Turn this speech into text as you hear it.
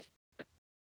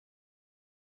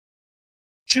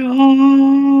John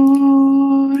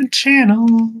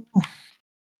Channel.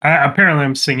 Apparently,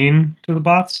 I'm singing to the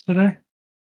bots today.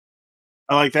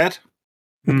 I like that.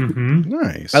 Mm-hmm.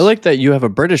 Nice. I like that you have a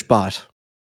British bot.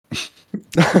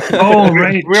 Oh,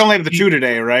 right. We only have the two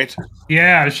today, right?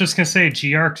 Yeah, I was just gonna say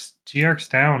GARC's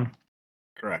down.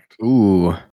 Correct.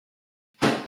 Ooh.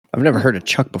 I've never heard of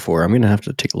Chuck before. I'm going to have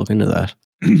to take a look into that.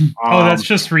 Oh, that's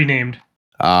just renamed.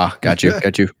 Ah, got you.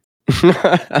 Got you.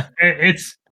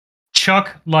 It's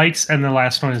Chuck Lights, and the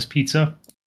last one is Pizza.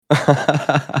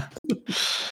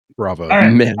 Bravo. All right.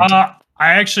 Man. I'm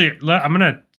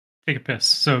gonna take a piss.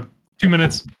 So 2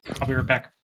 minutes. I'll be right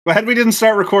back. Glad we didn't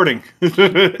start recording.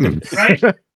 Right?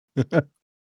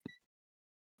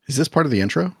 Is this part of the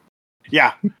intro?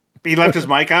 Yeah. He left his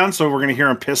mic on, so we're going to hear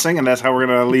him pissing, and that's how we're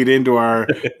going to lead into our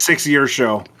 6-year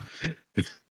show.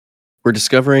 We're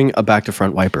discovering a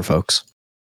back-to-front wiper, folks.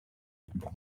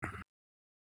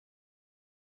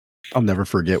 I'll never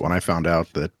forget when I found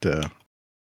out that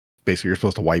basically you're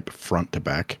supposed to wipe front to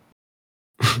back.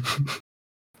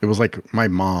 It was like my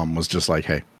mom was just like,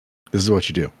 hey, this is what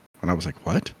you do. And I was like,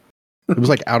 what? It was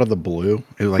like out of the blue.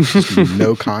 It was like just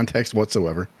no context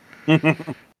whatsoever.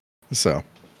 So,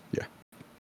 yeah.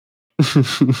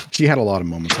 She had a lot of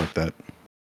moments like that.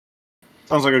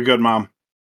 Sounds like a good mom.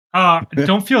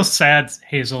 Don't feel sad,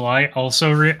 Hazel. I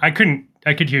also I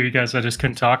could hear you guys. I just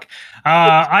couldn't talk.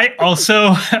 I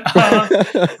also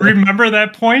remember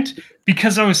that point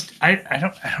because I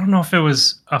don't know if it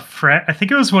was a friend. I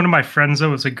think it was one of my friends that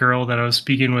was a girl that I was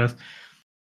speaking with.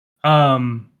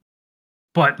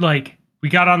 But like we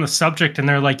got on the subject and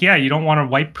they're like, yeah, you don't want to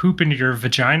wipe poop into your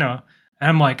vagina. And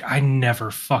I'm like, I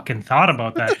never fucking thought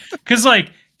about that. Cause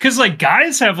like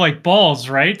guys have like balls,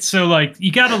 right? So like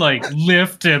you gotta like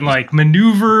lift and like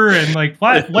maneuver and like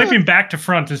wiping back to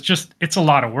front is just, it's a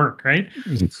lot of work, right?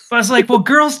 But I was like, well,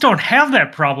 girls don't have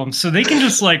that problem. So they can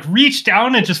just like reach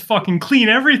down and just fucking clean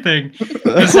everything.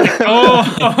 It's like,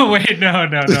 oh wait, no,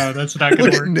 that's not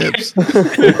gonna work. Nips.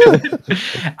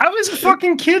 I was a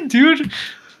fucking kid, dude.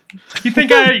 You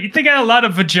think I had a lot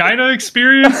of vagina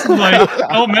experience in like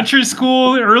elementary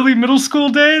school, early middle school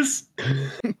days?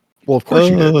 Well, of course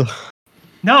you did.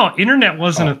 No, internet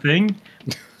wasn't a thing.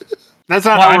 That's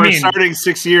not Well, how I we're mean- starting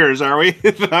 6 years, are we?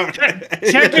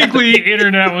 Technically,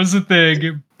 internet was a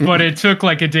thing, but it took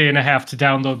like a day and a half to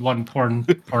download one porn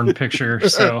picture.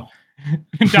 So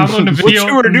download a What video.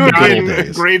 you were doing Good in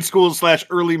days. grade school /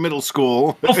 early middle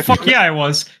school. Oh fuck yeah, I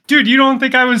was, dude. You don't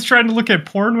think I was trying to look at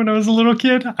porn when I was a little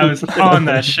kid? I was on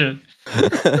that shit.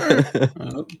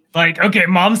 Like, okay,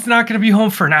 mom's not going to be home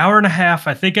for an hour and a half.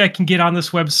 I think I can get on this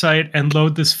website and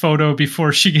load this photo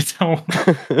before she gets home.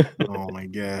 Oh my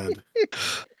god.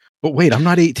 But wait, I'm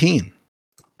not 18.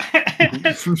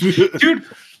 Dude,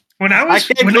 when I I was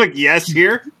can't click yes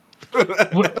here.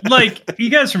 like, you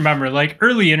guys remember, like,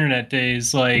 early internet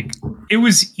days, like, it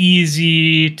was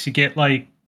easy to get, like,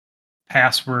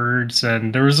 passwords,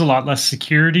 and there was a lot less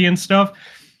security and stuff.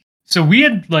 So we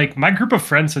had, like, my group of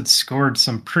friends had scored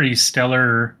some pretty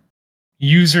stellar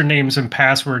usernames and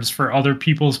passwords for other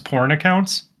people's porn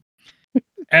accounts.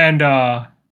 And,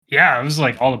 yeah, it was,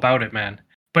 like, all about it, man.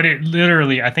 But it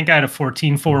literally, I think I had a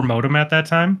 14.4 modem at that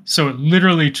time. So it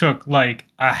literally took like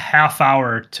a half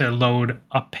hour to load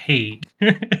a page.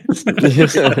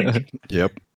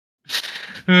 Yep.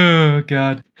 Oh,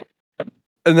 God.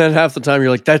 And then half the time you're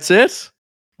like, that's it?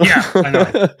 Yeah, I know.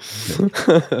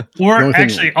 The Or only thing-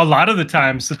 actually, a lot of the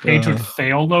times the page would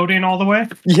fail loading all the way.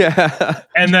 Yeah.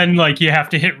 And then like you have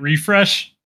to hit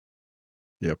refresh.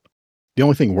 Yep. The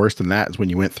only thing worse than that is when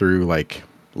you went through like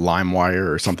LimeWire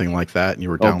or something like that and you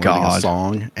were Oh, downloading a God.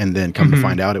 song and then come Mhm. to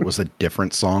find out it was a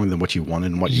different song than what you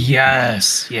wanted and what you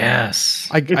Yes.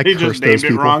 I They cursed just those named it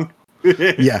people. wrong.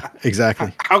 Yeah,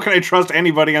 exactly. How can I trust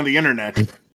anybody on the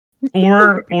internet?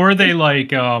 Or they like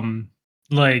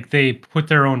they put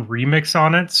their own remix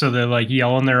on it, so they're like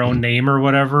yelling their own name or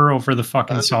whatever over the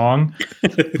fucking song.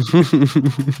 They're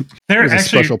There's a actually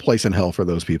special place in hell for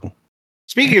those people.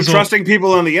 Speaking of So- trusting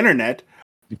people on the internet,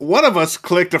 one of us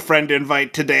clicked a friend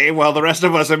invite today while the rest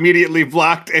of us immediately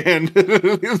blocked and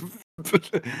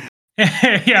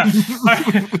yeah.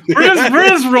 We're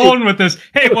just rolling with this.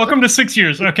 Hey, welcome to 6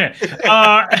 years. Okay.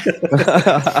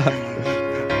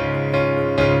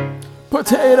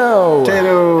 Potato!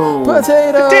 Potato.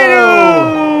 Potato!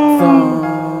 Potato!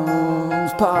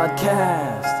 Thumbs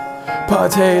Podcast.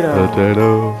 Potato!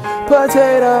 Potato.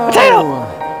 Potato!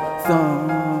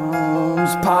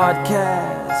 Thumbs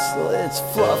Podcast. It's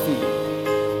Fluffy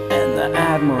and the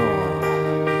Admiral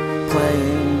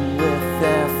playing with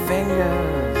their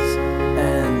fingers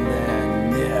and their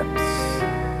nips.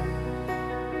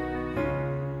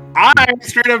 I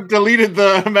straight up deleted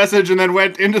the message and then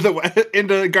went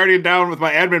into Guardian Down with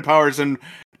my admin powers and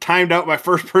timed out my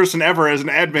first person ever as an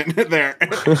admin there.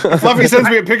 Fluffy sends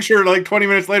me a picture like 20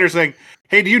 minutes later saying,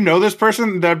 "Hey, do you know this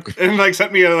person?" And like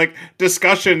sent me a like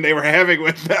discussion they were having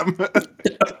with them.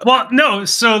 Well, no.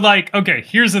 So like, okay,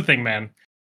 here's the thing, man.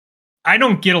 I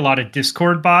don't get a lot of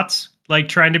Discord bots like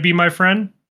trying to be my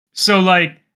friend. So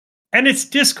like, and it's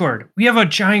Discord. We have a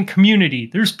giant community.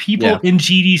 There's people in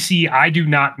GDC I do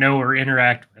not know or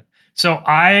interact with. So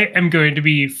I am going to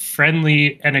be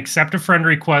friendly and accept a friend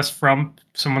request from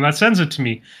someone that sends it to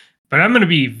me. But I'm going to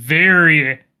be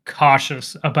very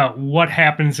cautious about what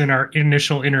happens in our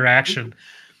initial interaction.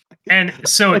 And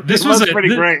so this was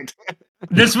pretty great.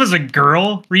 This was a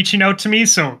girl reaching out to me.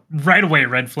 So right away,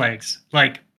 red flags.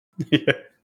 Like,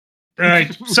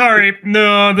 sorry,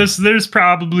 no, there's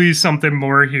probably something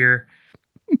more here.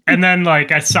 And then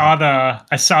like I saw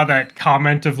that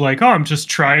comment of like, oh, I'm just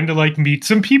trying to like meet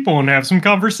some people and have some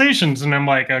conversations. And I'm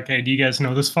like, okay, do you guys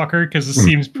know this fucker? Because it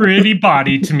seems pretty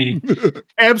body to me.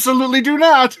 Absolutely do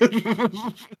not.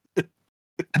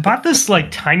 I bought this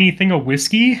like tiny thing of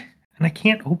whiskey and I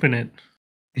can't open it.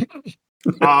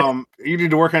 You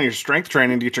need to work on your strength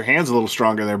training to get your hands a little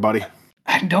stronger there, buddy.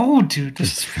 I know, dude.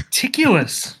 This is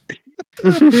ridiculous.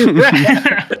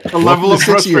 The level of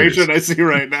frustration I see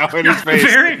right now in his face.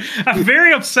 I'm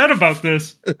very upset about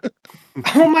this.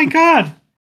 Oh my god.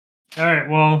 All right,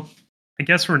 well, I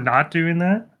guess we're not doing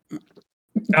that.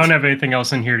 I don't have anything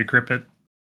else in here to grip it.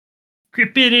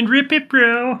 Grip it and rip it,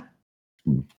 bro.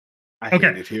 I hate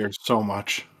it here so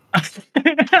much.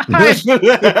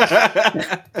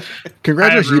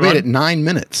 Congratulations, you made it 9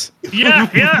 minutes.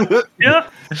 Yeah.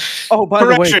 Oh, by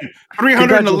Correction, the way,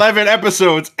 311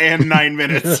 episodes and 9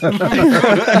 minutes.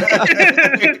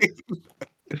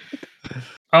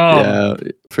 Yeah,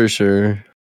 for sure.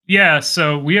 Yeah,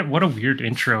 so what a weird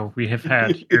intro we have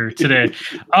had here today.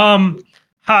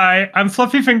 Hi, I'm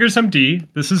Fluffy Fingers MD.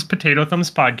 This is Potato Thumbs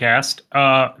Podcast.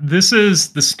 This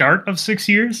is the start of 6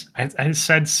 years. I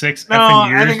said 6 No,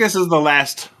 years. I think this is the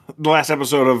last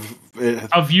episode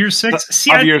of year 6.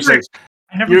 See, of year 6.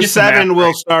 Year 7 will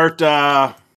right. start.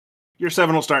 Year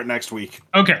 7 will start next week.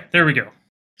 Okay, there we go.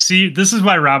 See, this is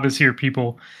why Rob is here,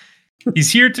 people.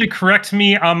 He's here to correct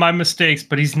me on my mistakes,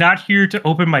 but he's not here to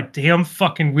open my damn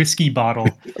fucking whiskey bottle.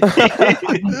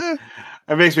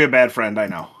 That makes me a bad friend, I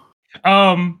know.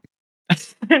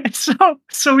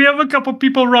 So we have a couple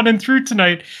people running through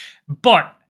tonight,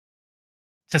 but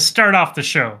to start off the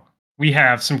show, we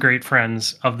have some great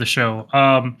friends of the show.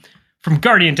 From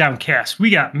Guardian Downcast, we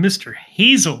got Mr.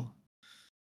 Hazel.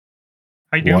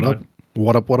 How you doing?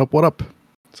 What up?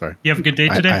 Sorry. You have a good day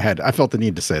today? I felt the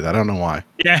need to say that. I don't know why.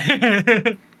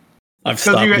 Yeah. I've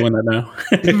stopped doing that now.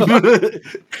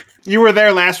 You were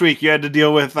there last week. You had to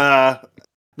deal with the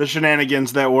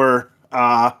shenanigans that were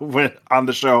on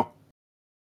the show.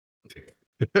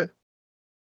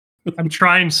 I'm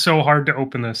trying so hard to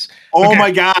open this. Oh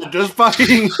my god, just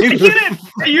fucking I get it!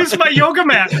 I used my yoga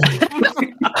mat.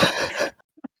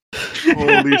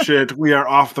 Holy shit, we are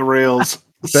off the rails.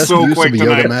 Best So use quick of a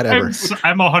yoga tonight. mat ever.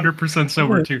 I'm 100%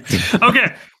 sober too.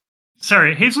 Okay.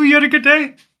 Sorry, Hazel, you had a good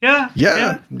day? Yeah?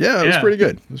 Yeah, it was pretty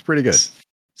good. It was pretty good.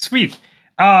 Sweet.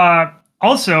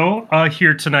 Also,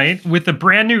 here tonight with a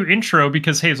brand new intro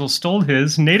because Hazel stole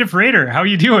his, Native Raider. How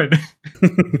you doing?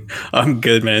 I'm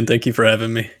good, man. Thank you for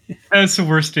having me. That's the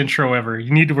worst intro ever.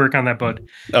 You need to work on that, bud.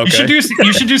 Okay.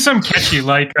 You should do some catchy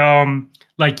like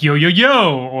yo yo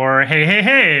yo or hey hey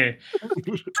hey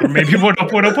or maybe what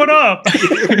up. What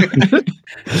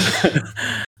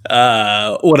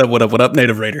up,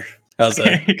 Native Raider? How's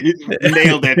that?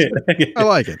 Nailed it. I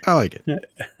like it. All right.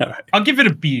 I'll give it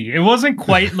a B. It wasn't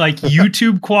quite like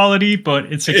YouTube quality,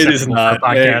 but it's It is acceptable not. for a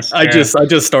podcast. I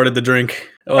just started the drink.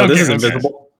 Oh, this is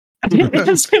invisible. Yeah,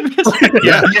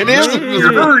 It is.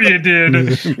 Sure you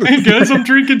did. Hey guys, I'm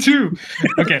drinking too.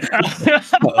 Okay.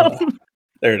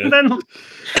 There it is. Then,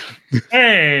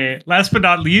 hey, last but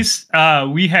not least,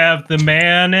 we have the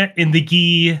man in the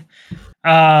gi.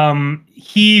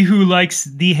 He who likes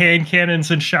the hand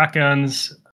cannons and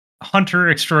shotguns, Hunter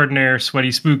Extraordinaire,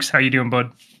 Sweaty Spooks. How you doing,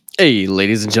 bud? Hey,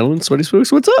 ladies and gentlemen, Sweaty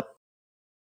Spooks, what's up?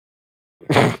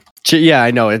 Yeah, I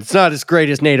know. It's not as great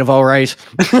as Native, all right.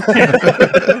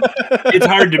 It's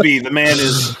hard to be. The man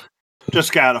is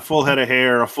just got a full head of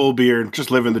hair, a full beard,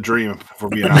 just living the dream, if we're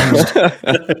being honest.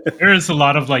 There is a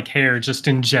lot of like hair just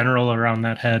in general around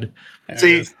that head.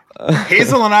 See,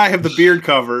 Hazel and I have the beard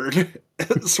covered,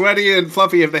 Sweaty and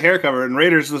Fluffy have the hair cover, and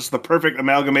Raiders is the perfect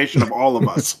amalgamation of all of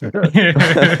us.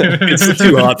 It's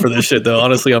too hot for this shit, though.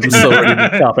 Honestly, I'm so ready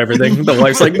to chop everything. The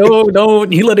wife's like, no,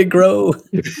 don't. You let it grow.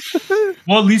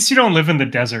 Well, at least you don't live in the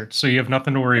desert, so you have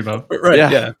nothing to worry about. Right,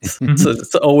 Yeah. yeah.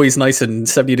 It's always nice and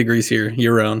 70 degrees here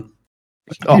year round.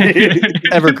 Oh,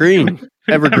 evergreen.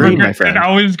 Evergreen, my friend.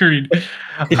 Always green. Did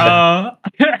I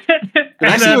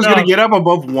say I was going to get up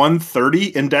above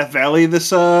 130 in Death Valley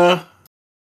this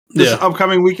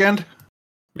upcoming weekend?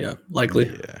 Yeah, likely.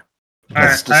 Yeah.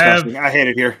 That's disgusting. I hate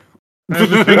it here. I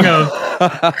have a thing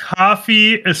of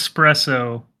coffee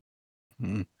espresso.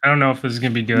 Mm. I don't know if this is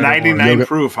going to be good. 99 Yoga-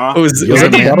 proof, huh? Oh, is Yoga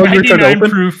that the mat? bottle you're trying to 99 open?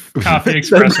 proof coffee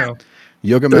espresso.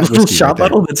 Yoga The mat little whiskey. shot Right there.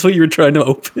 bottle? That's what you were trying to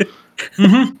open.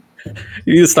 Mm-hmm.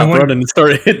 You need to stop I want- running and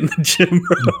start hitting the gym,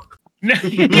 bro.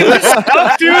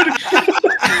 Stop, dude.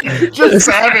 Just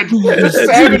savage. Just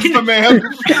savage the man.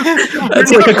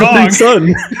 That's You're like a not wrong. complete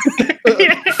son.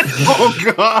 Oh,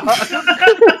 God.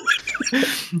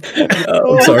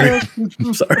 I'm sorry.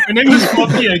 I'm sorry. My name is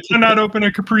Fluffy. I cannot open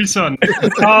a Capri Sun. This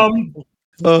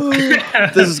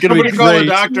is gonna be Somebody call a great.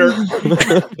 doctor.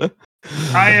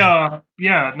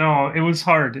 It was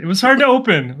hard. It was hard to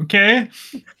open, okay?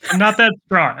 I'm not that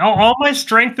strong. All my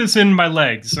strength is in my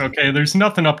legs, okay? There's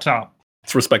nothing up top.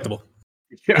 It's respectable.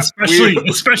 Yeah,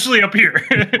 Especially up here.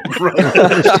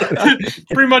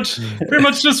 pretty much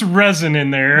just resin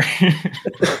in there.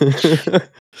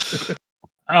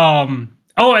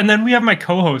 And then we have my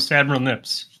co-host, Admiral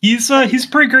Nips. He's a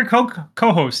pretty great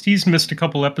co-host. He's missed a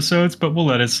couple episodes, but we'll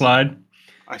let it slide.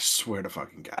 I swear to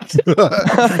fucking God.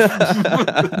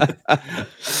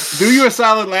 Do you a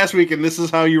solid last week, and this is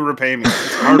how you repay me.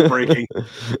 It's heartbreaking.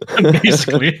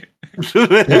 Basically.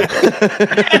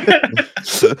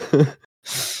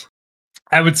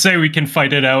 I would say we can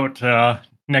fight it out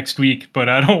next week, but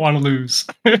I don't want to lose.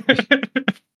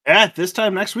 At this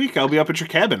time next week, I'll be up at your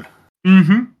cabin.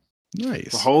 Mm-hmm.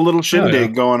 Nice. The whole little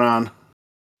shindig going on.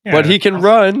 Yeah, But he can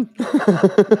run.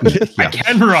 I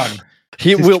can run.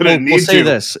 We'll gonna need say to.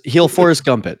 this. He'll Forrest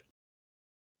Gump it.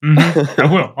 I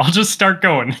will. I'll just start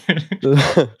going.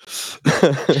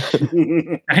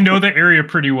 I know the area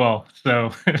pretty well,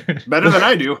 so. Better than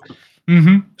I do.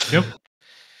 Mm-hmm. Yep.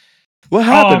 What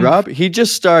happened, Rob? He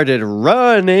just started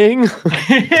running. we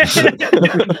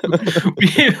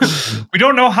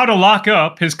don't know how to lock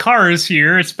up. His car is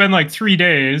here. It's been like 3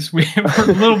 days. We're a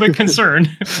little bit concerned.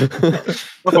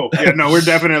 Oh, yeah, no, we're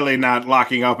definitely not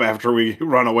locking up after we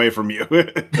run away from you.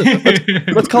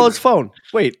 Let's call his phone.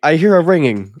 Wait, I hear a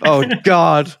ringing. Oh,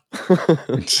 God.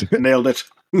 Nailed it.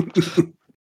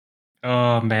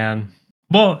 Oh, man.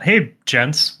 Well, hey,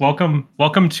 gents, welcome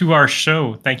to our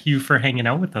show. Thank you for hanging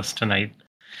out with us tonight.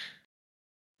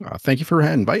 Thank you for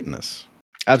inviting us.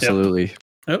 Absolutely.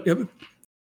 Yep.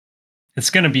 It's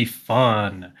gonna be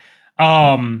fun.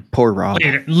 Poor Rob.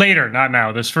 Later, not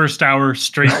now. This first hour,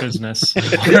 straight business.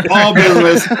 All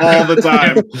business, all the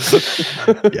time.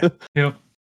 Yep.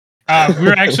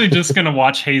 We're actually just gonna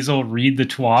watch Hazel read the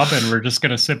TWAB, and we're just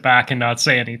gonna sit back and not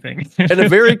say anything. In a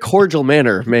very cordial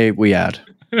manner, may we add.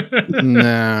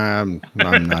 Nah, I'm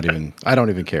not even. I don't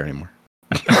even care anymore.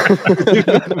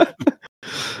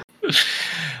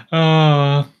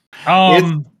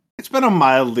 It's been a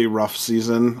mildly rough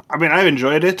season. I mean, I've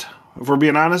enjoyed it. If we're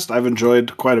being honest, I've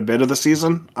enjoyed quite a bit of the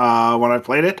season when I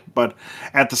played it. But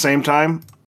at the same time,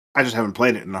 I just haven't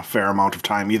played it in a fair amount of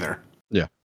time either. Yeah,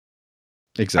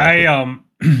 exactly.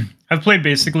 I've played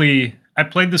basically. I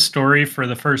played the story for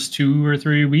the first 2 or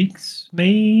 3 weeks,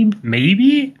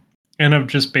 maybe, and I've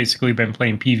just basically been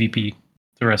playing PvP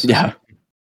the rest of the time.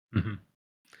 Mm-hmm.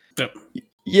 Yep.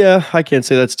 Yeah, I can't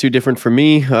say that's too different for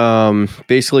me.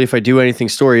 Basically, if I do anything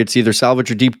story, it's either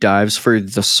salvage or deep dives for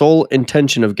the sole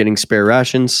intention of getting spare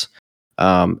rations.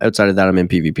 Outside of that, I'm in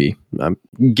PvP. I'm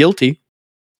guilty.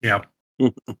 Yeah.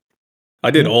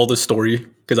 I did all the story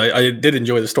because I did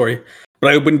enjoy the story,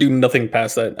 but I wouldn't do nothing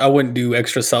past that. I wouldn't do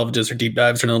extra salvages or deep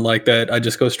dives or nothing like that. I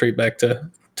just go straight back to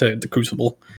the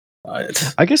Crucible.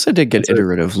 I guess I did get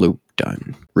iterative loop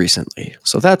done recently,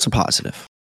 so that's a positive.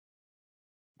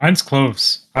 Mine's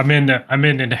close. I'm in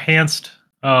enhanced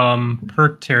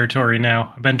perk territory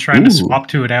now. I've been trying to swap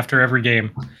to it after every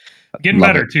game. Getting Love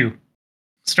better it. too.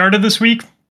 Started this week,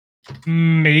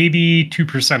 maybe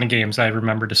 2% of games I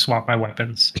remember to swap my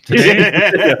weapons.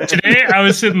 Today I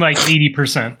was sitting like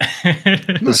 80%.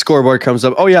 The scoreboard comes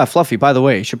up. Oh yeah, Fluffy. By the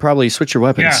way, you should probably switch your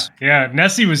weapons. Yeah.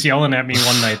 Nessie was yelling at me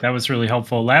one night. That was really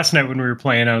helpful. Last night when we were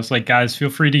playing, I was like, guys, feel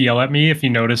free to yell at me if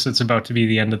you notice it's about to be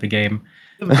the end of the game.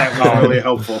 That was really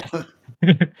helpful.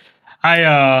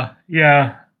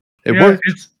 It Yeah, worked.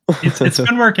 It's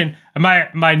been working.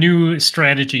 My new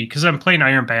strategy, because I'm playing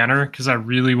Iron Banner, because I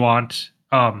really want.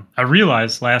 I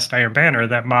realized last Iron Banner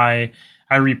that I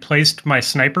replaced my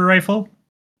sniper rifle,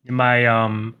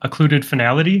 my occluded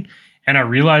finality, and I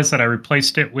realized that I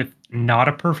replaced it with not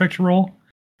a perfect roll.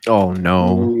 Oh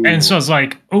no. And so I was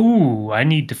like, "Oh, I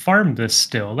need to farm this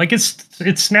still." Like it's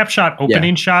snapshot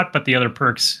opening shot, but the other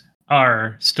perks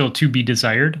are still to be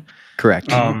desired.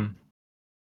 Correct.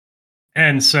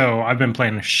 And so I've been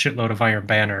playing a shitload of Iron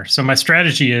Banner. So my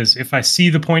strategy is, if I see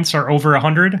the points are over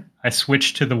 100, I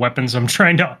switch to the weapons I'm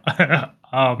trying to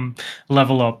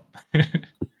level up. I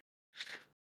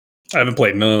haven't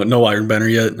played no Iron Banner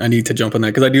yet. I need to jump on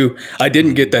that because I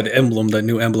didn't get that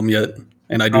new emblem yet,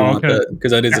 and I do want okay. that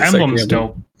because that is The a sexy emblem's emblem.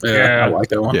 dope. Yeah, Yeah. I like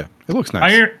that one. Yeah, it looks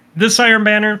nice. This Iron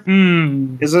Banner,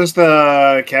 Is this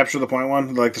the capture the point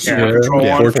one, like the super Yeah. control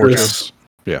Yeah, one? Fortress.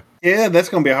 Yeah, that's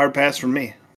gonna be a hard pass for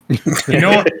me. you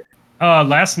know,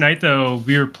 last night though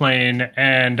we were playing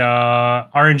and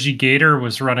RNG Gator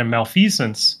was running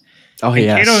Malfeasance. Oh And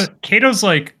yes. Kato's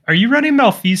like, "Are you running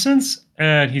Malfeasance?"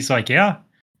 And he's like, "Yeah."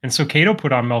 And so Kato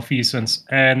put on Malfeasance,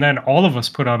 and then all of us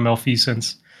put on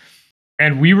Malfeasance.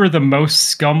 And we were the most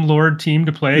scum lord team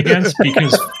to play against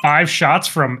because 5 shots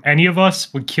from any of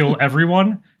us would kill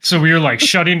everyone. So we were like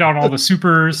shutting down all the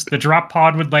supers. The drop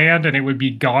pod would land and it would be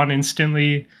gone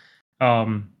instantly.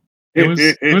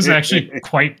 It was actually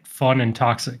quite fun and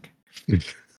toxic.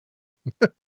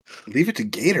 Leave it to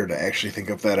Gator to actually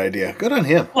think up that idea. Good on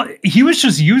him. Well, he was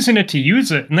just using it to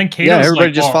use it, and then Kato's Yeah, everybody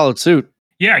like, just "Well," followed suit.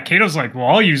 Yeah, Kato's like, "Well,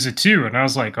 I'll use it too," and I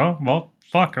was like, "Oh, well,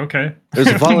 fuck, okay." It was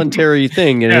a voluntary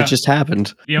thing, and Yeah. it just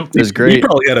happened. Yep. It was He great.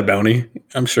 probably had a bounty.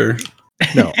 I'm sure.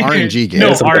 No, RNG Gator.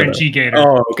 No, Some RNG Gator.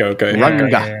 Oh, okay. Yeah,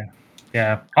 Runga.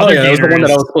 yeah. Oh, Other yeah, that was the Gator one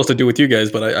that I is- was supposed to do with you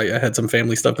guys, but I had some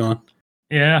family stuff going on.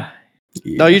 Yeah.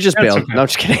 No, you just That's bailed. okay. No, I'm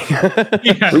just kidding.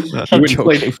 Yeah. We I'm went and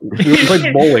played, joking. we went and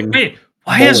played bowling. Wait,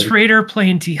 why is Bowling. Raider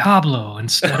playing Diablo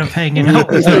instead of hanging out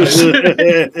with us?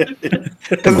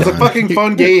 Because it's a fucking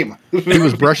fun game. He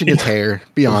was brushing his hair.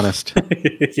 Be honest.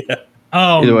 Yeah.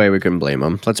 Either way, we couldn't blame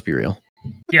him. Let's be real.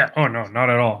 Yeah. Oh no, not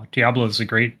at all. Diablo is a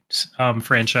great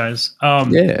franchise.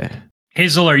 Yeah.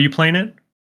 Hazel, are you playing it?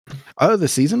 The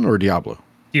season or Diablo?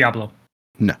 Diablo.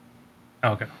 No.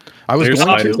 Oh, okay. I was There's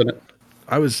going spiders to. in it.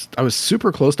 I was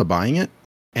super close to buying it,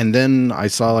 and then I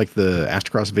saw like the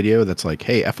Astrocross video that's like,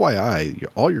 "Hey, FYI,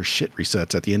 all your shit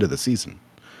resets at the end of the season."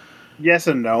 Yes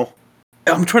and no.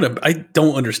 I'm trying to. I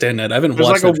don't understand that. I haven't There's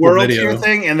watched like a that full world video. tier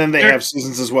thing, and then they There- have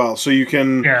seasons as well. So you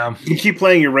can Yeah. keep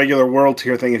playing your regular world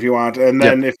tier thing if you want, and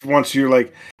then if once you're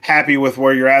like happy with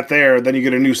where you're at there, then you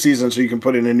get a new season, so you can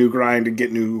put in a new grind and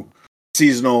get new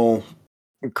seasonal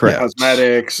Correct.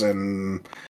 cosmetics, and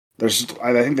I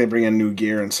think they bring in new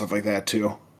gear and stuff like that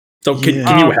too. So can Yeah.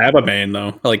 can you have a main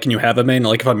though? Like, can you have a main?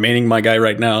 Like, if I'm maining my guy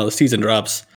right now, the season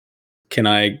drops. Can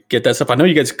I get that stuff? I know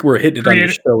you guys were hitting it on your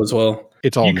Create- show as well.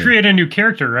 It's all You new. create a new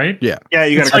character, right? Yeah. Yeah,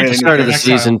 you got It's to like create the a Start new of the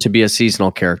Exile. season to be a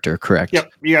seasonal character. Correct.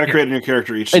 Yep, you got to create a new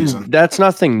character each And season. that's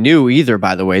nothing new either,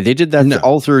 by the way. They did that No.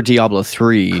 all through Diablo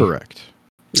 3. Correct.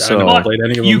 So- I never played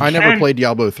any of You- them. I never can- played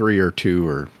Diablo 3 or 2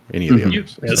 or any of the Mhm.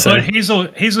 others. Yeah, So-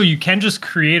 But Hazel, you can just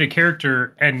create a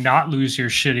character and not lose your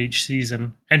shit each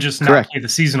season, and just not Correct. play the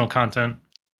seasonal content.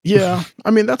 Yeah,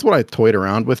 I mean that's what I toyed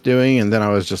around with doing, and then I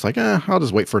was just like, I'll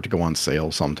just wait for it to go on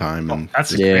sale sometime and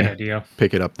That's a Yeah. great idea.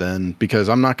 pick it up then, because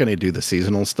I'm not going to do the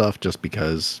seasonal stuff just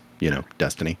because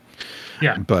Destiny.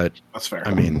 Yeah. But That's fair.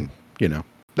 I mean,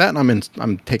 that and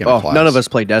I'm taking. a Oh, class. none of us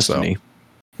play Destiny.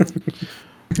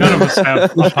 None of us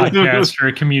have a podcast or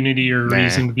a community or Nah.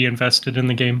 reason to be invested in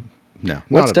the game. No, not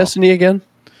What's at all. Destiny again?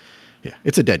 Yeah,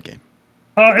 it's a dead game.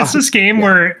 It's this game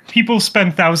where people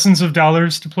spend thousands of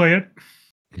dollars to play it.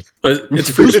 But it's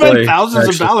free Who to play. spent thousands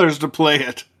actually. of dollars to play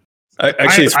it?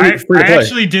 Actually, it's free to I play.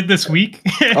 actually did this week.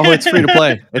 Oh, it's free to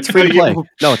play. It's free to play.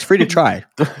 No, it's free to try.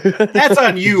 That's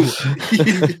on you.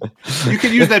 You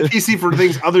can use that PC for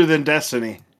things other than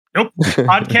Destiny. Nope.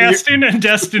 Podcasting and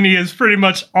Destiny is pretty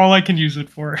much all I can use it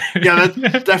for. Yeah,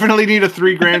 that definitely need a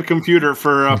 $3,000 computer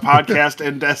for a podcast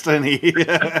and Destiny.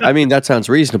 I mean, that sounds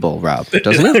reasonable, Rob,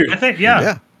 doesn't it? I think, yeah.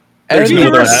 Yeah. There's Any no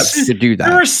of other us apps. could do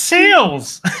There are that.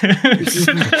 sales.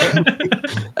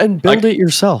 And build it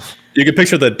yourself. You can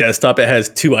picture the desktop. It has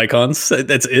 2 icons.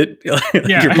 That's it. Yeah.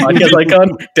 Your podcast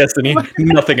icon, Destiny.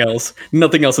 Nothing else.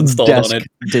 Nothing else installed on it.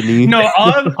 Destiny. No,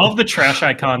 I'll have the trash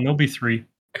icon. There'll be 3.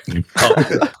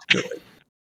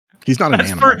 He's not an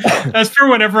That's animal. that's for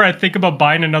whenever I think about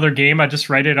buying another game, I just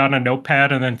write it on a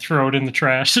notepad and then throw it in the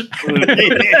trash.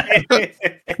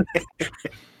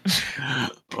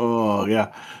 Oh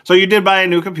yeah. So you did buy a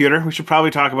new computer. We should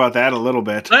probably talk about that a little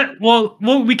bit. Well,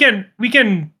 we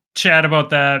can chat about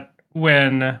that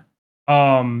when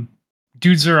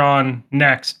dudes are on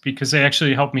next because they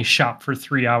actually helped me shop for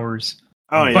 3 hours.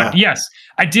 Oh yeah. But yes,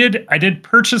 I did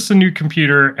purchase a new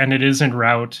computer, and it is en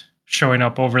route, showing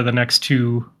up over the next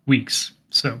 2 weeks.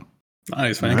 So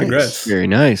Nice, man. Nice. Congrats. Very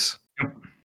nice.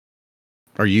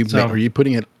 Are you So- are you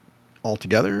putting it all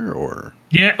together or?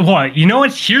 yeah, well, you know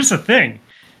what? Here's the thing,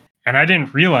 and I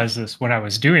didn't realize this when I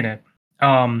was doing it.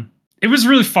 It was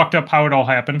really fucked up how it all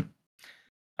happened.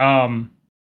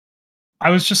 I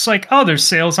was just like, oh, there's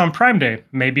sales on Prime Day.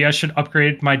 Maybe I should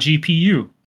upgrade my GPU.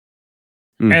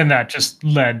 Mm. And that just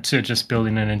led to just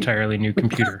building an entirely new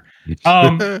computer.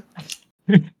 But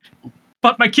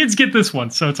my kids get this one,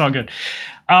 so it's all good.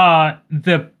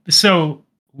 So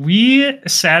we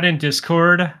sat in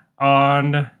Discord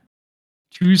on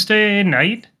Tuesday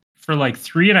night for like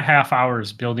 3.5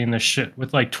 hours building this shit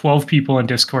with like 12 people in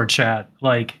Discord chat,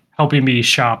 like helping me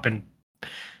shop and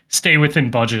stay within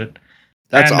budget.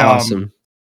 That's And, awesome.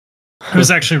 It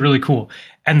was actually really cool.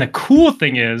 And the cool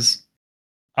thing is,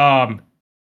 4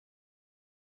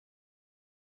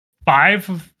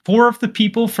 of the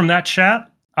people from that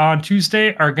chat on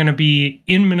Tuesday are going to be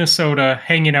in Minnesota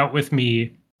hanging out with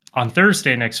me on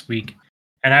Thursday next week.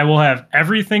 And I will have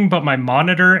everything but my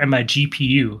monitor and my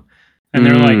GPU. And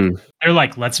they're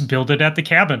like, let's build it at the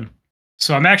cabin.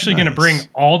 So I'm actually going to bring Nice.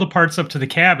 all the parts up to the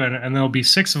cabin, and there'll be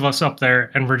 6 of us up there,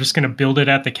 and we're just going to build it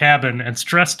at the cabin and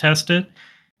stress test it.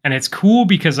 And it's cool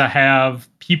because I have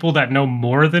people that know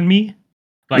more than me.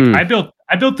 Like I built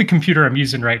the computer I'm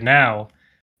using right now,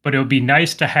 but it would be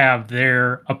nice to have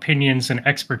their opinions and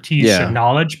expertise Yeah. and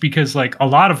knowledge, because like a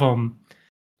lot of them,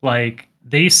 like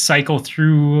they cycle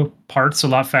through parts a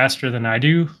lot faster than I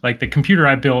do. Like the computer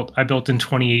I built in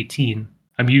 2018.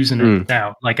 I'm using it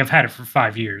now. Like I've had it for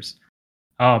 5 years.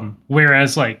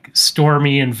 Whereas like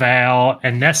Stormy and Val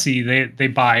and Nessie, they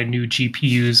buy new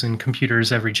GPUs and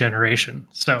computers every generation.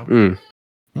 So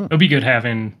it'll be good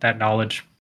having that knowledge.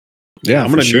 Yeah, I'm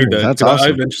for gonna sure. need that. That's 'cause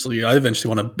awesome. I eventually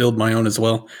want to build my own as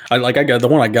well. I got the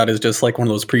one I got is just like one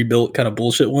of those pre-built kind of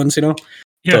bullshit ones, you know.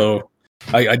 Yeah. So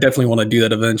I definitely want to do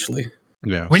that eventually.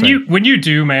 Yeah. When same. you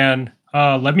do, man,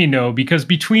 let me know, because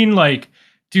between like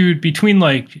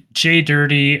Jay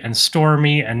Dirty and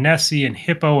Stormy and Nessie and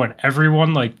Hippo and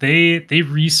everyone, like they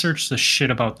research the shit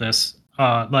about this,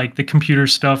 like the computer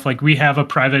stuff. Like we have a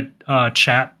private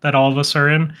chat that all of us are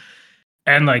in,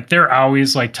 and like they're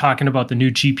always like talking about the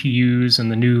new GPUs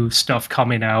and the new stuff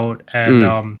coming out,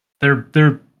 and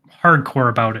they're hardcore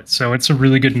about it. So it's a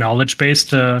really good knowledge base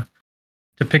to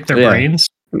pick their Yeah. brains.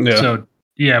 Yeah. So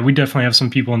yeah, we definitely have some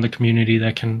people in the community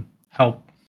that can help.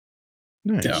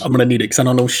 Nice. Yeah, I'm gonna need it because I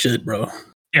don't know shit, bro.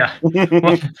 Yeah.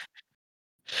 Well,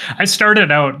 I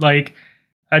started out like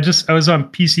I was on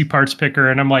PC Parts Picker,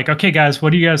 and I'm like, okay, guys,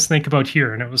 what do you guys think about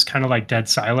here? And it was kind of like dead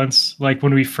silence. Like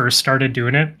when we first started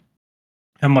doing it,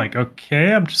 I'm like,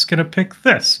 okay, I'm just gonna pick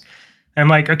this. I'm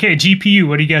like, okay, GPU,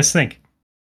 what do you guys think?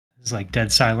 It's like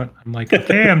dead silent. I'm like,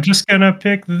 okay, I'm just gonna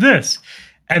pick this.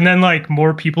 And then like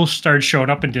more people started showing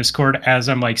up in Discord as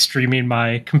I'm like streaming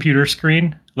my computer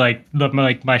screen, like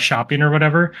my shopping or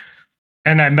whatever.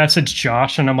 And I messaged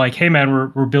Josh and I'm like, hey man,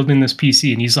 we're building this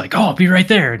PC. And he's like, oh, I'll be right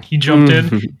there. And he jumped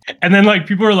in. And then like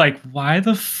people are like, why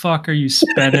the fuck are you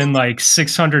spending like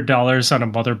 $600 on a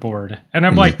motherboard? And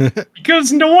I'm like,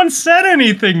 because no one said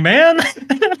anything, man.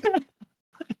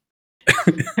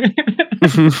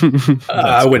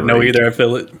 I wouldn't know great. either. I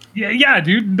feel it. Yeah,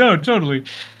 dude. No, totally.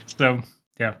 So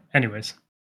yeah. Anyways,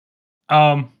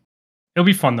 it'll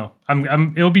be fun though.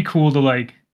 It'll be cool to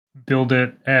like build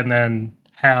it and then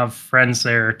have friends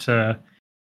there to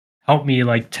help me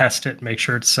like test it, make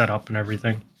sure it's set up and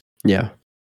everything. Yeah.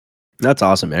 That's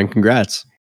awesome, man. Congrats.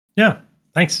 Yeah.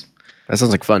 Thanks. That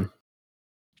sounds like fun.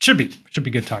 Should be a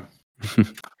good time.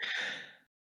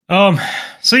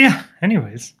 So yeah.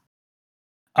 Anyways.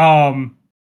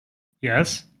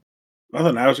 Yes.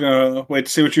 Nothing. I was gonna wait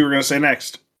to see what you were gonna say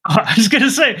next. I was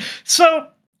gonna say, so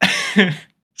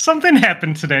something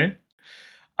happened today.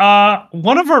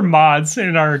 One of our mods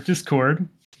in our Discord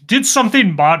did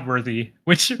something mod worthy,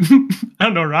 which I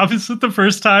don't know, Rob, is it the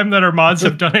first time that our mods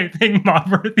have done anything mod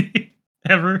worthy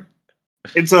ever?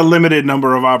 It's a limited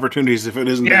number of opportunities if it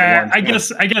isn't Yeah, that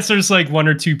one. I guess there's like 1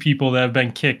 or 2 people that have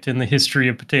been kicked in the history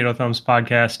of Potato Thumbs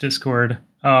podcast Discord.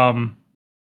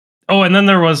 Oh, and then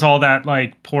there was all that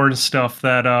like porn stuff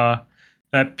that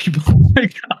people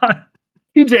got.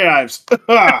 TJ Ives.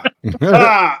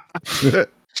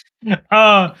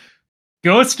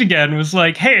 Ghost again was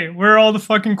like, hey, where are all the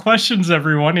fucking questions,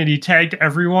 everyone? And he tagged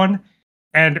everyone.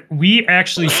 And we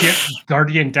actually hit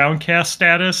Guardian Downcast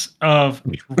status of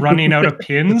running out of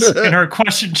pins in our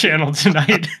question channel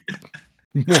tonight.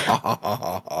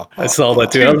 I saw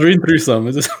that too. I was reading through some.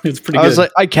 It's pretty I good. was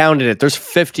like, I counted it. There's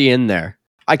 50 in there.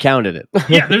 I counted it.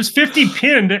 Yeah, there's 50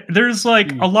 pinned. There's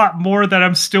like a lot more that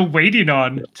I'm still waiting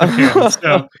on to pin.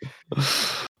 So,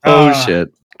 Oh shit.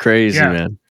 Crazy, yeah.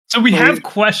 man. so we have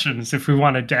questions if we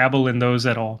want to dabble in those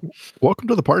at all. Welcome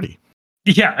to the party.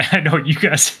 Yeah, I know you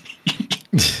guys.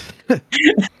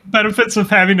 Benefits of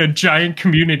having a giant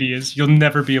community is you'll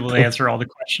never be able to answer all the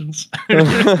questions.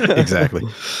 Exactly.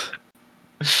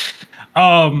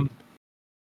 And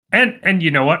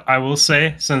you know what? I will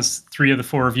say, since 3 of the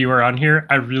 4 of you are on here,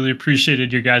 I really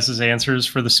appreciated your guys' answers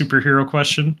for the superhero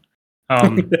question.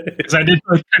 Because I did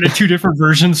like kind of 2 different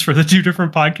versions for the 2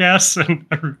 different podcasts, and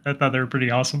I thought they were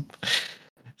pretty awesome.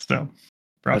 So,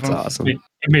 bravo. That's awesome. It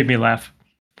made me laugh.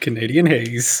 Canadian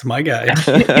Hayes, my guy.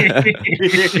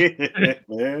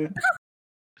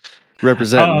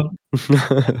 Representing.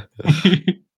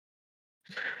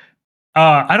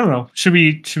 I don't know. Should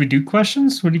we do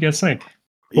questions? What do you guys think?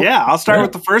 Yeah, I'll start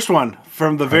with the first one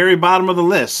from the very bottom of the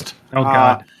list. Oh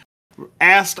God.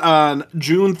 Asked on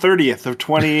June 30th of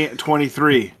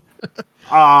 2023.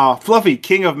 Fluffy,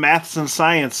 king of maths and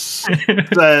science,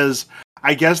 says,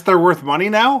 I guess they're worth money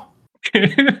now?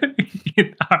 I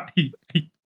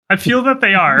feel that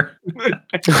they are.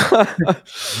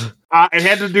 It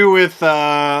had to do with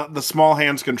the small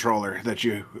hands controller that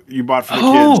you bought for the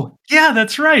Oh, yeah,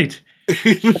 that's right.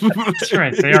 That's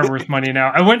right. They are worth money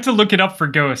now. I went to look it up for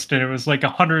Ghost, and it was like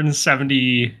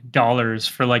 $170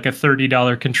 for like a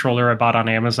 $30 controller I bought on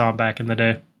Amazon back in the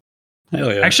day.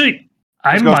 Hell yeah. Actually,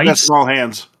 I Let's go with might. that small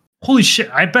hands. Holy shit!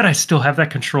 I bet I still have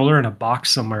that controller in a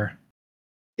box somewhere.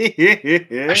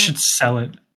 I should sell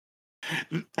it.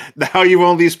 Now you've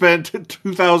only spent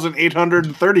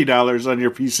 $2,830 on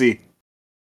your PC.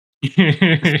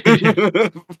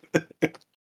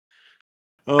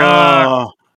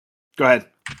 Go ahead.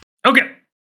 Okay.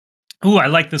 Ooh, I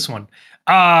like this one.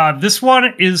 This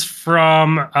one is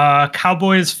from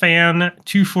Cowboys fan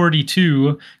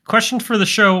 242. Question for the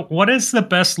show: what is the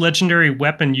best legendary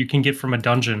weapon you can get from a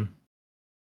dungeon?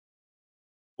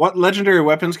 What legendary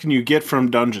weapons can you get from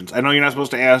dungeons? I know you're not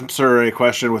supposed to answer a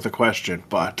question with a question,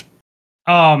 but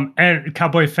and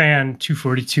Cowboy fan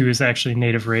 242 is actually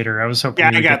Native Raider. I was hoping.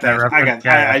 yeah, you I got that. I got.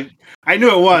 Yeah. I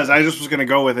knew it was. I just was going to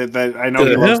go with it. That I know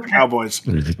he loves the Cowboys.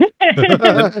 Did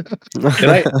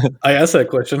I asked that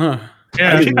question, huh?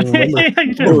 Yeah. I didn't even remember.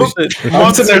 You did. Holy shit.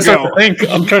 Months I'm sitting there ago. trying to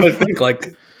think. I'm trying to think,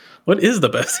 like, what is the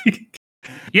best?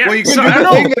 Yeah. Well, you can so do I the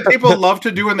don't thing know. that people love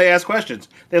to do when they ask questions.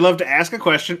 They love to ask a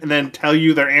question and then tell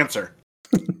you their answer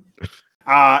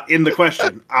in the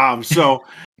question. So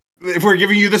if we're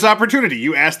giving you this opportunity,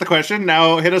 you ask the question.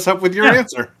 Now hit us up with your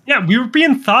answer. Yeah, we were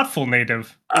being thoughtful,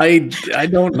 Native. I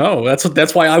don't know.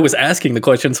 That's why I was asking the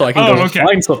question, so I can go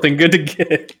find something good to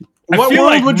get. What feel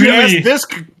world like would you really-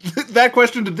 ask that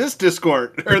question to this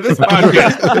Discord or this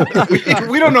podcast?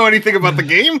 we don't know anything about the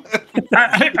game.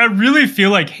 I really feel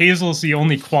like Hazel's the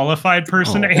only qualified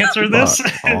person to answer this.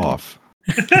 Fuck off.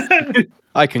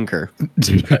 I concur.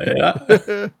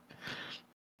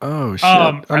 Oh shit!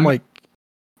 I'm- I'm like,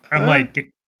 I'm like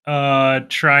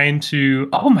trying to.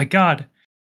 Oh my god,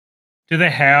 do they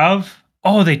have?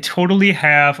 Oh, they totally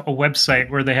have a website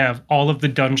where they have all of the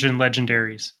dungeon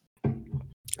legendaries.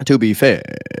 To be fair,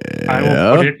 I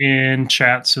will put it in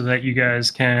chat so that you guys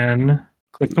can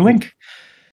click the link.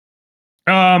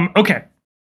 Okay.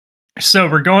 So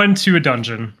we're going to a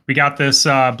dungeon. We got this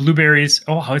blueberries.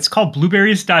 Oh, it's called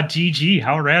blueberries.gg.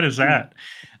 How rad is that?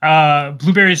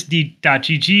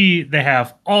 Blueberries.gg. They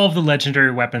have all of the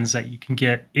legendary weapons that you can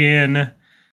get in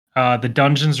the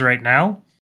dungeons right now.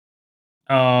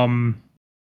 And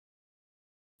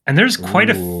there's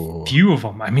quite a few of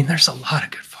them. I mean, there's a lot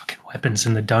of good fucking weapons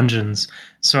in the dungeons.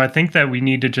 So I think that we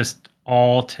need to just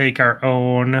all take our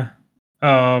own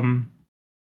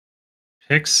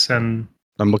picks and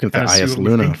I'm looking at the Kinda see IS what we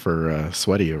Luna think. for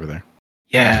Sweaty over there.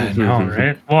 yeah, I know,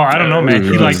 right? Well, I don't know, man.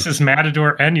 He likes his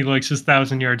Matador and he likes his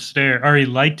 1,000-yard stare. Or he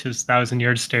liked his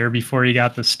 1,000-yard stare before he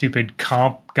got the stupid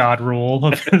comp god roll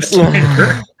of his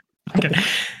sniper. Okay.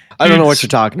 I don't know what you're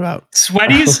talking about.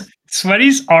 Sweaty's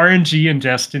RNG in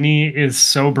Destiny is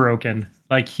so broken.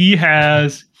 Like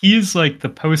he's like the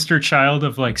poster child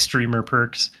of like streamer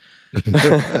perks.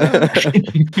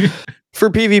 For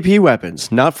PvP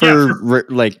weapons, not for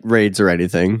like raids or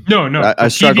anything. No, I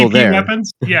struggle PvP there.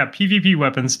 Weapons, yeah, PvP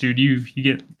weapons, dude. You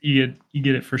get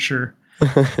it for sure.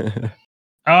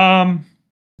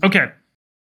 Okay.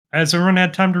 Has everyone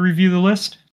had time to review the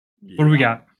list? What do we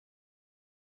got?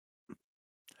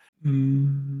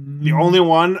 The only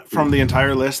one from the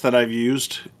entire list that I've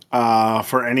used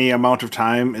for any amount of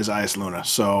time is Ice Luna.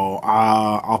 So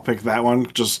I'll pick that one.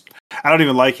 Just I don't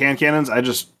even like hand cannons. I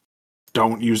just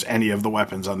don't use any of the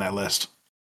weapons on that list.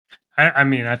 I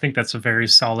mean, I think that's a very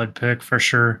solid pick for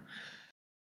sure.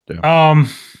 Yeah.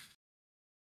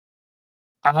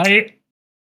 I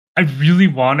really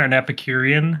want an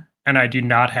Epicurean, and I do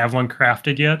not have one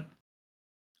crafted yet.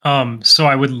 So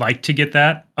I would like to get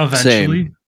that eventually.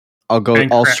 Same.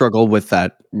 I'll struggle with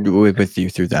that with you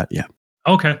through that. Yeah.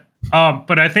 Okay.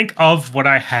 But I think of what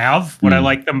I have, what I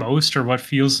like the most, or what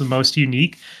feels the most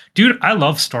unique, dude. I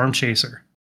love Storm Chaser.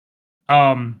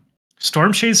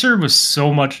 Storm Chaser was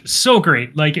so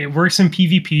great. Like, it works in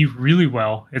PvP really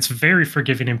well. It's very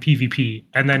forgiving in PvP,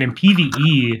 and then in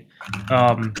PvE,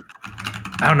 I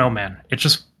don't know, man. It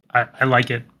just I like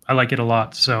it. I like it a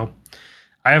lot. So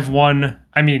I have one.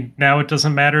 I mean, now it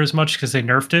doesn't matter as much because they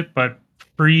nerfed it, but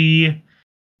pre-nerf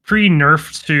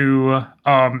to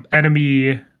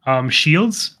enemy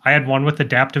shields, I had one with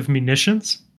adaptive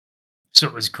munitions. So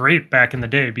it was great back in the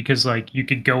day because, like, you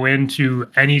could go into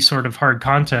any sort of hard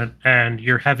content and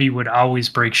your heavy would always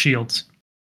break shields.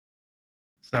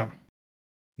 So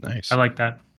Nice. I like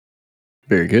that.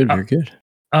 Very good. Very good.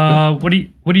 What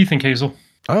do you think, Hazel?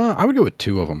 I would go with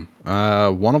two of them.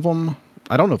 One of them,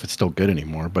 I don't know if it's still good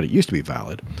anymore, but it used to be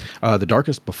valid. The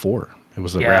Darkest Before. It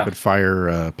was a rapid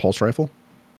fire pulse rifle.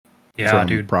 Yeah, from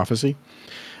dude. Prophecy.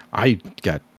 I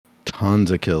got tons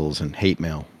of kills and hate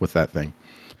mail with that thing.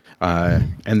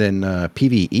 And then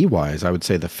PvE wise, I would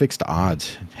say the Fixed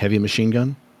Odds heavy machine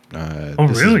gun.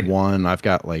 This really? is one I've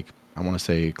got, like, I want to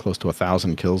say close to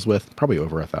 1,000 kills with, probably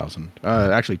over 1,000.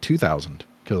 Actually 2,000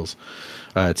 kills.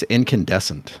 It's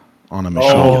incandescent on a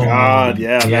machine Oh gun. God,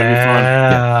 yeah, that'd be fun.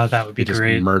 Yeah, that would be It just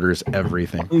great. murders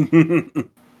everything.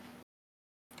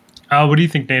 What do you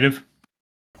think, Native?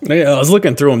 Yeah, I was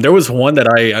looking through them. There was one that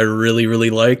I really,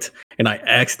 really liked, and I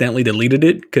accidentally deleted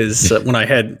it because when I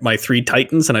had my 3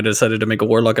 Titans and I decided to make a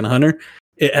Warlock and a Hunter,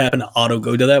 it happened to auto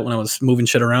go to that when I was moving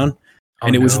shit around.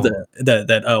 And it was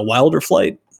that Wilder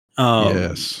Flight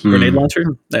Yes. grenade launcher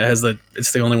that has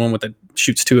it's the only one with that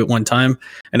shoots 2 at one time,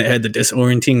 and it had the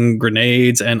disorienting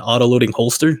grenades and auto loading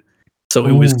holster. So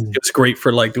it was great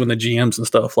for, like, doing the GMs and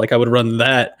stuff. Like, I would run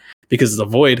that because it's a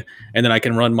void, and then I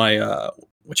can run my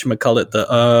whatchamacallit,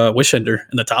 the Wish Ender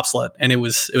in the top slot, and it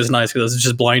was nice because it was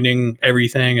just blinding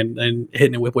everything and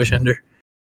hitting it with Wish Ender.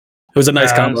 It was a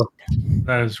nice combo.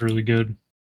 That is really good.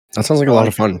 That sounds like a lot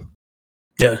of fun.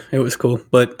 Yeah, it was cool,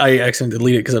 but I accidentally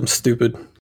deleted it because I'm stupid.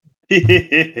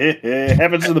 It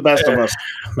happens to the best of us.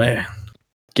 Man,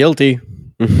 Guilty.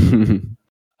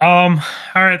 All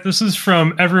right, this is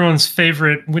from everyone's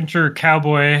favorite winter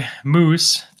cowboy,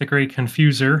 Moose, the Great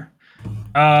Confuser.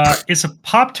 Is a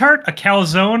Pop-Tart, a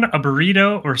calzone, a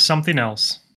burrito, or something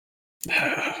else?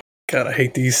 God, I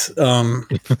hate these.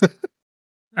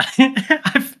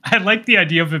 I like the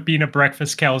idea of it being a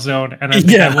breakfast calzone, and I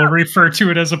think I will refer to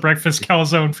it as a breakfast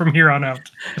calzone from here on out.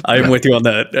 I'm with you on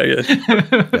that. Yeah,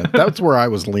 that's where I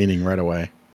was leaning right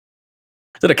away.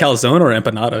 Is it a calzone or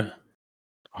empanada?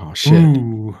 Oh, shit.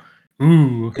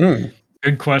 Ooh.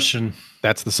 Good question.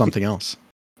 That's the something else.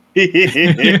 What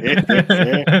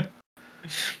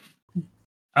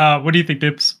do you think,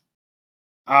 Dips?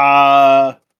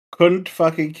 Couldn't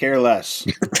fucking care less.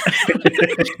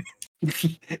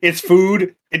 It's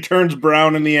food. It turns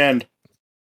brown in the end.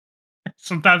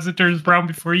 Sometimes it turns brown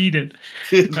before you eat it.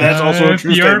 That's also a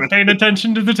true if you aren't statement. paying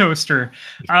attention to the toaster.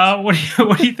 What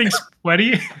do you think,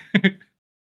 Sweaty?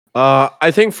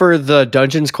 I think for the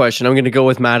dungeons question, I'm going to go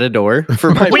with Matador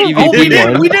for my Wait, PvP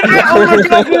one. we did it. Oh my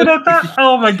god, dude!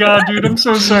 Oh my god, dude! I'm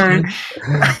so sorry.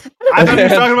 I thought you were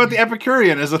talking about the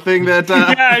Epicurean as a thing that.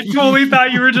 Yeah, I totally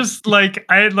thought you were just like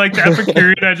I had like the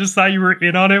Epicurean. I just thought you were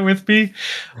in on it with me.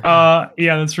 Yeah,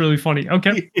 that's really funny.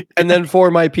 Okay. And then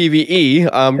for my PvE,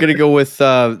 I'm going to go with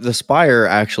the Spire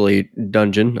actually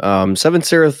dungeon. 7th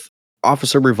Seraph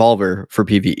Officer Revolver for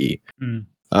PvE.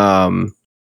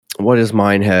 What does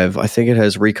mine have? I think it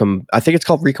has I think it's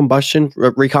called recombustion,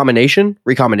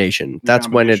 recombination. That's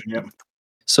when it. Yep.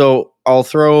 So I'll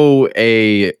throw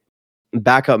a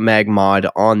backup mag mod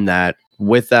on that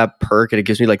with that perk, and it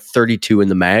gives me like 32 in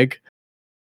the mag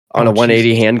on a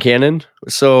 180 hand cannon.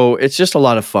 So it's just a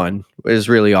lot of fun. Is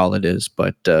really all it is.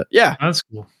 But yeah, That's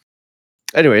cool.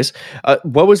 Anyways,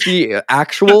 what was the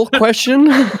actual question?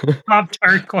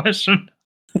 Pop-Tart question.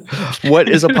 What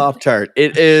is a Pop-Tart?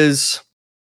 It is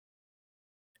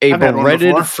a I've had one breaded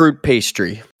before. fruit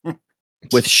pastry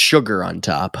with sugar on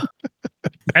top.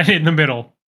 And in the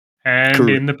middle. And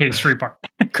Correct. in the pastry part.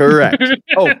 Correct.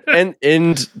 Oh, and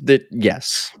the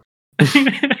yes.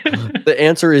 The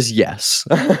answer is yes.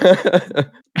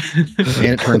 And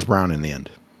it turns brown in the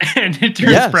end. And it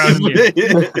turns Yes. brown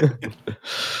again.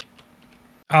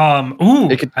 Ooh,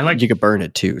 You could burn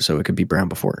it too, so it could be brown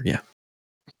before. Yeah.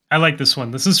 I like this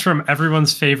one. This is from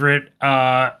everyone's favorite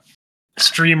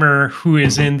streamer who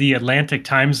is in the Atlantic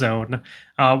time zone.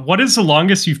 What is the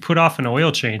longest you've put off an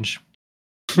oil change?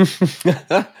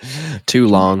 Too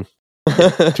long.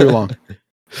 Too long.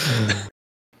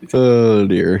 Oh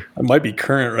dear. I might be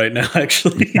current right now,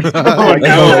 actually. Oh,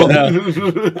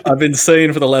 no. I've been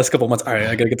saying for the last couple of months, all right,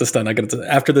 I gotta get this done.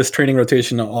 After this training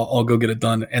rotation, I'll go get it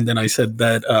done. And then I said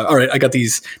that, all right, I got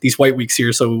these white weeks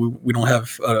here, so we don't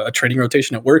have a training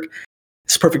rotation at work.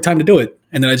 It's the perfect time to do it.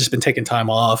 And then I just been taking time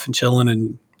off and chilling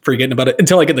and forgetting about it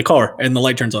until I get in the car and the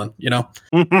light turns on. Yeah.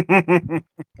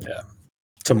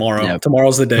 Tomorrow. Yep.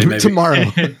 Tomorrow's the day, maybe. Tomorrow.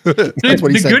 That's what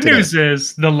he The said good today. news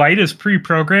is the light is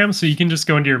pre-programmed, so you can just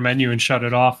go into your menu and shut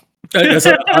it off.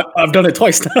 I've done it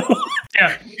twice now.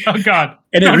 Yeah. Oh God.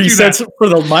 And it Don't do that. resets for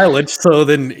the mileage. So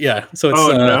then, yeah. So it's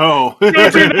Oh no! Don't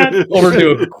do that.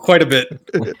 overdue quite a bit.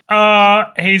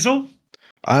 Hazel.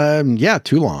 Yeah,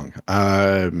 too long.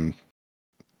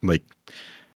 Like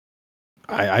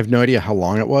I have no idea how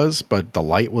long it was, but the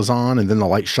light was on and then the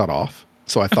light shut off.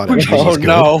 So I thought everything was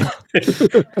good.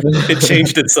 It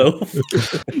changed itself.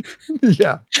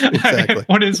 Yeah, exactly.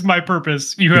 What is my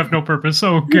purpose? You have no purpose.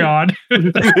 Oh God.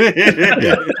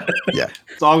 Yeah.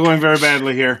 It's all going very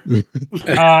badly here.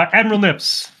 Admiral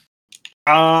Nips.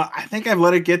 I think I've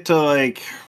let it get to like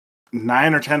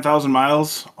 9 or 10,000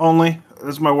 miles only.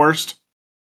 That's my worst.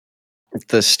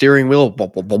 The steering wheel.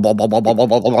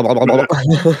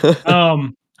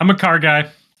 I'm a car guy,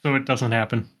 so it doesn't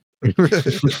happen.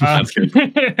 Sounds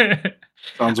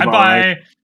I about buy, right.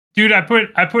 dude. I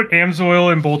put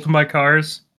AMSOIL in both of my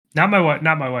cars. Not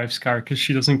my wife's car because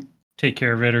she doesn't take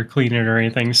care of it or clean it or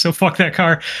anything. So fuck that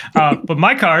car. But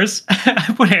my cars,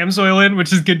 I put AMSOIL in,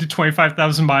 which is good to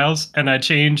 25,000 miles, and I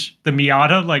change the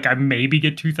Miata. Like I maybe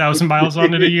get 2,000 miles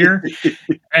on it a year,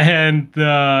 and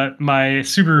my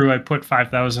Subaru, I put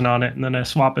 5,000 on it, and then I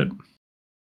swap it.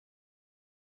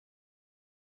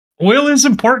 Oil is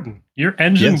important. Your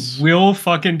engine will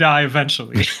fucking die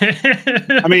eventually.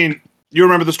 I mean, you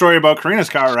remember the story about Karina's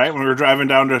car, right? When we were driving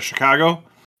down to Chicago?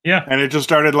 Yeah. And it just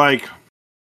started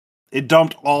it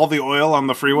dumped all the oil on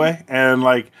the freeway. And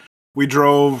we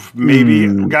drove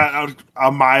got out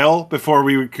a mile before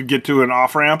we could get to an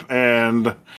off ramp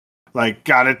and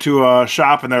got it to a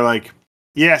shop. And they're like,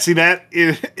 yeah, see that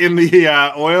in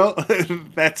the oil?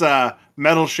 That's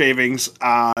metal shavings.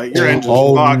 Your engine's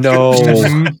fucked. No.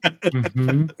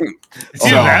 Mm-hmm. It's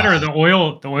either that or the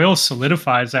oil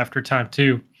solidifies after time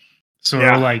too. So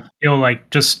it'll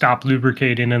just stop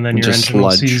lubricating and then your Just engine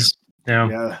will sludge. seize. Yeah.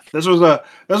 Yeah, this was a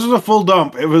full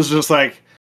dump. It was just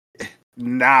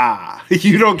nah,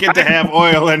 you don't get to have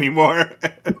oil anymore.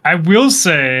 I will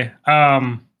say,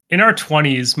 in our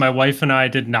 20s, my wife and I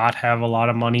did not have a lot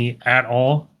of money at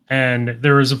all. And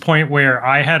there was a point where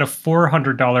I had a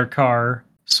 $400 car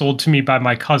sold to me by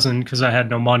my cousin because I had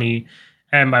no money.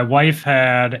 And my wife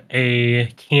had a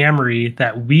Camry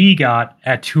that we got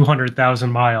at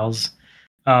 200,000 miles.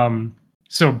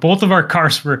 So both of our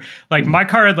cars were my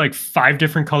car had 5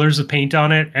 different colors of paint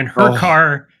on it, and her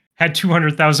car had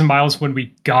 200,000 miles when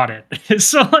we got it.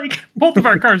 So both of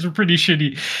our cars were pretty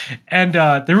shitty. And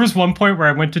there was one point where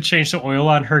I went to change the oil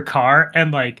on her car,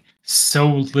 and so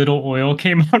little oil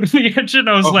came out of the engine.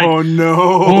 I was oh no!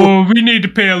 Oh, we need to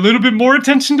pay a little bit more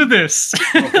attention to this.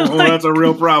 That's a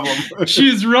real problem.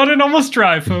 She's running almost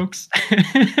dry, folks.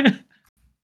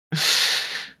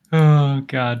 Oh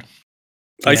God.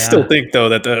 I still think though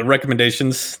that the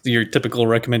recommendations, your typical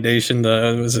recommendation,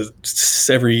 was it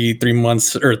every 3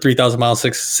 months or 3,000 miles,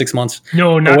 six months?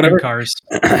 No, not whatever. new cars.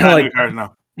 New cars,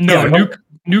 no. No, Yeah,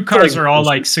 new cars are all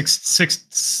like-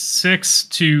 six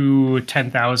to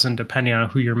 10,000, depending on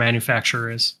who your manufacturer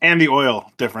is. And the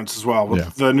oil difference as well.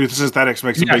 With the new synthetics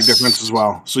makes a big Yes. difference as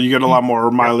well. So you get a lot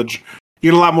more mileage. You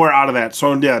get a lot more out of that.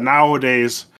 So yeah,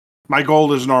 nowadays my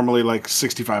goal is normally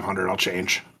 6,500. I'll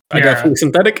change. I got fully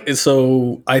synthetic,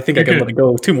 so I think I can You're let it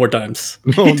go 2 more times.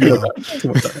 Oh, no. 2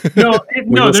 more times. No,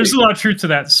 will there's see. a lot of truth to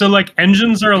that. So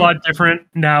engines are a lot different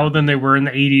now than they were in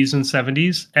the 80s and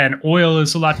 70s, and oil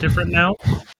is a lot different now.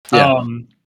 Yeah.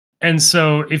 And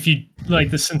so if you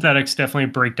the synthetics definitely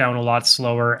break down a lot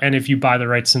slower, and if you buy the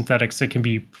right synthetics, it can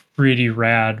be pretty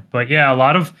rad. But yeah, a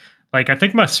lot of I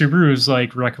think my Subaru is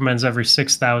recommends every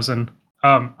 6,000.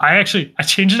 I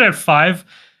changed it at 5,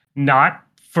 not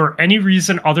for any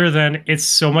reason other than it's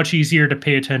so much easier to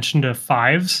pay attention to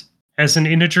 5s as an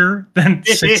integer than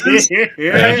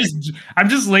 6s. I'm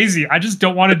just lazy. I just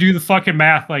don't want to do the fucking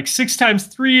math. 6 times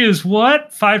 3 is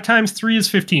what? 5 times 3 is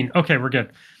 15. Okay, we're good.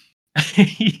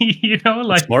 You know,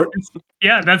 like Smart.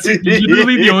 yeah, that's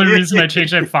literally the only reason I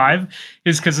changed at 5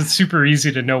 is because it's super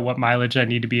easy to know what mileage I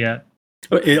need to be at.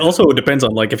 It also depends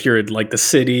on like if you're in like the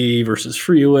city versus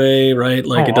freeway, right?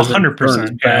 Like it doesn't 100%, burn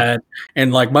as bad.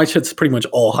 And like my shit's pretty much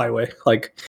all highway.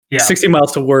 Like Yeah. 60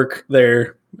 miles to work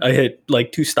there. I hit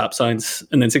like 2 stop signs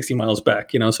and then 60 miles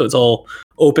back, you know, so it's all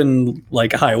open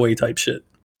like highway type shit.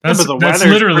 But the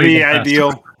weather's pretty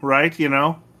ideal, right? You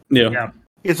know, Yeah.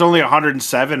 it's only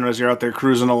 107 as you're out there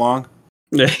cruising along.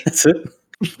 Yeah, that's it.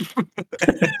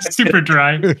 Super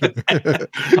dry. All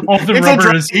the It's rubber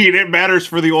a is heat. It matters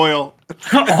for the oil.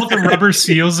 all the rubber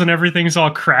seals and everything's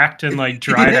all cracked and like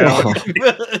dried out.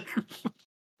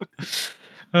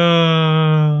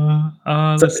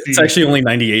 Let's see. It's actually only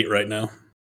 98 right now.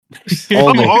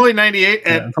 Only. Only 98 Yeah,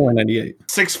 at it's only 98.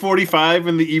 6:45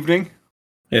 in the evening.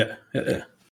 Yeah.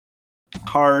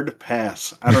 Hard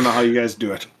pass. I don't know how you guys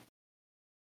do it.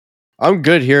 I'm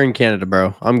good here in Canada,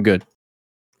 bro. I'm good.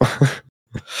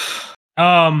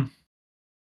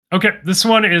 Okay, this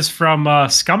one is from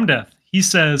Scumdeath. He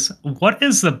says, "What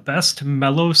is the best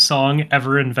mellow song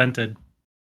ever invented?"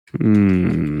 That's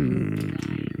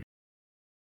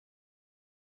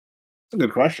a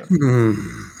good question.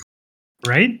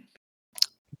 Right?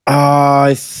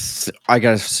 I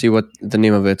gotta see what the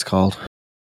name of it's called.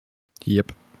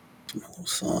 Yep.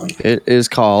 Song. It is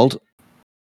called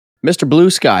Mr. Blue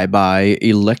Sky by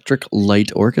Electric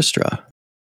Light Orchestra.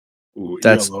 Ooh,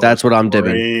 That's what I'm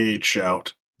dipping. Great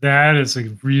shout. That is a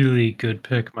really good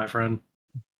pick, my friend.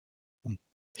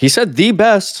 He said the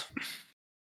best.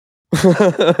 I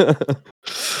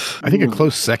think a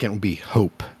close second would be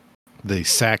Hope, the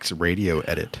sax radio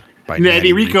edit by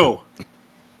Natty Rico.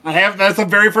 That's the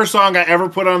very first song I ever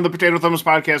put on the Potato Thumbs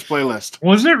podcast playlist.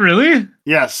 Was it really?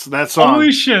 Yes, that song.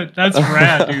 Holy shit, that's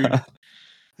rad, dude.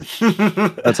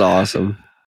 That's awesome.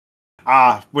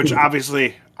 Which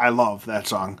obviously I love that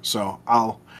song, so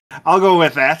I'll go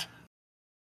with that.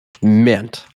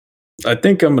 Mint. I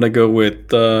think I'm gonna go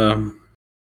with man.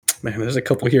 There's a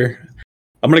couple here.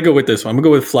 I'm gonna go with this one. I'm gonna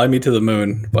go with "Fly Me to the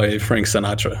Moon" by Frank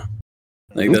Sinatra.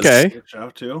 Like that's, Okay. Good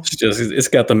shout too. it's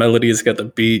got the melody, it's got the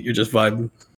beat. You're just vibing.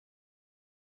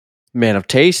 Man of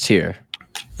taste here.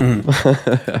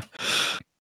 God,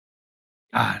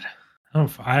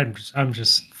 I'm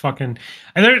just fucking.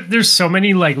 And there's so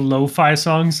many like lo-fi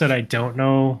songs that I don't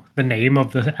know the name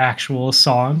of the actual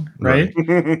song, right?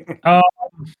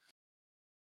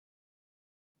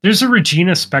 There's a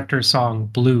Regina Spektor song,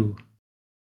 "Blue."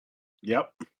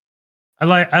 Yep.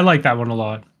 I like that one a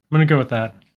lot. I'm gonna go with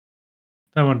that.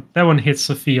 That one hits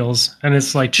the feels and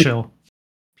it's like chill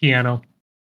piano.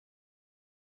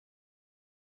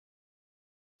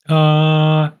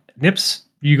 Nips,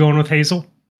 you going with Hazel?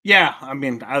 Yeah, I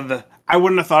mean, I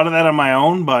wouldn't have thought of that on my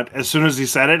own, but as soon as he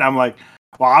said it, I'm like,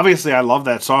 well, obviously I love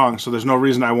that song, so there's no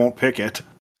reason I won't pick it.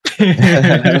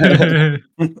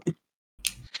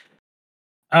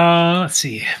 Let's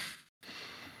see.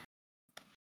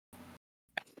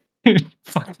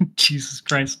 Fucking Jesus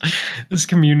Christ. This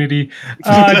community.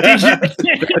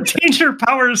 Danger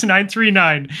Powers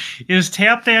 939. Is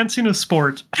tap dancing a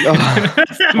sport?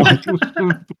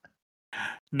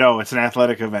 No, it's an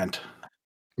athletic event.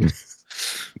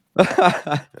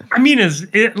 I mean, is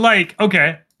it like,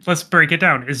 okay, let's break it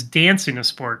down. Is dancing a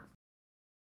sport?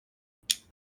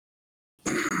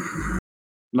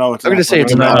 No, it's I'm gonna say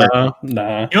it's athletic not. event.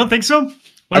 Nah. You don't think so? What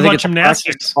I think about it's a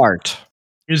gymnastics? practice art.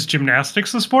 Is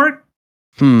gymnastics a sport?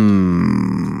 Oh,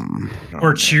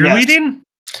 Or cheerleading?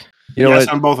 You know Yes,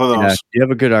 what? on both of those. Yeah, you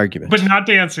have a good argument. But not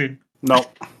dancing. No.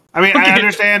 I mean, Okay. I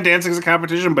understand dancing is a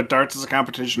competition, but darts is a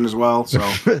competition as well. So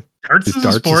Darts Is is darts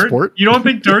a a sport? sport? You don't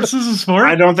think darts is a sport?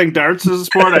 I don't think darts is a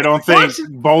sport. I don't think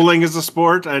bowling is a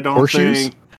sport. I don't Horseshoes?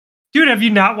 think. Dude, have you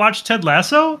not watched Ted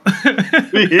Lasso?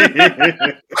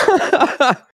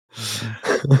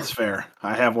 It's fair.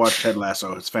 I have watched Ted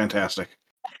Lasso. It's fantastic.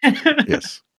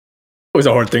 Yes. It was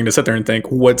a hard thing to sit there and think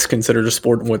what's considered a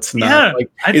sport and what's not. Yeah,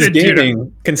 Like, I is did too.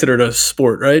 gaming considered a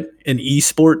sport, right? An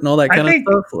e-sport and all that kind of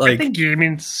stuff. I Like, think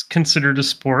gaming's considered a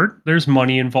sport. There's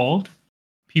money involved.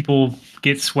 People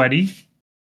get sweaty.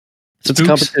 It's a Spooks.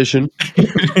 competition.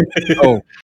 Oh.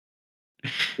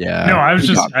 Yeah. No, I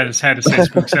just had to say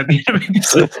spooks at the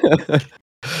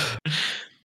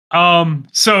end.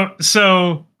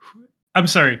 So I'm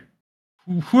sorry.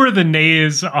 Who are the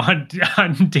nays on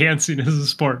dancing as a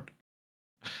sport?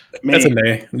 that's a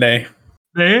nay. Nay.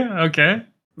 They? Okay.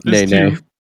 Nay, nay.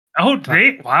 Oh,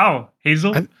 they? Wow.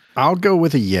 Hazel? I'll go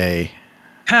with a yay.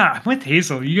 Yeah, I'm with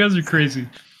Hazel. You guys are crazy.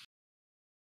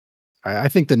 I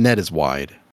think the net is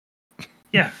wide.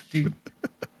 Yeah, dude.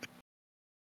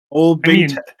 Old I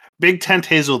mean- Big Tent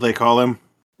Hazel, they call him.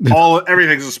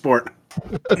 Everything's a sport.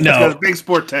 It's got No, a big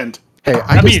sport tent. Hey, I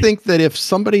I just mean- think that if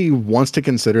somebody wants to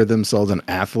consider themselves an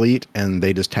athlete and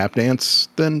they just tap dance,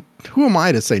 then who am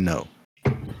I to say no?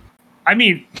 I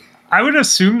mean, I would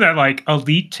assume that like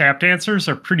elite tap dancers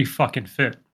are pretty fucking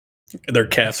fit. their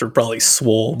calves are probably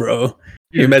swole, bro.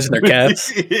 You imagine their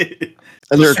calves?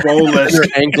 And their, Swole-less. their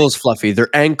ankles, Fluffy. Their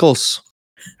ankles.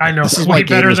 I know, This is way why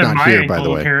better Gator's than not my here, ankle, by the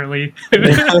way. apparently.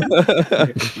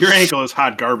 Your ankle is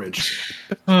hot garbage.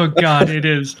 Oh god, it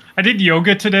is. I did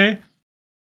yoga today,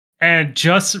 and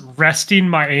just resting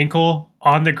my ankle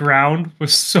on the ground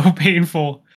was so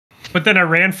painful. But then I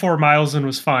ran 4 miles and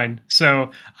was fine. So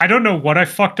I don't know what I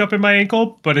fucked up in my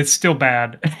ankle, but it's still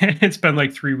bad. It's been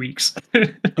like 3 weeks.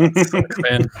 Sucks,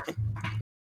 man.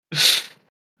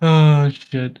 Oh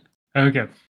shit. Okay.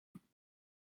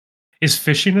 Is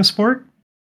fishing a sport?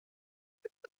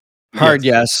 Hard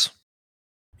yes.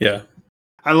 Yeah.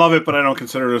 I love it, but I don't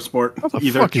consider it a sport How the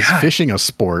either. fuck is God. fishing a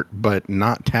sport, but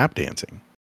not tap dancing?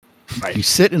 Right. You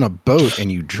sit in a boat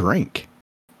and you drink.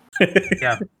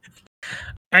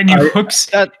 And you hooks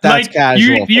That's like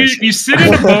casual. you fishing. sit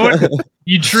in a boat,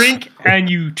 you drink, and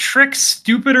you trick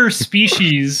stupider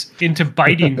species into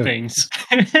biting things.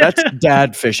 That's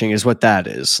dad fishing, is what that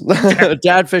is.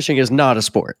 Dad fishing is not a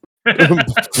sport.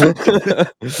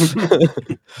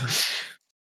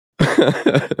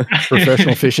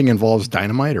 Professional fishing involves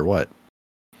dynamite or what?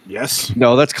 Yes.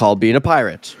 No, that's called being a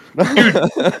pirate.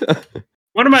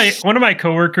 One of my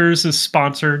coworkers is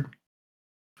sponsored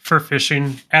for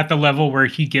fishing at the level where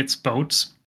he gets boats.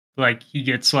 Like he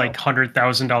gets like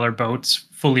 $100,000 boats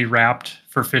fully wrapped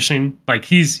for fishing. Like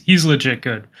he's legit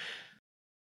good.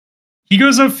 He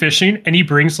goes out fishing and he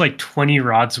brings like 20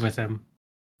 rods with him,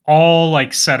 all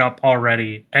like set up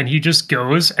already. And he just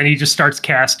goes and he just starts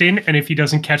casting. And if he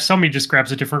doesn't catch some, he just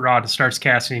grabs a different rod and starts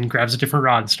casting. Grabs a different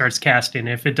rod and starts casting.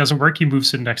 If it doesn't work, he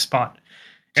moves to the next spot.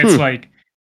 It's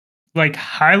like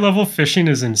high level fishing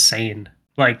is insane.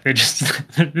 Like they just,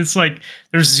 it's like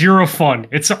there's zero fun.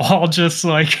 It's all just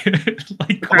like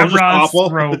grab just rods, awful.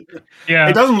 throw. Yeah,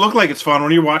 It doesn't look like it's fun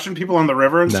when you're watching people on the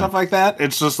river and No. stuff like that.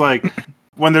 It's just like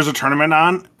when there's a tournament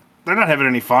on, they're not having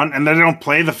any fun, and they don't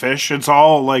play the fish. It's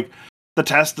all like the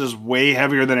test is way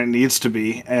heavier than it needs to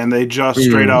be, and they just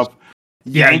straight up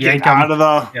yank yank it 'em. out of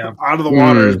the Yeah.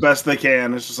 water as best they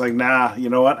can. It's just like, nah, you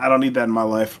know what? I don't need that in my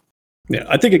life. Yeah,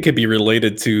 I think it could be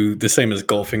related to the same as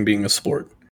golfing being a sport.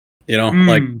 You know, Mm.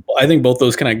 like I think both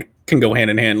those can go hand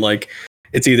in hand. Like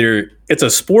it's either it's a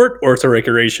sport or it's a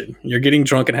recreation. You're getting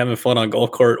drunk and having fun on a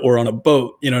golf cart or on a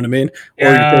boat. You know what I mean? Or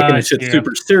you're taking the shit yeah.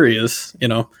 super serious. You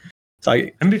know, so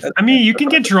I mean, you can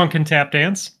get drunk and tap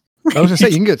dance. I was gonna say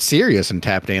you can get serious and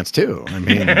tap dance too. I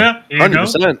mean, Yeah, you know?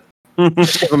 100%.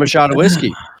 Give him a shot of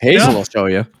whiskey. Hazel will show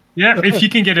you. Yeah, if you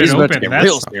can get it He's about to open, get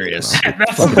real that's serious.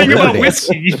 that's the thing about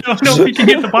whiskey. You don't know if you can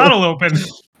get the bottle open.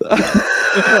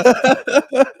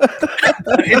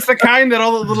 It's the kind that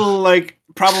all the little like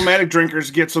problematic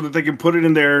drinkers get so that they can put it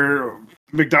in their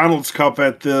McDonald's cup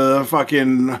at the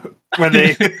fucking when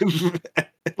they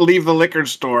leave the liquor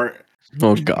store.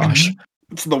 Oh gosh.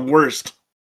 It's the worst.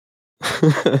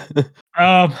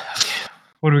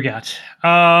 What do we got?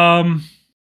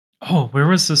 Where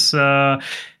was this?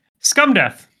 Scum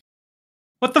Death.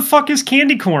 What the fuck is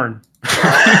candy corn?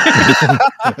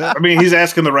 I mean, he's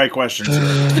asking the right questions.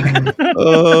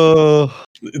 Oh,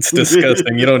 it's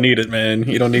disgusting. You don't need it, man.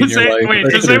 You don't need Does, your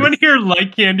life. does anyone here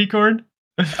like candy corn?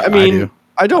 I mean, do.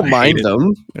 I don't I mind hate it.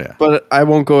 them, Yeah. but I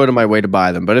won't go out of my way to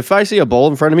buy them. But if I see a bowl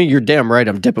in front of me, you're damn right.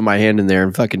 I'm dipping my hand in there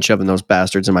and fucking shoving those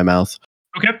bastards in my mouth.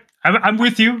 Okay, I'm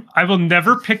with you. I will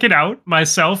never pick it out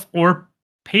myself or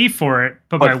pay for it,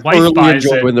 but my wife thoroughly buys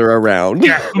enjoy it. when they're around.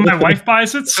 Yeah, but my wife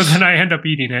buys it, so then I end up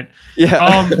eating it.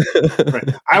 Yeah.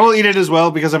 Right. I will eat it as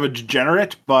well because I'm a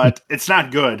degenerate, but it's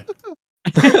not good.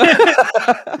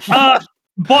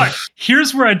 But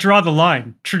here's where I draw the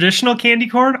line. Traditional candy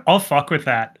corn, I'll fuck with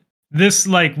that. This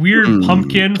like weird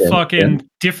pumpkin, okay, fucking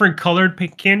different colored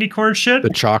candy corn shit. The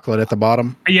chocolate at the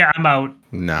bottom. Yeah, I'm out.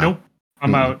 No, Nope,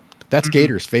 I'm out. that's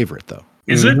Gator's favorite though.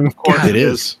 Is it? Of course It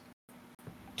is.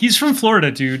 He's from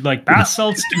Florida, dude. Like bath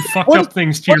salts do fucked What- up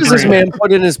things to What your does this brain. man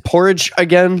put in his porridge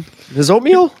again? His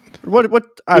oatmeal? What?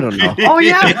 I don't know. Oh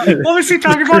yeah, what was he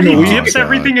talking about? He Oh, dips God.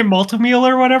 everything in multi-meal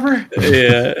or whatever.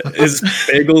 Yeah, is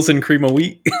bagels and cream of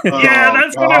wheat. Yeah,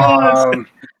 that's what it was.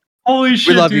 Holy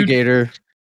shit, We love dude. you, Gator.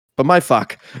 But my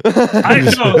fuck. I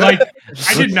know, like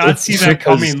I did not see that Because-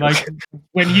 coming. Like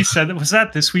when he said that, was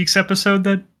that this week's episode?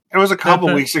 That It was a couple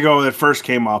That- weeks ago that it first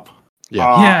came up.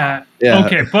 Yeah. yeah, Yeah.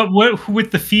 okay. But what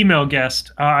with the female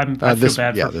guest? I feel This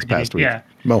bad. yeah, for this forgetting. past week. Yeah,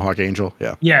 Mohawk Angel.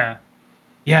 Yeah. yeah.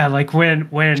 Yeah, like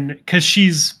because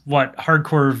she's what,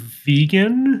 hardcore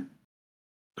vegan.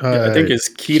 Yeah, I think it's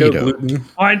keto, gluten.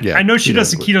 Oh, Yeah, I know she keto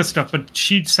does the gluten. keto stuff, but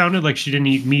she sounded like she didn't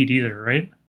eat meat either, right?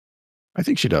 I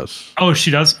think she does. Oh, she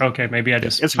does. Okay, maybe I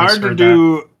just It's hard to misheard that.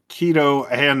 do keto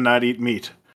and not eat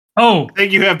meat. Oh, I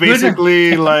think you have Good-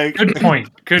 basically like. good point.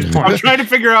 Good I'm point. trying to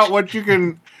figure out what you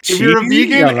can. If you're a Cheesy?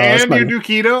 vegan No, that's and you fine. do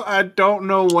keto, I don't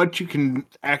know what you can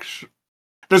actually.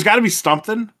 There's got to be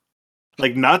something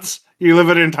like nuts. You live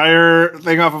an entire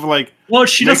thing off of like. Well,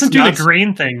 she Mixed doesn't do nuts. the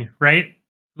grain thing, right?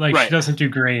 Like Right. she doesn't do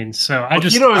grains. So I Well,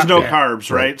 just keto is no yeah.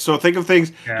 carbs, right? So think of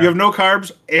things. Yeah. You have no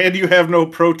carbs and you have no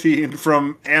protein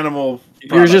from animal.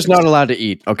 You're just products. not allowed to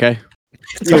eat, okay?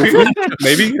 Tofu?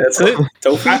 Maybe that's it.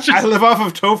 Tofu, I live off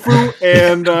of tofu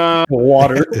and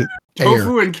water. Air.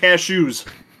 tofu and cashews.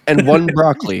 And one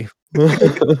broccoli.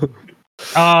 Okay.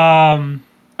 Oh,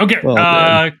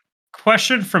 man.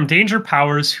 Question from Danger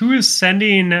Powers: who is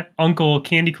sending Uncle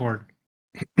Candy Corn?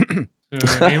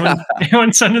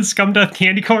 Anyone sending Scumdeath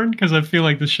Candy Corn? Because I feel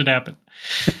like this should happen.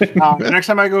 Next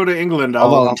time I go to England, I'll I'll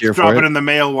volunteer drop for it it. in the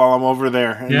mail while I'm over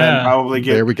there, and Yeah. then probably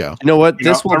get There we go. You know what? you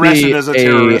know, This will arrested be as a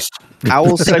terrorist.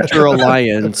 Owl Sector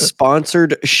Alliance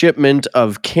sponsored shipment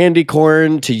of candy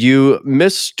corn to you,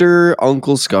 Mr.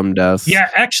 Uncle Scumdeath. Yeah,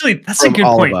 actually, that's a from good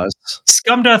all point. of us.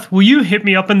 Scumdeath, will you hit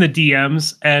me up in the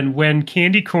DMs? And when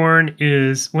candy corn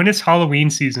when it's Halloween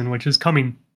season, which is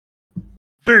coming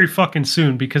very fucking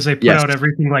soon because they put Yes. out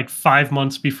everything like 5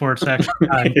 months before it's actually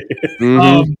time.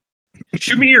 Mhm.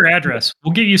 Shoot me your address.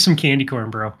 We'll get you some candy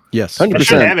corn, bro. Yes. 100%. I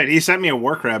should have it. He sent me a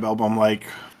War Crab album like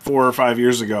 4 or 5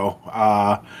 years ago,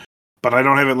 but I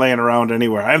don't have it laying around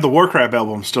anywhere. I have the War Crab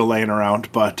album still laying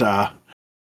around, but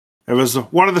it was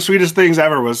one of the sweetest things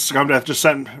ever. Was Scumdeath just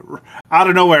sent out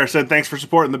of nowhere, said thanks for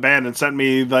supporting the band, and sent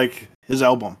me like his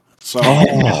album. So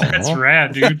That's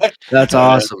rad, dude. That's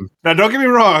awesome. now, don't get me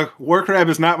wrong, War Crab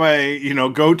is not my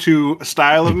go-to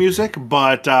style of music,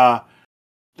 but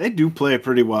they do play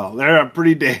pretty well. They're a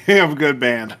pretty damn good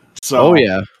band. So Oh,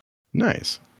 yeah.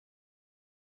 Nice.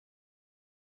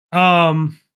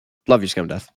 Love you,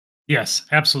 Scumdeath. Yes,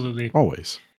 absolutely.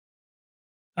 Always.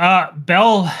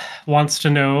 Bell wants to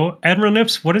know, Admiral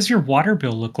Nips, what does your water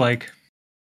bill look like?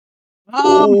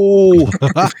 Oh,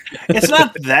 it's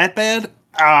not that bad.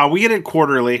 We get it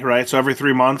quarterly, right? So every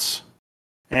 3 months.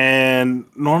 And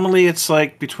normally it's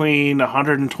like between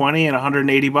 120 and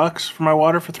 180 bucks for my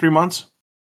water for 3 months.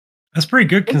 That's pretty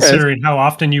good considering how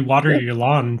often you water your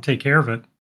lawn and take care of it.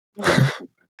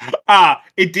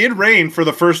 It did rain for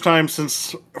the first time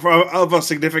since of a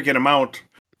significant amount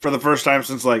for the first time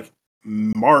since like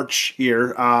March here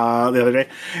the other day.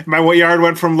 My yard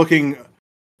went from looking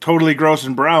totally gross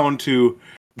and brown to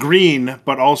green,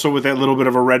 but also with that little bit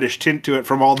of a reddish tint to it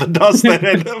from all the dust that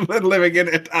had been living in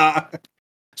it.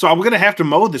 So I'm gonna have to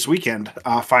mow this weekend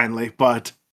finally,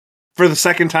 but for the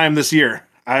second time this year.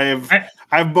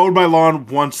 I've mowed my lawn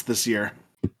once this year.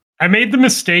 I made the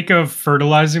mistake of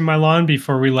fertilizing my lawn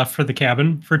before we left for the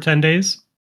cabin for 10 days.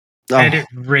 And it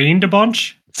rained a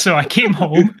bunch. So I came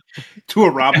home. To a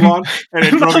Rob lawn, and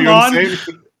it And drove the you lawn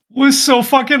insane. was so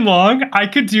fucking long. I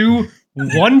could do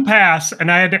one pass and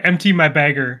I had to empty my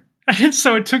bagger. And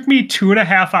so it took me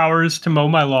 2.5 hours to mow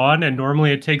my lawn. And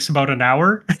normally it takes about an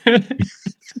hour.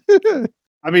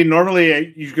 I mean,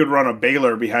 normally you could run a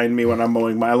baler behind me when I'm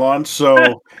mowing my lawn.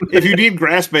 So if you need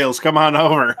grass bales, come on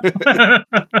over.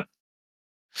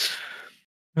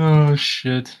 Oh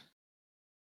shit.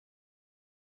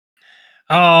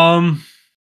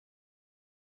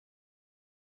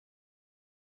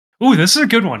 Ooh, this is a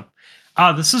good one.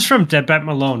 This is from Deadbat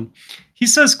Malone. He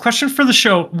says, question for the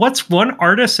show. What's one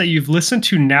artist that you've listened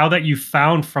to now that you've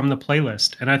found from the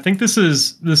playlist? And I think this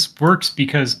works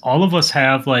because all of us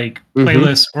have like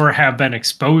playlists or have been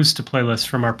exposed to playlists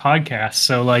from our podcast.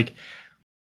 So like,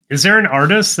 is there an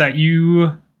artist that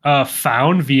you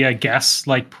found via guests,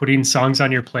 like putting songs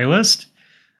on your playlist?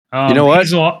 You know what?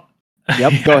 Hazel-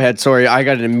 Yep, go ahead. Sorry, I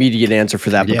got an immediate answer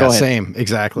for that, but Yeah, go ahead. same.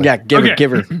 Exactly. Yeah,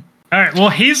 give her. All right. Well,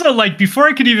 Hazel, like before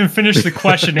I could even finish the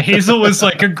question, Hazel was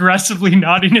like aggressively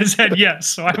nodding his head yes.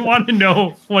 So I want to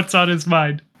know what's on his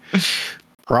mind.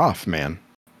 Prof, man.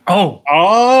 Oh,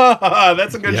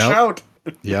 That's a good Yep. shout.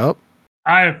 Yep.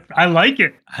 I like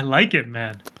it. I like it,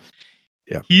 man.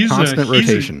 Yeah. He's Constant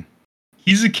rotation.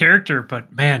 He's a character,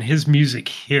 but man, his music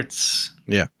hits.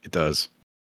 Yeah, it does.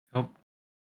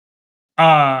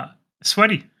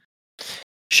 Sweaty.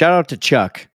 Shout out to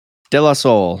Chuck De La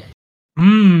Soul.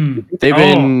 They've They've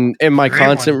been in my great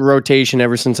constant one. rotation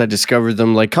ever since I discovered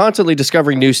them, like constantly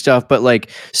discovering new stuff, but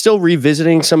like still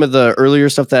revisiting some of the earlier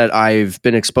stuff that I've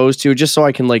been exposed to just so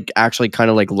I can like actually kind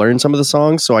of like learn some of the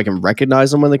songs so I can recognize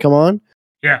them when they come on.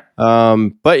 Yeah.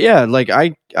 But yeah, like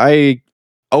I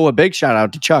owe a big shout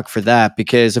out to Chuck for that,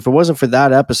 because if it wasn't for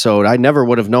that episode, I never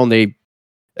would have known they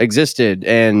existed.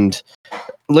 And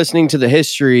listening to the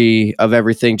history of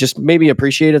everything just made me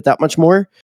appreciate it that much more.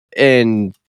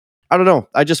 And I don't know,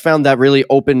 I just found that really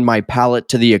opened my palate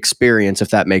to the experience,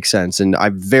 if that makes sense. And I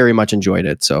very much enjoyed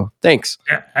it. So thanks.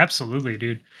 Yeah, absolutely,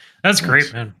 dude. That's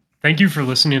great, man. Thank you for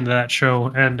listening to that show.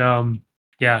 And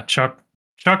yeah, Chuck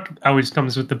always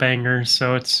comes with the bangers,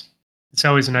 so it's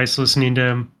always nice listening to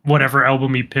him, whatever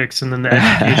album he picks, and then the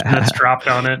education that's dropped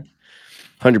on it.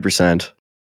 100%.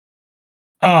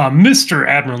 Mr.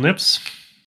 Admiral Nips.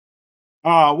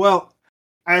 Well,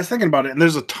 I was thinking about it, and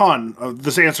there's a ton of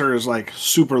this. Answer is like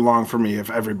super long for me,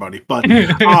 if everybody. But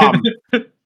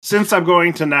since I'm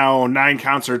going to now 9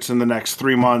 concerts in the next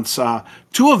 3 months,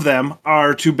 2 of them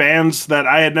are to bands that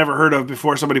I had never heard of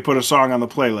before somebody put a song on the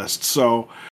playlist. So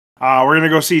we're gonna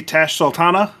go see Tash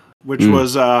Sultana, which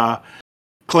was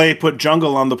Clay put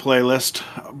Jungle on the playlist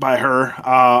by her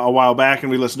a while back,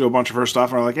 and we listened to a bunch of her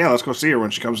stuff, and we're like, yeah, let's go see her when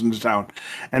she comes into town.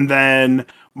 And then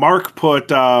Mark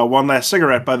put One Last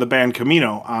Cigarette by the band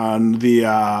Camino on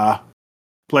the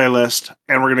playlist,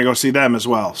 and we're going to go see them as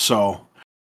well. So,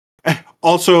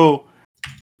 also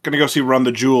going to go see Run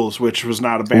the Jewels, which was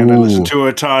not a band I listened to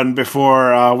a ton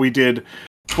before we did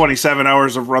 27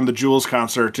 hours of Run the Jewels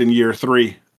concert in year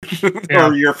 3.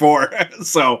 Or year 4.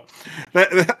 So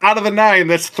out of the 9,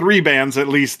 that's 3 bands at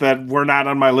least that were not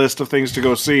on my list of things to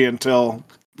go see until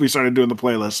we started doing the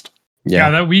playlist.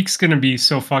 Yeah, that week's gonna be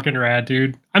so fucking rad,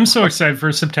 dude. I'm so excited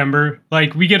for September.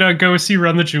 Like, we get to go see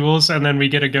Run the Jewels, and then we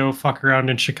get to go fuck around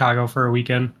in Chicago for a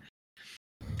weekend.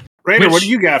 Raider, what do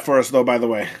you got for us, though, by the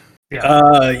way?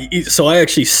 So I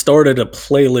actually started a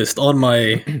playlist on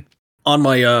my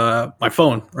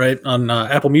phone, right, on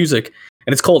Apple Music,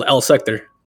 and it's called Al Sector.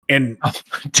 And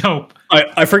dope.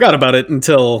 I forgot about it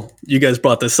until you guys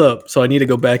brought this up, so I need to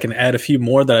go back and add a few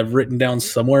more that I've written down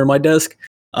somewhere in my desk.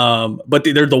 But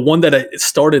they're the one that I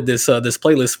started this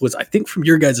playlist was, I think, from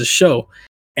your guys' show,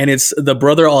 and it's the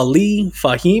Brother Ali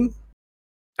Fahim.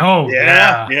 Oh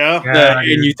yeah. And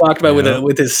you talked about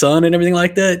with his son and everything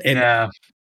like that. And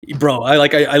bro,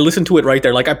 I listened to it right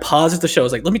there. Like, I paused the show. I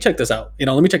was like, let me check this out.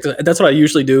 Let me check this. That's what I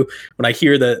usually do when I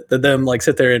hear that them like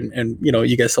sit there and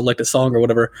you guys select a song or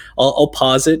whatever. I'll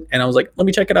pause it, and I was like, let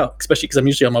me check it out, especially because I'm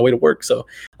usually on my way to work. So,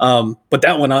 but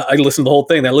that one I listened to the whole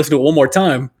thing. Then I listened to it one more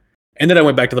time. And then I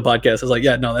went back to the podcast. I was like,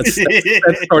 yeah, no, that's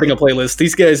starting a playlist.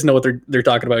 These guys know what they're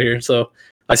talking about here. So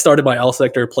I started my Al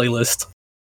Sector playlist.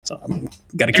 So I'm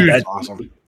gotta keep that. Awesome.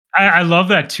 I love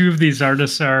that 2 of these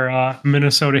artists are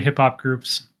Minnesota hip hop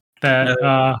groups. That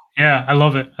I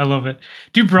love it. I love it.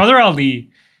 Dude, Brother Ali,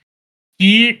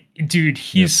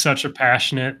 he's such a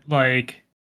passionate, like,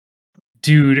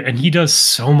 dude, and he does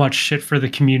so much shit for the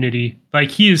community. Like,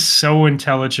 he is so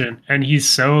intelligent, and he's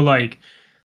so, like,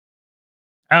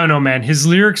 I don't know, man. His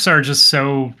lyrics are just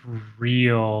so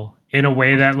real in a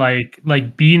way that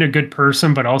like being a good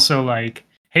person, but also like,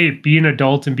 hey, be an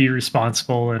adult and be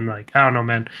responsible. And like, I don't know,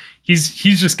 man. He's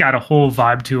just got a whole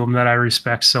vibe to him that I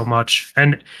respect so much.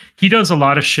 And he does a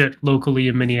lot of shit locally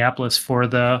in Minneapolis for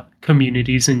the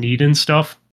communities in need and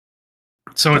stuff.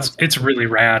 So it's really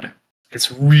rad. It's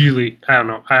really, I don't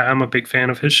know. I'm a big fan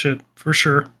of his shit for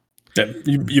sure. Yeah,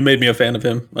 you made me a fan of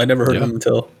him. I never heard of him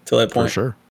until that point. For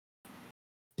sure.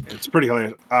 It's pretty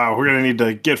hilarious. We're going to need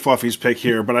to get Fluffy's pick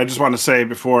here, but I just want to say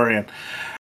beforehand,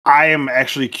 I am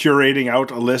actually curating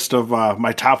out a list of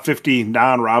my top 50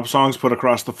 non-Rob songs put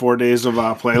across the 4 days of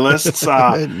playlists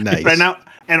Nice. right now.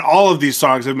 And all of these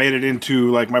songs have made it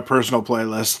into like my personal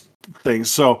playlist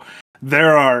things. So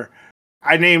I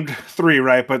named 3,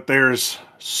 right? But there's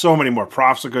so many more.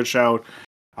 Prof's a good shout.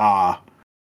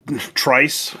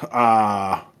 Trice,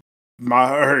 what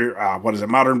is it?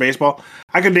 Modern Baseball.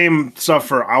 I could name stuff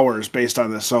for hours based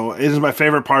on this. So it is my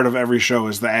favorite part of every show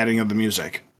is the adding of the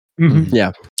music. Mm-hmm.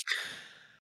 Yeah.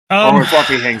 Or when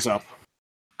Fluffy hangs up.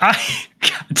 God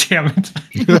damn it.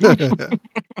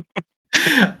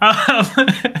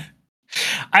 I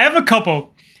have a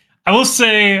couple. I will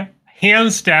say,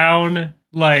 hands down,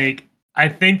 like, I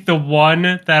think the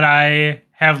one that I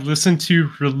have listened to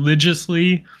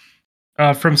religiously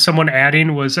from someone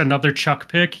adding was another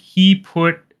Chuck pick. He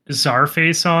put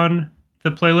Czarface on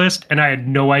the playlist, and I had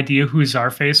no idea who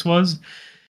Czarface was.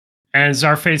 And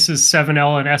Czarface is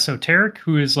 7L and Esoteric,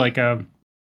 who is like a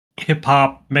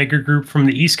hip-hop mega group from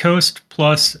the East Coast,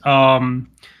 plus oh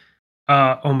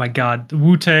my god, the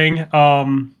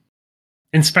Wu-Tang,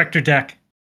 Inspector Deck.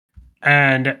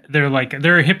 And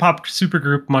they're a hip-hop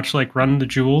supergroup, much like Run the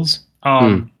Jewels.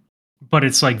 but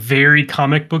it's like very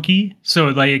comic booky. So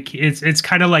like it's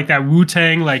kind of like that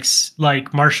Wu-Tang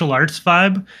like martial arts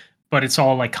vibe, but it's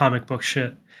all like comic book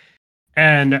shit.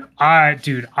 And I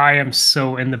am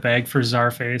so in the bag for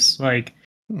Czarface, like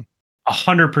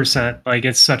 100%. Like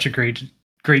it's such a great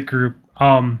group.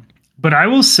 But I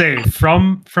will say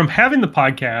from having the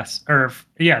podcast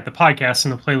the podcast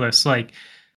and the playlist, like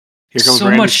here comes so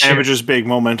Randy much Savage's big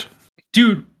moment.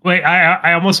 Dude, wait,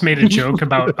 I almost made a joke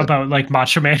about like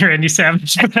Macho Man Randy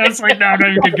Savage, but I was like, no, I'm not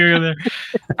even gonna go there.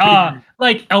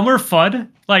 Like Elmer Fudd,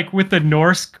 like with the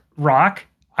Norse rock.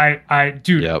 I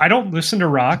don't listen to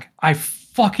rock. I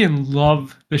fucking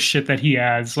love the shit that he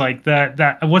adds. Like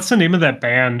that what's the name of that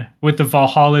band with the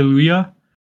Valhalla?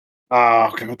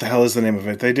 Okay, what the hell is the name of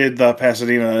it? They did the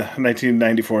Pasadena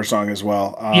 1994 song as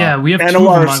well. Yeah, we have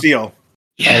Nanowar of Steel.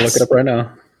 Yes. I'll look it up right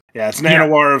now. Yeah, it's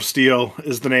Nanowar of Steel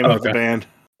is the name of the band.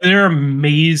 They're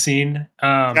amazing.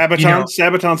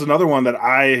 Sabaton's another one that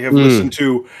I have listened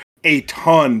to a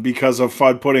ton because of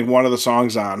Fudd putting one of the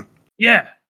songs on. Yeah.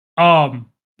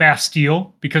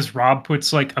 Bastille, because Rob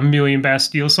puts like a million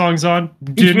Bastille songs on.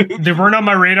 They weren't on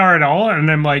my radar at all,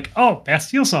 and I'm like, oh,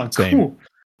 Bastille songs, cool.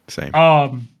 Same.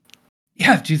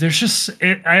 Yeah, dude, there's just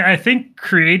I think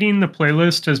creating the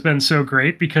playlist has been so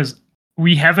great because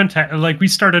we haven't had, we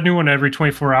start a new one every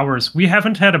 24 hours. We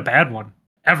haven't had a bad one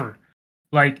ever.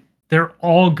 Like they're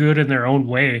all good in their own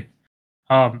way.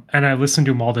 And I listen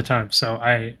to them all the time. So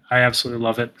I absolutely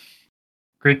love it.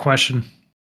 Great question.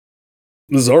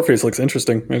 The Czarface looks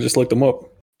interesting. I just looked him up.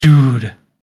 Dude.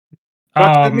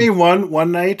 Sent me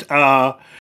one night of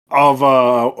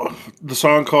the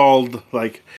song called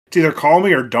like it's either Call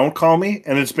Me or Don't Call Me,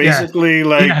 and it's basically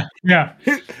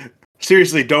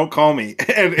seriously, don't call me.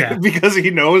 And because he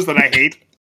knows that I hate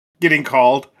getting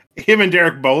called. Him and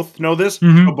Derek both know this.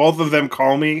 Mm-hmm. So both of them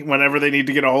call me whenever they need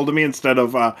to get a hold of me instead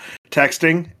of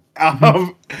texting.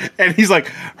 And he's like,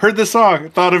 heard the song,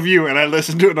 thought of you, and I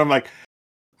listened to it, and I'm like,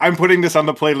 I'm putting this on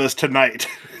the playlist tonight.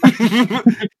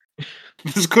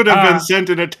 This could have been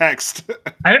sent in a text.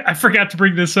 I forgot to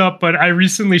bring this up, but I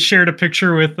recently shared a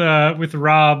picture with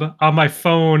Rob on my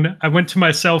phone. I went to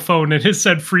my cell phone and it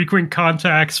said frequent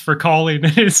contacts for calling,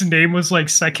 and his name was like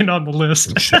second on the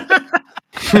list.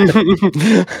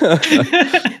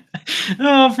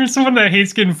 Oh, for someone that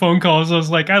hates getting phone calls, I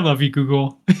was like, I love you,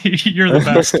 Google. You're the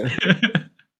best.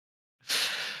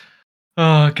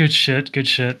 Oh, good shit. Good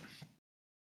shit.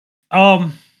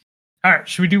 All right,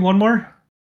 should we do one more?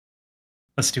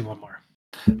 Let's do one more.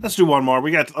 Let's do one more.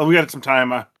 We got some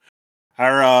time.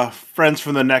 Our friends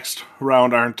from the next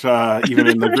round aren't even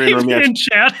in the green room yet. In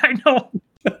chat, I know.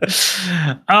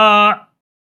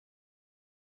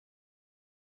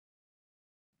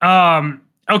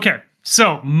 Okay.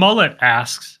 So Mullet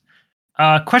asks,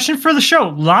 question for the show: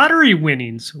 lottery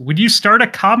winnings. Would you start a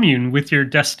commune with your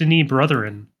Destiny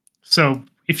brethren? So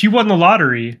if you won the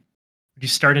lottery, would you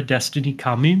start a Destiny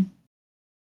commune?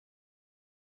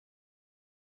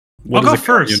 What I'll is go a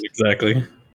first. commune exactly?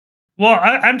 Well,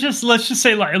 let's just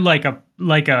say like a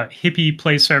hippie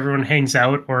place where everyone hangs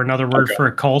out, or another word for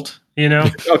a cult. You know?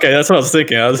 Okay, that's what I was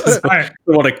thinking. I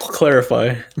want to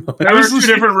clarify. There are two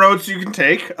different roads you can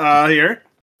take here.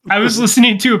 I was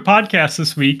listening to a podcast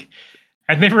this week,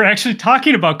 and they were actually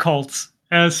talking about cults.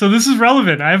 So this is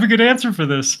relevant. I have a good answer for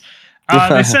this.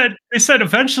 They said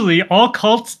eventually all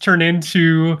cults turn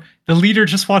into the leader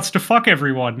just wants to fuck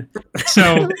everyone.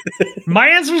 So my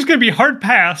answer is going to be hard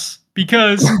pass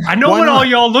because I know what all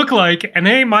y'all look like, and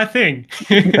it ain't my thing.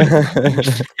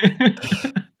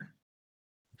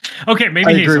 Okay, maybe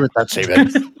I agree with that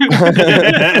statement.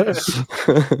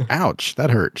 Ouch, that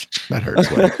hurts. That hurts.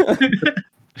 Sweaty.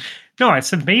 No, I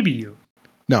said maybe you.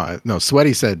 No.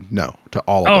 Sweaty said no to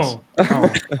all of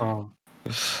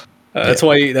us. That's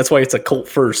why it's a cult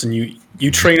first, and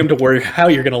you train them to how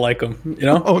you're gonna like them. You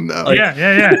know? Oh no! Like,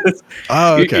 Yeah.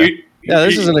 Oh, okay.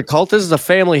 This isn't a cult. This is a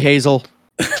family, Hazel.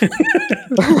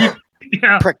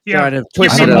 Yeah. Trying to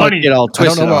twist Give it me all, money. get all I don't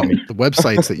twisted know on about me. the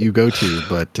websites that you go to,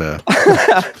 but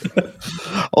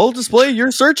I'll display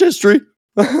your search history.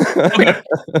 Okay.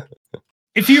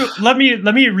 If you let me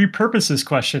repurpose this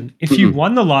question. If you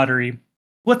won the lottery,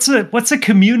 what's a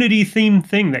community themed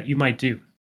thing that you might do?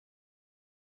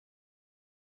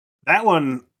 That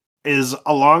one is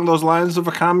along those lines of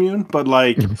a commune, but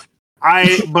I don't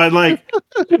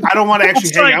want to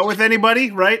actually hang out with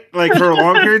anybody, right? Like for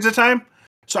long periods of time.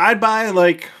 So I'd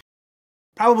buy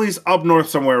probably up north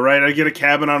somewhere, right? I'd get a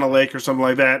cabin on a lake or something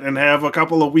like that and have a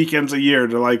couple of weekends a year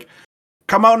to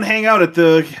come out and hang out at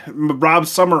the Rob's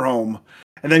summer home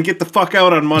and then get the fuck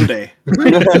out on Monday.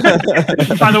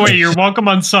 By the way, you're welcome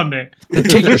on Sunday.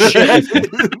 Take your shit.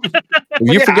 If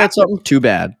you forget something, too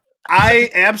bad. I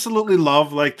absolutely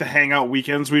love like the hangout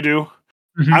weekends we do.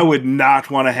 Mhm. I would not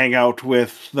want to hang out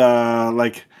with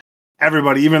like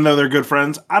everybody, even though they're good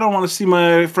friends. I don't want to see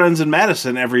my friends in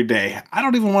Madison every day. I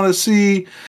don't even want to see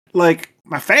like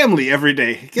my family every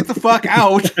day. Get the fuck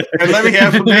out and let me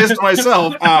have some days to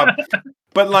myself.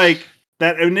 But like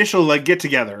that initial like get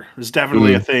together is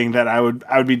definitely a thing that I would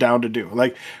be down to do.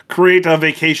 Like create a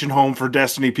vacation home for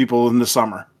Destiny people in the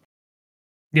summer.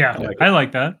 Yeah, I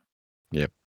like that.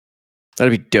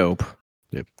 That'd be dope.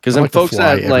 Yep. Because I'd then like to folks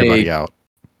fly that everybody like out.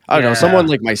 I don't know, Yeah. someone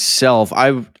like myself,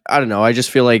 I don't know, I just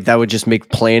feel like that would just make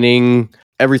planning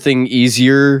everything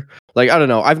easier. Like I don't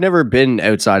know, I've never been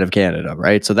outside of Canada,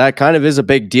 right? So that kind of is a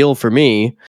big deal for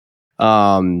me.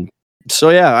 So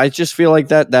yeah, I just feel like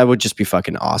that would just be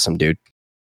fucking awesome, dude.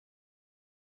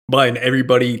 Buying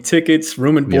everybody tickets,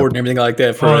 room and board, and everything like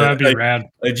that for Oh, that'd be rad.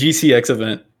 a GCX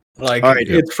event. Like All right.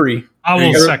 it's free. Owl There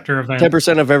you go. sector event.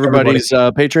 10% of everybody's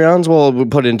Patreons will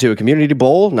put into a community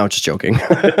bowl. No, just joking.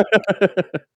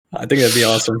 I think that'd be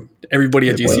awesome. Everybody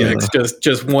at GCX,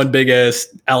 just one big ass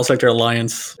Owl Sector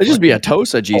Alliance. It'd just be a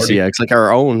TOSA GCX, like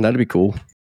our own. That'd be cool.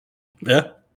 Yeah.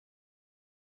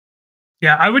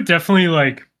 Yeah, I would definitely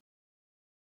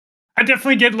I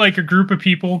definitely get like a group of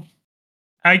people.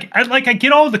 I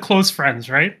get all the close friends,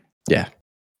 right? Yeah.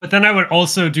 But then I would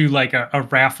also do like a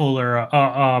raffle or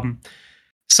a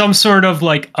some sort of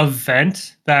like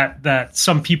event that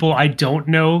some people I don't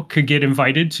know could get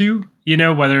invited to. You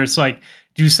know, whether it's like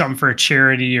do something for a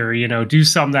charity or do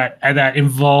something that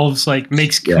involves like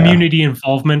makes community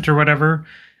involvement or whatever.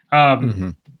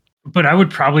 But I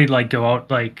would probably like go out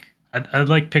like I'd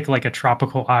like pick like a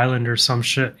tropical island or some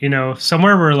shit,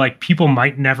 somewhere where like people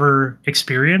might never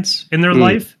experience in their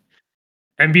life,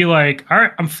 and be like, all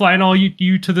right, I'm flying all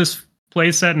you to this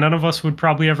place that none of us would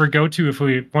probably ever go to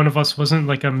if one of us wasn't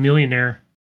like a millionaire.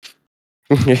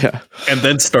 Yeah. And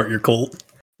then start your cult.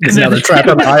 And Now then, they're trapped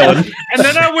on the island. and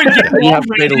then I would get You all have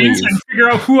to pay to ratings leave. and figure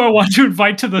out who I want to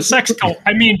invite to the sex cult.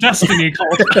 I mean, Destiny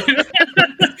cult.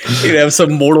 You'd have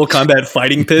some Mortal Kombat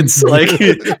fighting pits. Like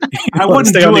I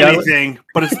wouldn't do anything,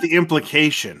 but it's the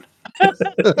implication.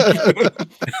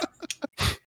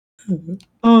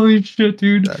 Holy shit,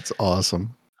 dude. That's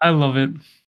awesome. I love it.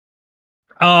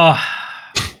 All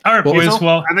right, boys. Hazel?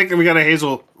 Well, I think we got a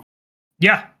Hazel.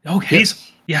 yeah. Oh, Hazel.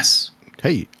 Yes.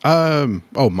 Hey,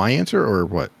 my answer or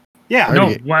what? Yeah. I No,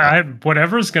 already-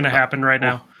 whatever's going to happen right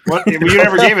now. What, you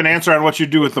never gave an answer on what you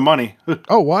do with the money.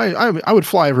 Oh, why? I would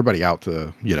fly everybody out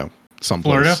to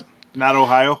someplace. Florida? Not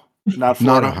Ohio. Not Not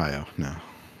Florida. Ohio. No.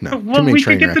 Well, Too many we could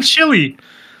train get the wrecks. chili.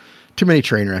 Too many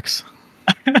train wrecks.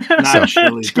 Not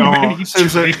chili. Too many Don't.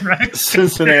 train wrecks.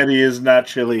 Cincinnati is not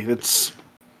chili. It's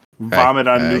vomit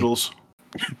on hey. noodles.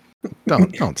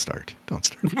 Don't start. Don't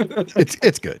start.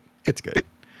 It's good. It's good.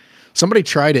 Somebody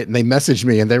tried it and they messaged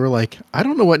me and they were like, I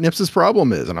don't know what Nips's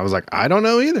problem is. And I was like, I don't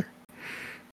know either.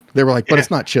 They were like, but it's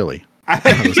not chili. I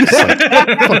was just like,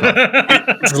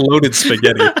 it's loaded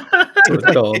spaghetti. That's what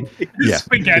it's called. Yeah,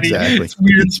 Spaghetti. exactly. It's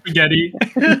weird spaghetti.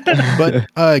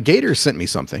 But Gator sent me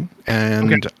something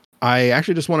and I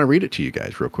actually just want to read it to you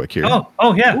guys real quick here.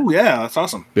 Oh yeah. Oh yeah, that's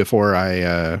awesome. Before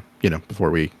I,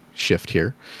 before we shift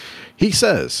here. He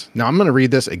says, now I'm going to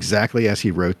read this exactly as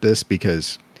he wrote this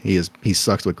because he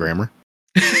sucks with grammar.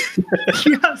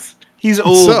 Yes. He's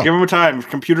old. So- Give him time.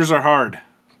 Computers are hard.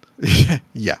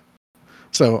 Yeah.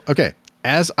 So, okay.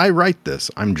 As I write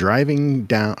this, I'm driving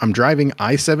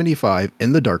I-75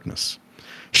 in the darkness,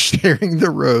 sharing the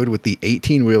road with the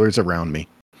 18-wheelers around me.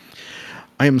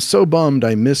 I am so bummed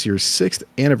I miss your 6th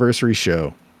anniversary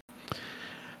show.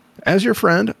 As your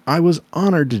friend, I was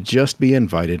honored to just be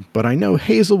invited, but I know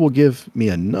Hazel will give me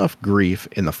enough grief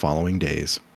in the following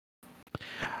days.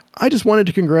 I just wanted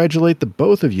to congratulate the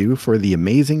both of you for the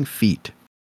amazing feat.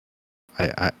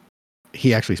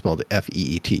 He actually spelled it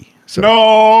F-E-E-T. So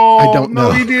No, I don't know.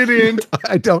 No, he didn't.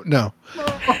 I don't know.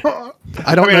 I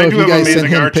I don't mean, know I if do you have guys sent amazing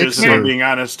him arches, pics if I'm or... being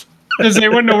honest. Does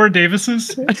anyone know where Davis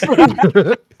is?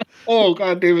 Oh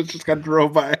God, David just got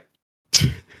drove by.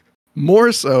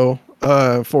 More so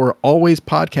for always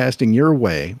podcasting your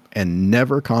way and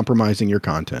never compromising your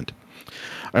content.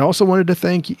 I also wanted to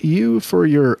thank you for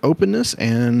your openness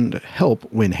and help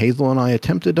when Hazel and I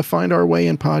attempted to find our way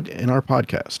in our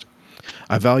podcast.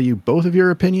 I value both of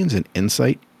your opinions and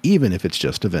insight, even if it's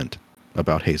just a vent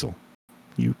about Hazel.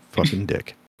 You fucking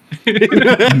dick.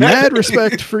 Mad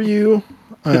respect for you,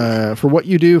 for what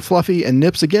you do, Fluffy and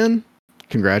Nips again.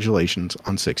 Congratulations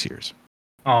on 6 years.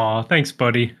 Aw, thanks,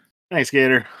 buddy. Thanks,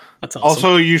 Gator. That's awesome.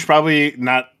 Also, you should probably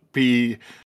not be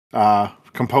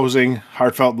composing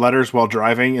heartfelt letters while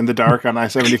driving in the dark on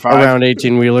I-75. Around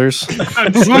 18 wheelers.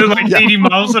 Like 80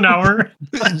 miles an hour.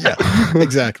 Yeah,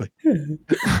 exactly.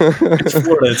 It's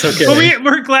Florida. It's okay. But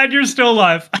we're glad you're still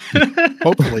alive.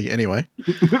 Hopefully, anyway.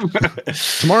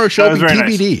 Tomorrow's show will be That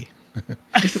was very TBD.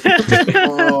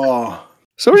 Oh.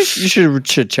 So you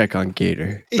should check on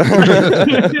Gator.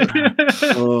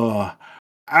 Oh.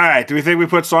 All right. Do we think we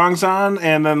put songs on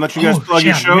and then let you guys plug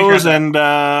your yeah, shows and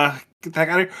get that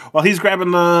out of here? While he's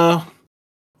grabbing the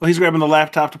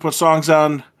laptop to put songs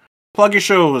on, plug your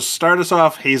shows. Start us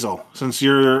off, Hazel, since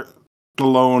you're the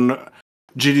lone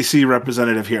GDC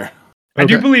representative here. I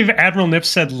do Okay. believe Admiral Nip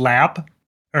said lab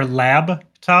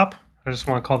top. I just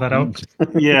want to call that out.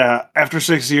 Yeah. After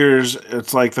 6 years,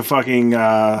 it's like the fucking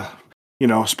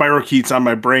spirochetes on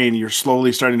my brain. You're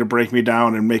slowly starting to break me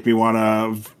down and make me want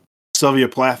to Sylvia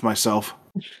Plath myself.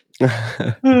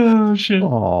 Oh shit.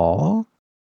 Aww.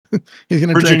 He's going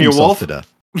to drink Virginia himself Woolf? to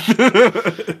death.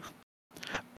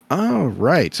 All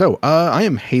right. So I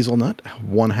am Hazelnut,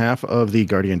 one half of the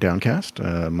Guardian Downcast.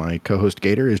 My co-host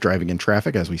Gator is driving in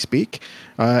traffic as we speak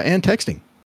and texting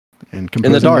and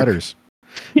composing dark. letters.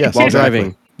 Yes, While exactly.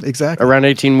 driving. Exactly. Around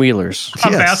 18 wheelers.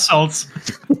 On Yes. bath salts.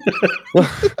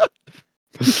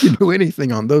 You can do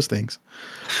anything on those things.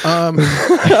 Yeah,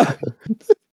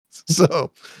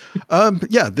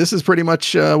 this is pretty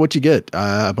much what you get.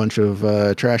 A bunch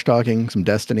of trash talking, some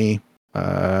Destiny,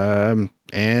 and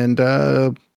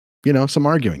some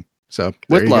arguing. So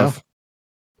there With you love. go.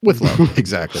 With love.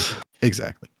 Exactly.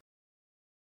 Exactly.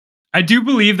 I do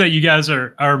believe that you guys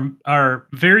are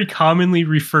very commonly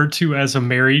referred to as a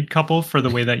married couple for the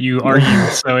way that you argue.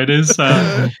 So it is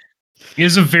a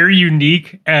very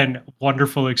unique and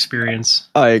wonderful experience.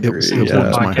 I agree. was- Listening to yeah.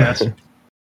 the podcast.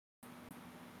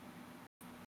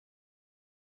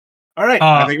 All right.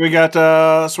 I think we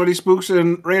got Sweaty Spooks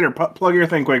and Raider. Plug your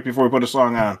thing quick before we put a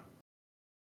song on.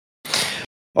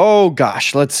 Oh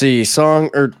gosh, let's see.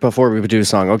 Before we do a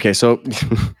song. Okay, so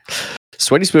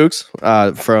Sweaty Spooks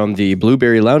from the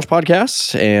Blueberry Lounge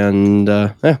podcast, and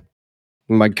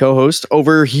my co-host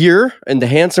over here in the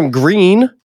handsome green.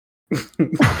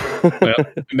 Well,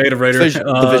 Native Raider.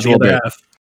 The visual the other bit. half.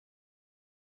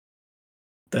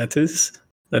 That is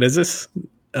this.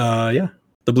 Yeah,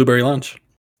 the Blueberry Lounge.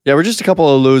 Yeah, we're just a couple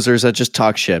of losers that just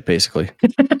talk shit, basically.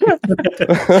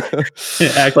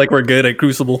 Act like we're good at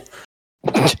Crucible.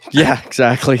 Yeah,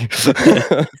 exactly.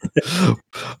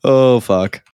 Oh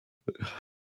fuck.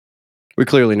 We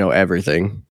clearly know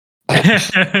everything.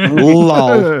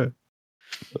 Lol.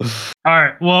 All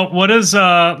right. Well, what is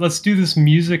let's do this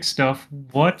music stuff.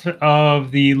 What of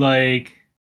the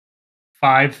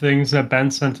 5 things that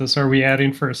Ben sent us are we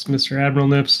adding first, Mr. Admiral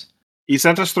Nips? He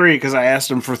sent us 3 because I asked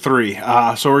him for 3.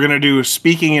 So we're going to do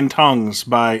Speaking in Tongues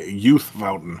by Youth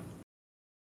Fountain.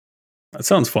 That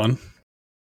sounds fun.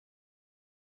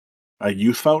 A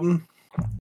Youth Fountain?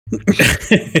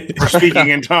 Or Speaking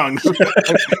in Tongues?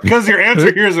 Because your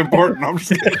answer here is important. I'm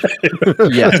just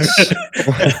kidding. Yes.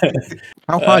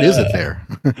 How hot is it there?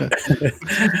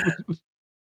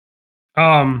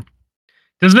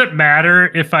 Does it matter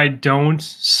if I don't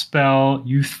spell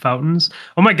youth fountains?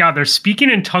 Oh my god, they're speaking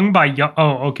in tongue by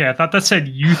oh, okay. I thought that said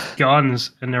youth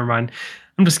guns, and never mind.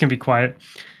 I'm just gonna be quiet.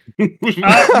 Moving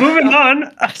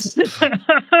on.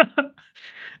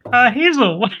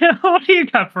 Hazel, what do you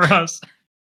got for us?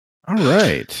 All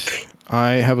right.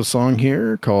 I have a song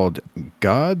here called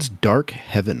God's Dark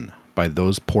Heaven by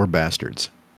Those Poor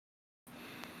Bastards.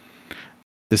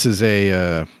 This is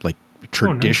a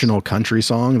traditional country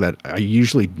song that I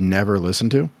usually never listen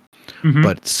to, Mhm.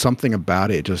 but something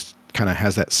about it just kind of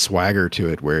has that swagger to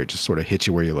it where it just sort of hits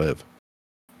you where you live.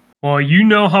 Well, you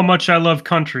know how much I love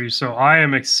country, so I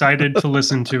am excited to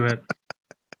listen to it.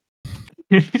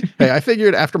 Hey, I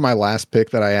figured after my last pick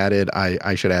that I added,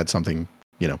 I should add something,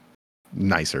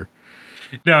 nicer.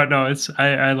 No, it's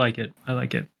I like it. I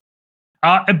like it.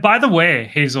 And by the way,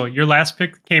 Hazel, your last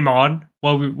pick came on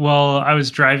while I was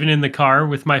driving in the car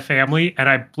with my family, and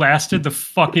I blasted the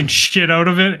fucking shit out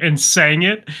of it and sang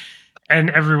it, and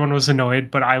everyone was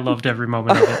annoyed, but I loved every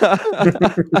moment of it.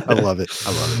 I love it.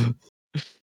 I love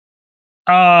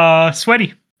it.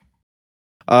 Sweaty.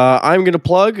 I'm gonna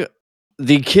plug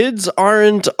 "The Kids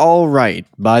Aren't All Right"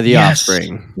 by The Yes.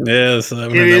 Offspring. Yes,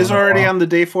 It is already on the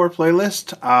Day 4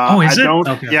 playlist. Is it? I don't.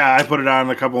 Okay. Yeah, I put it on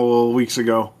a couple weeks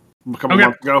ago. A couple Okay.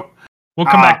 months ago. We'll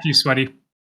come back to you, Sweaty.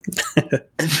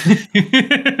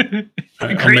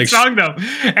 I'll Great make song though.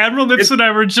 Admiral Nips and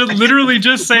I were literally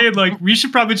just saying we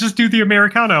should probably just do the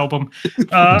Americana album.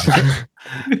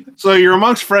 So you're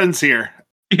amongst friends here.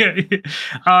 Yeah.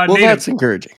 Well, Native. that's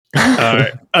encouraging. All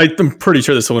right. I'm pretty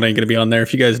sure this one ain't gonna be on there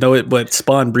if you guys know it, but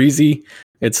Spawn Breezy.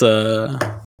 It's an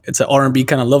R&B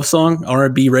kind of love song,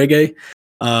 R&B reggae.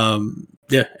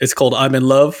 Yeah, it's called "I'm in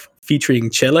Love" featuring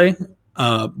Chele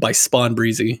by Spawn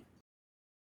Breezy.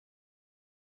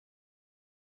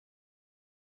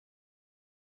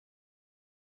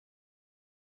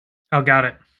 Oh, got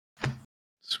it.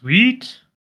 Sweet.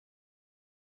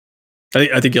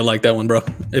 I think you'll like that one, bro.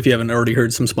 If you haven't already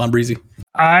heard some Spawn Breezy.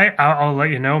 I'll let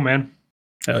you know, man.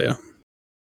 Hell yeah.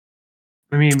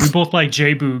 I mean, we both like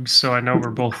J-Boogs, so I know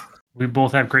we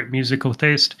both have great musical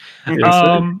taste. Yes,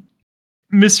 sir.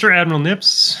 Mr. Admiral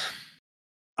Nips.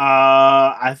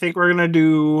 I think we're gonna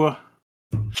do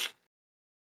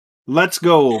 "Let's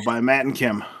Go" by Matt and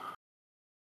Kim.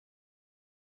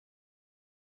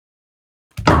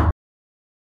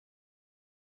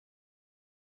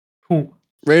 Cool.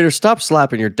 Raider, stop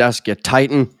slapping your desk, you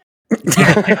titan.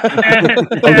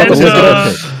 That And, was his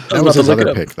other pick. I That was was about his to look it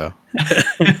other up. pick, though.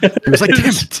 He was like, damn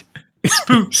it.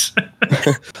 Spooks.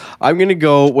 I'm going to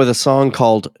go with a song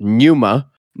called Pneuma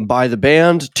by the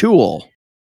band Tool.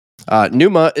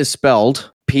 Pneuma is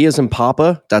spelled P as in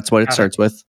Papa. That's what it Got it. starts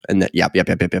with. And yep,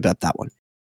 that one.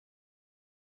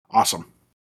 Awesome.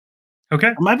 Okay.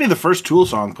 It might be the first Tool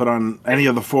song put on any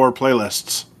of the 4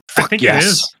 playlists. I think yes. it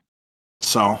is.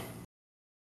 So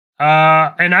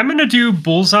And I'm gonna do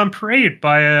 "Bulls on Parade"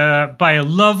 by a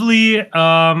lovely,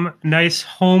 nice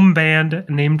home band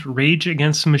named Rage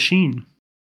Against the Machine.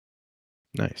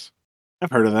 Nice. I've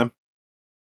heard of them.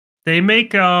 They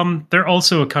make they're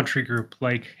also a country group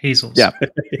like Hazels. Yeah.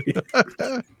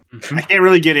 Mhm. I can't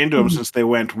really get into them since they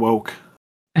went woke.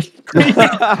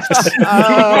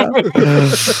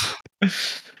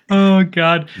 Oh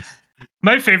God.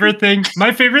 My favorite thing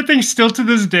still to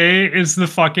this day is the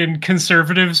fucking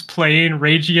conservatives playing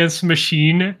Rage Against the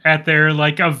Machine at their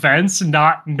like events,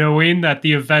 not knowing that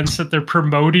the events that they're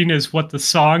promoting is what the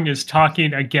song is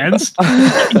talking against.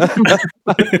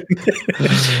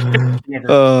 You're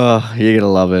gonna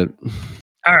love it.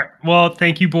 All right. Well,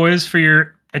 thank you boys for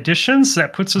your additions.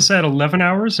 That puts us at 11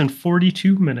 hours and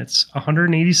 42 minutes.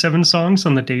 187 songs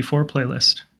on the Day 4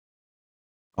 playlist.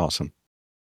 Awesome.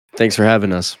 Thanks for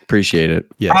having us. Appreciate it.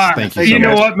 Yes. Thank you so You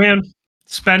know much. what, man?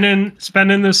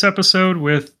 Spending this episode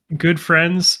with good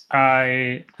friends,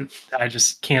 I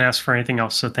just can't ask for anything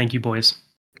else. So thank you, boys.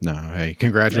 No, hey,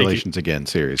 congratulations again.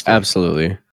 Seriously.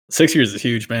 Absolutely. 6 years is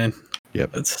huge, man.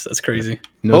 Yep. That's crazy.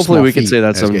 No Hopefully small we can feat, say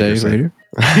that as Gator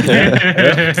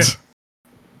someday, said.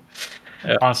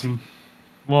 Raider. Awesome.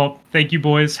 Well, thank you,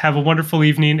 boys. Have a wonderful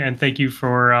evening, and thank you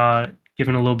for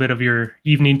giving a little bit of your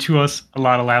evening to us. A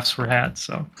lot of laughs were had,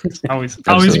 so it's always a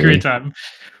Absolutely. great time.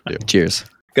 Cheers.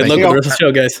 Good Thank luck you. with the rest of the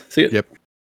show, guys. See you. Yep.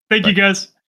 Thank you, guys.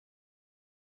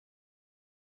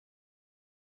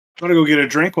 Want to go get a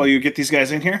drink while you get these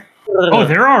guys in here? Oh,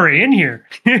 they're already in here.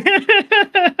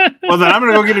 Well, then I'm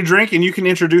gonna go get a drink and you can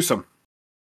introduce them.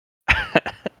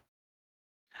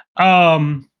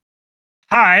 Hi.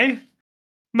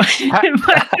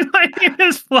 My name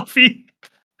is Fluffy.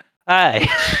 Hi,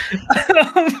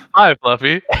 Um, hi,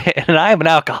 Fluffy, and I'm an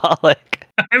alcoholic.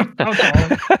 I'm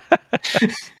alcoholic.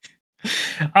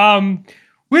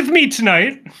 With me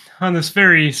tonight on this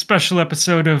very special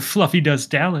episode of Fluffy Does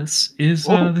Dallas is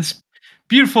this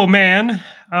beautiful man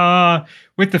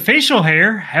with the facial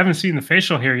hair. I haven't seen the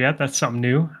facial hair yet. That's something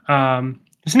new.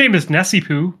 His name is Nessie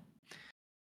Poo.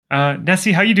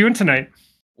 Nessie, how you doing tonight?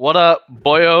 What up,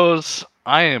 boyos?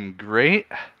 I am great.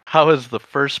 How is the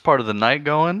first part of the night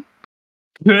going?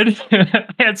 Good. I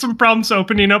had some problems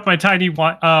opening up my tiny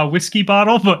whiskey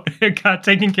bottle, but it got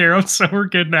taken care of, so we're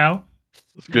good now.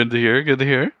 It's good to hear. Good to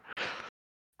hear.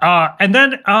 And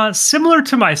then, similar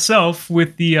to myself,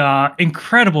 with the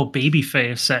incredible baby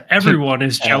face that everyone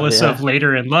is Hell jealous yeah. of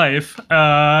later in life,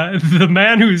 the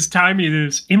man whose timing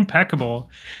is impeccable,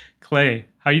 Clay.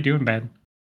 How you doing, man?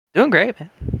 Doing great, man.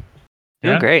 Doing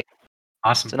Yeah? great.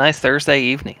 Awesome. It's a nice Thursday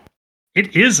evening.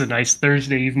 It is a nice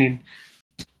Thursday evening.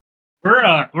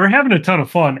 We're having a ton of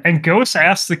fun, and Ghost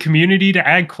asked the community to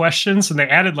add questions, and they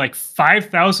added like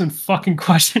 5,000 fucking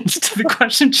questions to the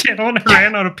question channel, and I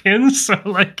ran out of pins. So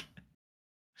like,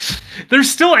 they're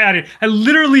still adding. I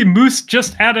literally Moose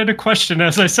just added a question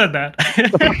as I said that.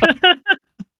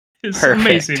 It's Perfect.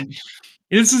 amazing.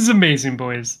 This is amazing,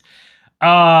 boys.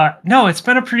 No, it's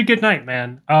been a pretty good night,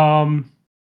 man.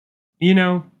 You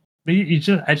know,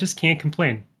 I just can't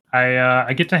complain.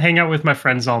 I get to hang out with my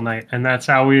friends all night, and that's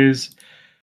always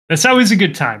a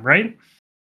good time, right?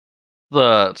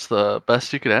 It's the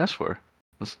best you could ask for.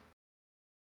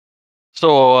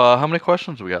 So, how many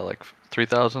questions we got? Like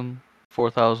 3,000,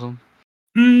 4,000?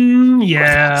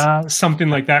 Yeah, something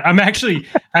like that. I'm actually,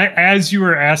 as you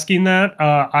were asking that,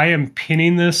 I am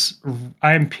pinning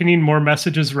more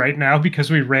messages right now because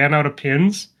we ran out of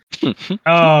pins.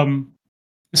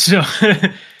 So,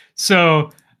 so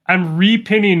I'm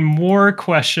repinning more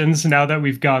questions now that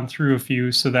we've gone through a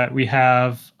few, so that we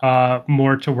have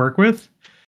more to work with.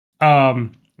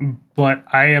 But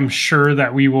I am sure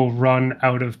that we will run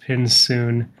out of pins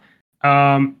soon.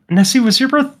 Nessie, was your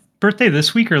birthday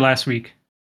this week or last week?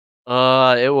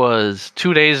 It was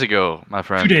 2 days ago, my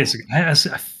friend. 2 days ago. I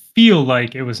feel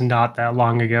like it was not that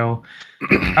long ago.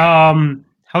 How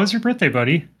was your birthday,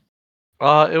 buddy?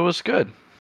 It was good.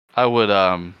 I would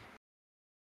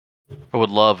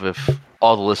love if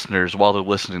all the listeners, while they're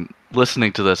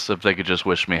listening to this, if they could just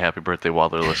wish me happy birthday while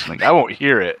they're listening. I won't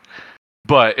hear it,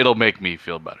 but it'll make me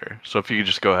feel better. So if you could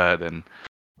just go ahead and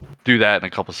do that in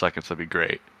a couple seconds, that'd be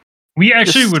great. We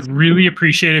actually would really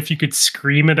appreciate if you could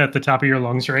scream it at the top of your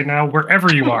lungs right now,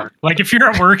 wherever you are. Like if you're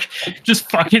at work,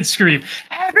 just fucking scream,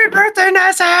 "Happy birthday,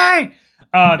 Nessie!" You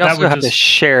That also would have to just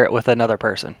share it with another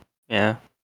person. Yeah.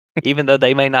 Even though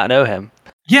they may not know him.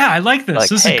 yeah, I like this. Like,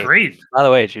 This hey, is great. By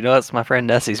the way, did you know it's my friend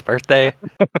Nessie's birthday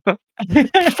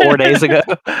 4 days ago?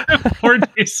 4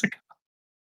 days ago.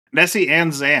 Nessie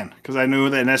and Zan, because I knew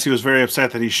that Nessie was very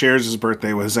upset that he shares his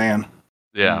birthday with Zan.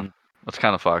 Yeah, that's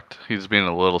kind of fucked. He's being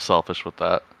a little selfish with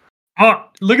that. Oh,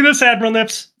 look at this, Admiral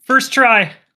Nips. First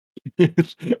try.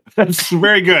 That's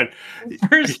very good.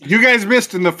 First. You guys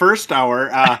missed in the first hour.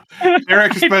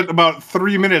 Eric spent about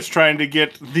 3 minutes trying to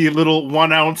get the little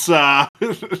 1 ounce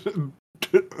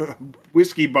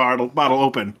whiskey bottle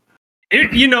open.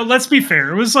 Let's be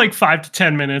fair. It was like 5 to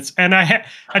 10 minutes, and I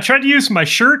tried to use my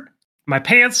shirt, my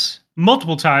pants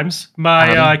multiple times,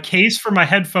 my case for my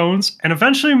headphones, and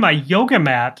eventually my yoga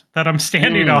mat that I'm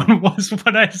standing on was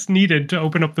what I just needed to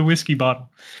open up the whiskey bottle.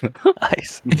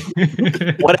 Nice.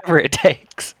 Whatever it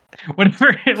takes.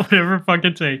 Whatever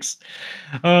fucking takes.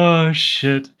 Oh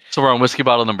shit. So we're on whiskey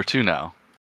bottle number 2 now.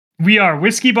 We are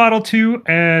whiskey bottle 2,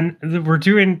 and we're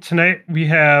doing tonight.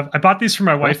 I bought these for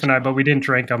my wife and I, but we didn't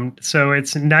drink them. So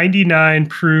it's 99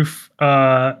 proof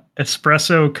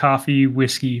espresso coffee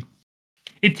whiskey.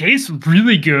 It tastes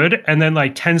really good, and then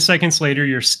like 10 seconds later,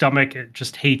 your stomach it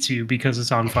just hates you because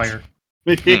it's on fire.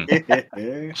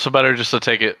 So better just to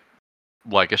take it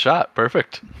like a shot.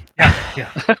 Perfect.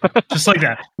 Yeah, just like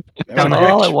that. That was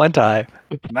All rich. at one time.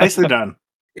 Nicely done.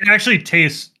 It actually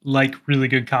tastes like really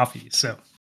good coffee. So,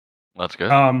 That's good.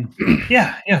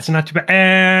 yeah, it's not too bad.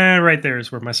 And right there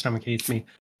is where my stomach hates me.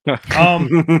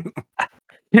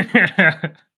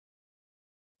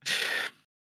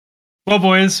 Well,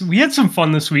 boys, we had some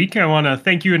fun this week. I want to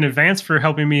thank you in advance for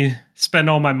helping me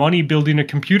spend all my money building a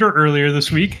computer earlier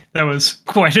this week. That was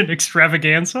quite an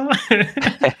extravaganza.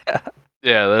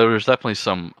 Yeah, there was definitely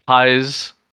some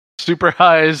highs, super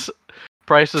highs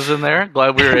prices in there.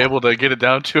 Glad we were able to get it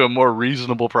down to a more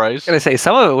reasonable price. I was gonna say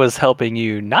some of it was helping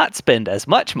you not spend as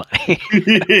much money.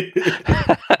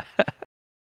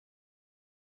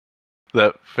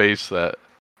 That face that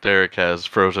Derek has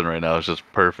frozen right now is just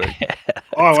perfect.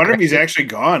 Oh, I wonder if he's actually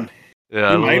gone. Yeah,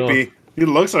 He I might don't know. be. He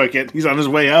looks like it. He's on his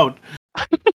way out.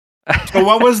 So,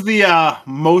 what was the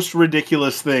most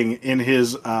ridiculous thing in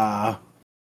his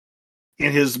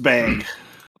bag?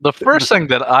 The first thing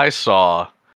that I saw,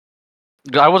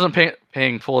 I wasn't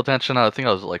paying full attention. I think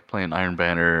I was like playing Iron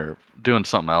Banner or doing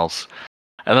something else.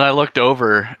 And then I looked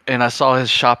over and I saw his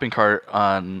shopping cart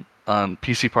on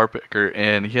PC Part Picker,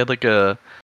 and he had like a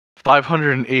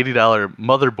 $580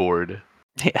 motherboard.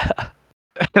 Yeah.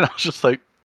 And I was just like,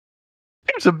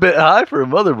 it's a bit high for a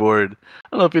motherboard. I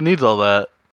don't know if he needs all that.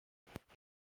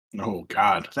 Oh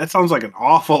God, that sounds like an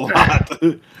awful lot.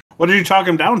 What did you talk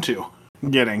him down to?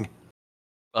 Getting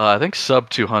I think sub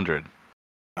 200.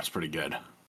 that's pretty good.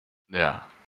 Yeah.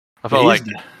 I felt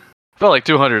like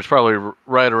 200 is probably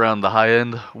right around the high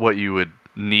end, what you would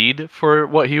need for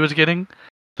what he was getting.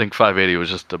 I think 580 was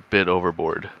just a bit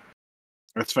overboard.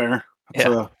 That's fair.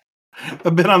 That's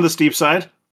a bit on the steep side.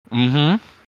 Mm-hmm.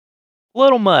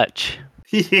 Little much.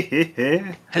 Oh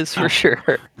That's for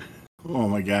sure.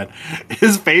 my God,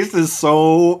 his face is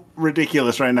so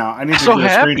ridiculous right now. I need to So get a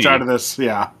happy. screenshot of this.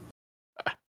 Yeah.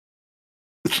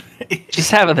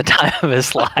 Just having the time of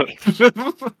his life.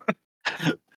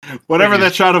 Whatever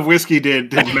that shot of whiskey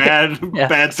did Yeah.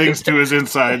 bad things to his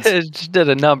insides. It just did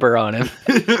a number on him.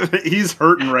 He's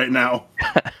hurting right now.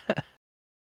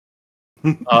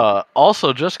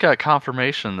 Also, just got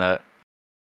confirmation that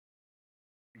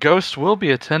Ghost will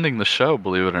be attending the show,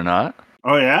 believe it or not.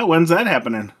 Oh yeah, when's that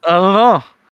happening? I don't know.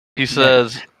 He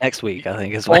says Next week, I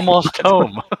think is almost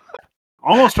home.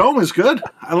 Almost home is good.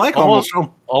 I like almost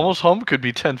home. Almost home could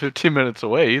be 10, 15 minutes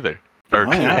away either. Or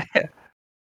Oh, yeah.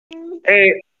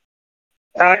 Hey,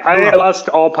 I lost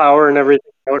all power and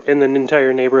everything out in the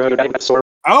entire neighborhood.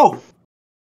 Oh.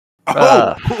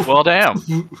 Well, damn.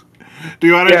 Do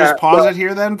you want to Yeah, just pause it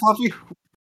here then, Fluffy?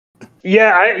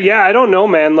 Yeah, I don't know,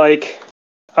 man. Like,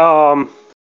 do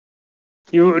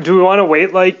we want to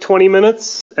wait like 20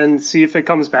 minutes and see if it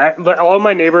comes back? But all of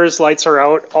my neighbors' lights are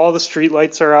out. All the street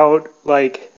lights are out.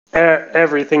 Like,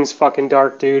 everything's fucking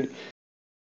dark, dude.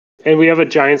 And we have a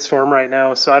giant storm right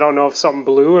now, so I don't know if something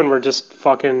blew and we're just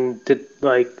fucking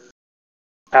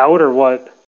out or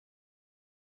what.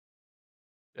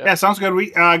 Yeah, sounds good.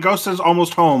 We Ghost is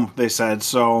almost home, they said,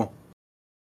 so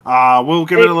we'll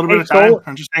give it a little bit of time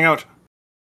and just hang out.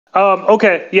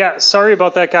 Okay, yeah, sorry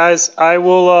about that, guys.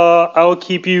 I'll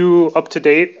keep you up to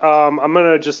date. I'm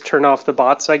gonna just turn off the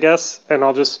bots, I guess, and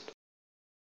I'll just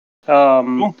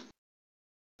Cool.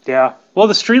 Yeah. Well,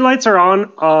 the streetlights are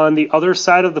on the other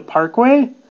side of the parkway.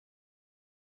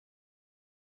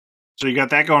 So you got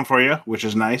that going for you, which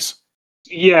is nice.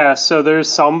 Yeah, so there's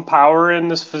some power in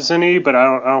this vicinity, but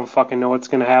I don't fucking know what's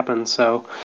gonna happen. So,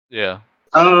 Yeah.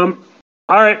 all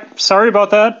right. Sorry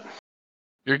about that.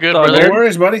 You're good, No brother.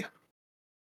 worries, buddy.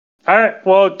 All right.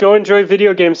 Well, go enjoy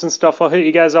video games and stuff. I'll hit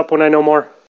you guys up when I know more.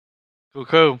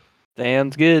 Cool.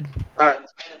 Sounds good. All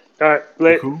right.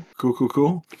 Later.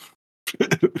 Cool.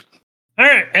 All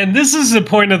right, and this is the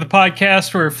point of the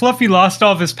podcast where Fluffy lost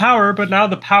all of his power, but now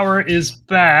the power is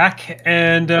back,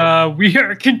 and we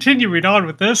are continuing on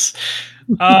with this.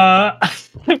 We've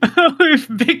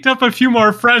picked up a few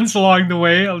more friends along the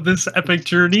way of this epic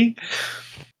journey.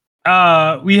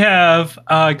 We have,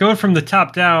 going from the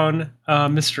top down,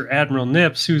 Mr. Admiral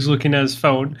Nips, who's looking at his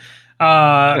phone.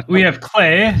 We have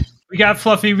Clay. We got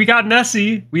Fluffy. We got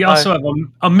Nessie. We also have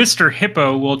a Mr.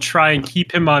 Hippo. We'll try and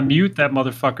keep him on mute. That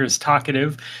motherfucker is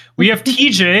talkative. We have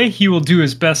TJ. He will do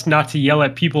his best not to yell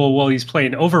at people while he's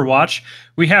playing Overwatch.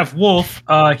 We have Wolf.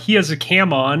 He has a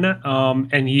cam on,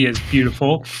 and he is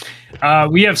beautiful.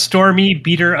 We have Stormy,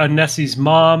 beater on Nessie's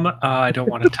mom. I don't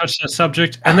want to touch that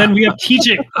subject. And then we have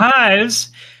TJ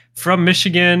Ives from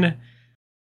Michigan.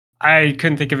 I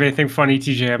couldn't think of anything funny,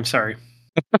 TJ. I'm sorry.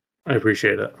 I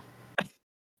appreciate it.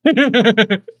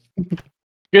 Good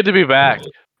to be back.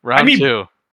 Round two.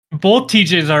 Both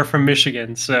TJs are from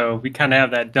Michigan, so we kind of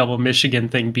have that double Michigan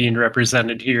thing being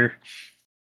represented here.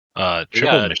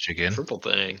 Triple Michigan. Triple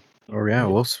thing. Oh yeah,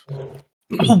 Wolf's from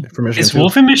Michigan. Is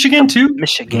Wolf in Michigan too?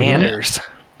 Michiganders.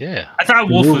 Yeah. I thought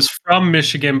Wolf was from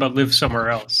Michigan but lived somewhere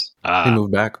else. He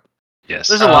moved back. Yes.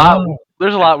 There's a lot.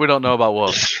 There's a lot we don't know about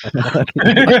Wolf.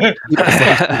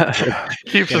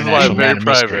 Keeps his life very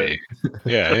private.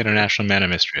 Yeah, international man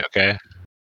of mystery. Okay.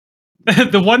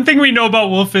 The one thing we know about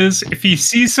Wolf is if he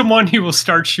sees someone, he will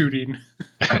start shooting.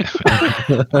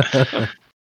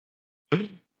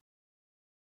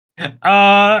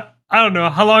 I don't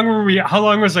know. How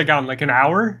long was I gone? Like an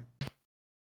hour?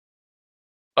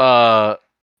 No.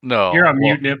 You're on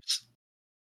mute, Nips.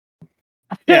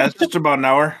 Yeah, it's just about an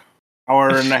hour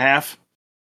and a half.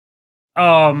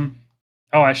 Oh,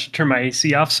 I should turn my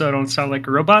AC off so I don't sound like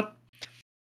a robot.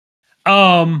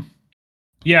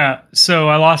 Yeah, so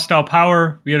I lost all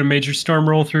power. We had a major storm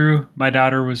roll through. My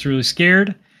daughter was really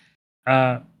scared.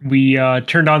 We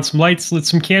turned on some lights, lit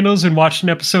some candles, and watched an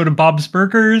episode of Bob's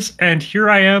Burgers. And here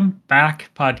I am, back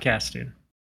podcasting.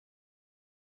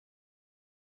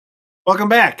 Welcome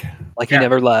back. Like he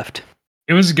never left.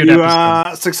 It was a good You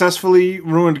episode. successfully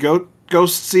ruined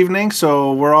Ghost's evening,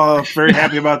 so we're all very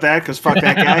happy about that, because fuck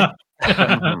that guy.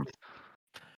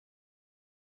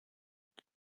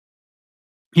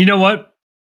 You know what?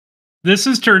 This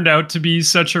has turned out to be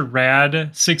such a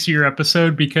rad 6-year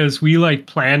episode because we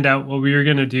planned out what we were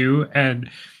going to do, and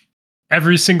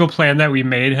every single plan that we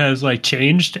made has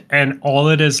changed, and all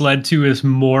it has led to is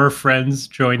more friends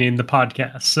joining the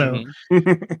podcast. So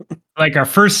our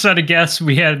first set of guests,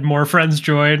 we had more friends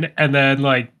join, and then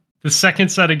the second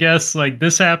set of guests,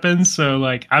 this happens. So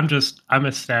I'm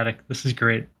ecstatic. This is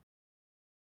great.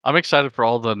 I'm excited for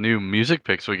all the new music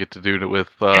picks we get to do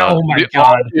with. Oh my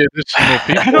god! Additional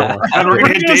people. And we're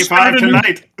gonna hit day 5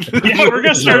 tonight. Yeah, we're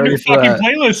gonna start a new fucking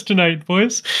playlist tonight,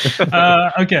 boys.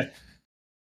 Okay.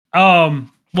 Well,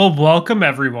 welcome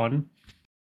everyone.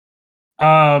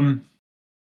 And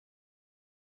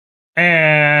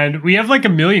we have a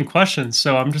million questions,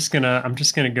 so I'm just gonna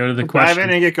go to the questions. Dive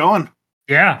in and get going.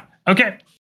 Yeah. Okay.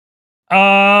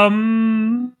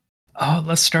 Oh,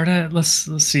 let's start at let's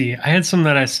see. I had some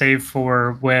that I saved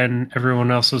for when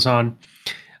everyone else was on.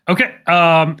 Okay.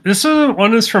 This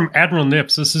one is from Admiral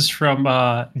Nips. This is from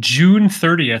June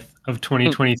 30th of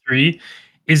 2023.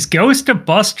 Is Ghost a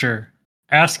buster?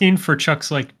 Asking for Chuck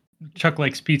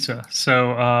Likes Pizza.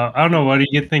 So I don't know. What do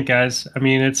you think, guys? I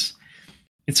mean, it's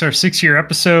our 6-year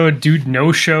episode. Dude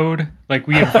no-showed. Like,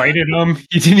 we invited him.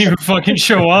 He didn't even fucking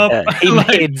show up. He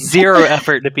made zero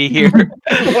effort to be here.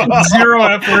 Zero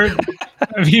effort.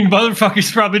 I mean,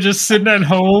 motherfucker's probably just sitting at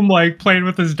home, like, playing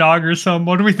with his dog or something.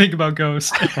 What do we think about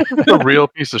Ghost? A real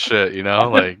piece of shit, you know?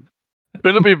 Like,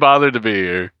 couldn't be bothered to be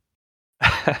here.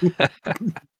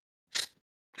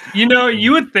 You know,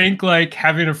 you would think, like,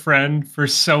 having a friend for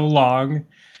so long,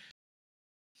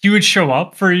 he would show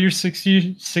up for your 6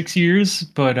 years,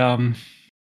 but yeah,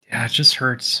 it just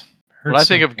hurts. When I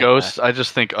think of Ghost, I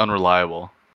just think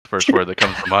unreliable. First word that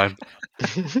comes to mind.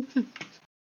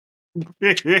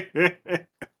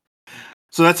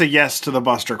 So that's a yes to the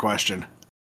Buster question.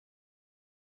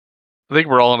 I think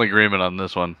we're all in agreement on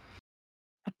this one.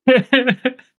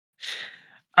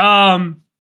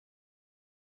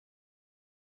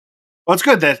 Well, it's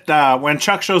good that when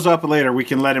Chuck shows up later, we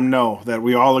can let him know that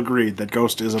we all agreed that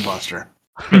Ghost is a Buster.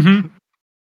 Mm-hmm.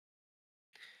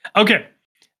 Okay.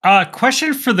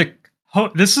 Question for the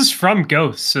this is from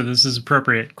Ghost, so this is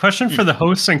appropriate. Question for the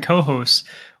hosts and co-hosts.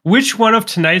 Which one of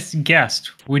tonight's guests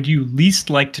would you least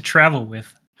like to travel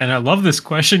with? And I love this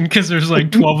question because there's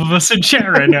like 12 of us in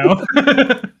chat right now.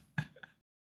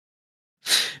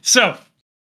 So,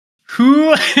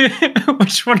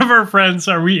 which one of our friends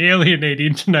are we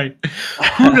alienating tonight?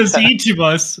 Who does each of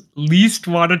us least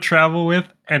want to travel with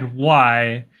and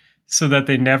why, so that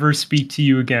they never speak to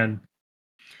you again?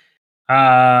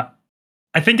 I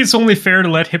think it's only fair to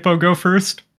let Hippo go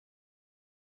first.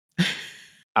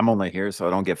 I'm only here so I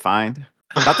don't get fined.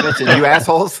 Not to mention, you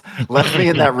assholes left me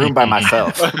in that room by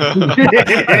myself. That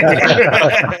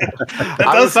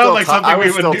does sound like something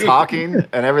we would do. I was still talking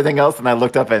and everything else, and I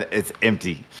looked up and it's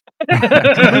empty.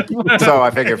 So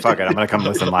I figured, fuck it, I'm gonna come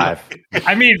listen live.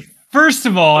 I mean, first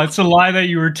of all, it's a lie that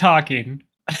you were talking.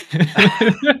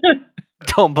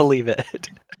 Don't believe it.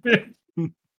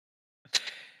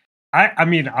 I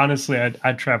mean, honestly,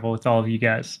 I'd travel with all of you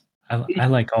guys. I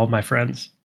like all my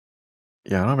friends.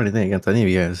 Yeah, I don't have anything against any of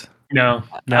you guys. No.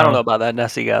 I don't know about that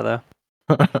Nessie guy though.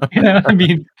 Yeah, I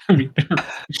mean,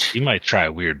 He might try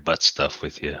weird butt stuff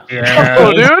with you. yeah,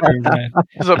 Oh, that's dude. true, man.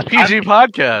 It's a PG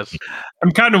podcast.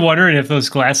 I'm kind of wondering if those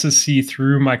glasses see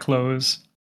through my clothes.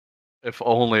 If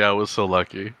only I was so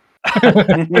lucky.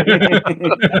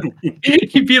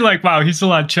 He'd be like, "Wow, he's a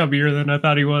lot chubbier than I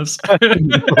thought he was."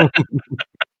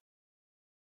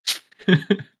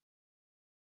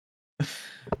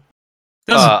 That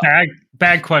was a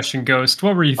bad question, Ghost.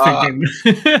 What were you thinking?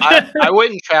 I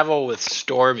wouldn't travel with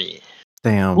Stormy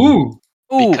Damn. Ooh.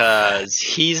 because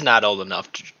he's not old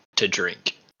enough to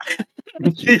drink.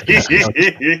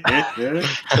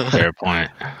 Fair point.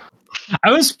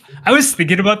 I was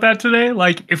thinking about that today.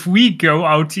 Like, if we go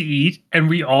out to eat and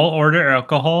we all order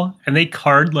alcohol and they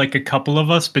card like a couple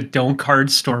of us but don't card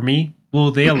Stormy,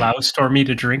 will they allow Stormy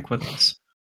to drink with us?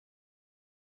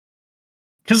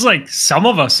 Because like some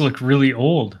of us look really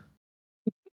old.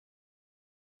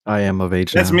 I am of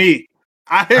age That's now. me.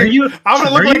 I'm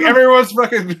gonna look like everyone's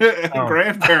fucking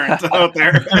grandparents out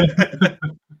there.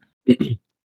 Okay,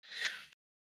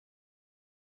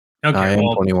 I am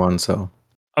well, 21, so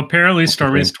apparently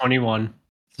Stormy's 21.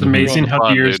 It's amazing how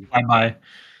the years fly by.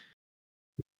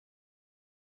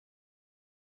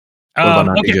 what about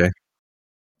now, Okay.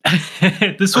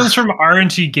 DJ? This one's from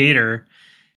RNG Gator.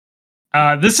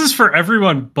 This is for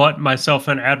everyone but myself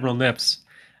and Admiral Nips.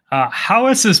 How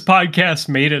has this podcast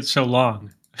made it so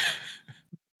long?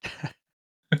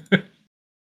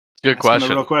 Good question.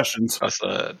 The real questions. That's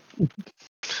I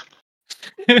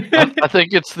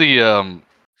think it's the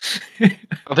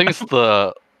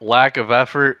lack of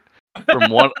effort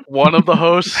from one of the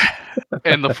hosts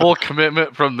and the full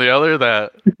commitment from the other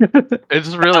that it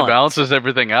just really balances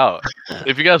everything out.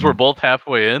 If you guys were both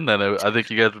halfway in, then I think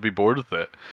you guys would be bored with it.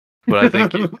 But I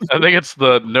think it's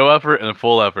the no effort and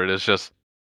full effort. It's just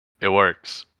it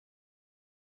works.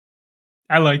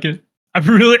 I like it. I'm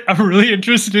really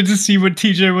interested to see what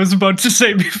TJ was about to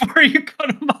say before you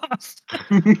cut him off.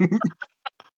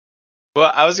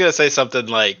 Well, I was gonna say something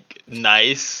like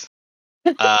nice.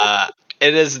 It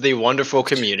is the wonderful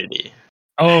community.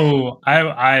 Oh,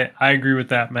 I agree with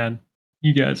that, man.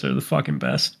 You guys are the fucking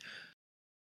best.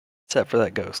 Except for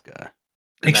that Ghost guy.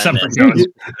 Except for Nessie. Ghost.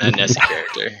 That Nessie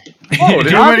character. Oh,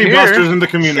 too many busters in the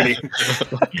community.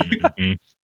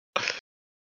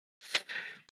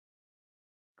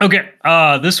 Okay,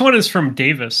 this one is from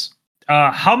Davis.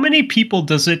 How many people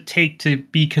does it take to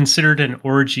be considered an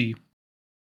orgy?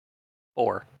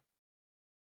 4.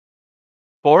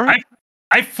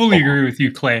 I fully agree with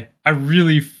you, Clay. I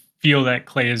really feel that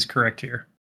Clay is correct here.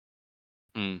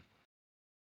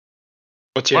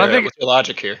 What's your, what's your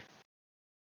logic here?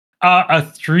 A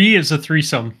 3 is a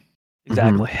threesome.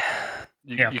 Exactly.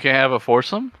 You can't have a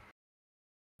foursome?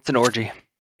 It's an orgy.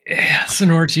 Yeah, it's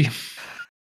an orgy.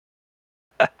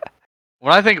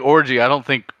 When I think orgy, I don't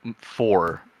think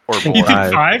 4 or more. You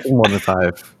think 5? More than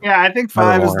 5. Yeah, I think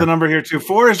 5 is the number here too.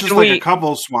 4 is just like a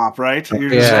couple swap, right? You're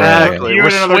just Exactly. you We're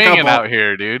and another swinging couple. out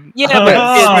here, dude. Yeah,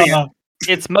 but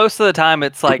it's most of the time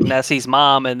it's like Nessie's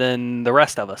mom and then the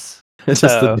rest of us. It's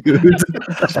just the dudes.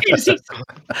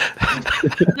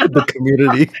 The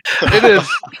community. It is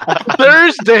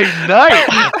Thursday night.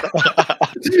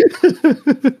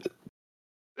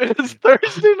 It's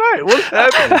Thursday night. What's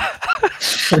happening?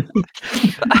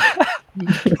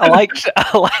 I like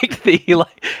the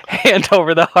hand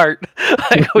over the heart.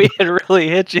 Like we had really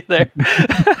hit you there.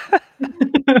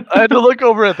 I had to look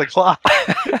over at the clock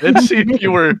and see if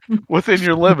you were within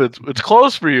your limits. It's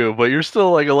close for you, but you're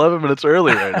still like 11 minutes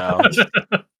early right now.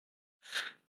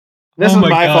 This is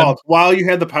my fault. While you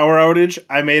had the power outage,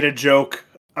 I made a joke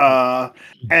at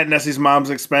Nessie's mom's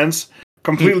expense,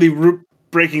 completely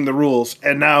breaking the rules,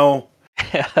 and now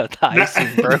the ice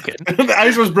is broken. The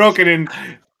ice was broken, and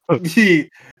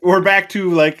we're back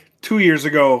to like 2 years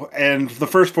ago, and the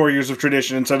first 4 years of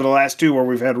tradition instead of the last 2 where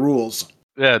we've had rules.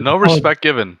 Yeah, no respect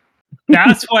given.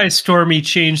 That's why Stormy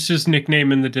changed his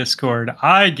nickname in the Discord.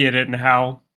 I get it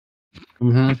now.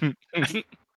 I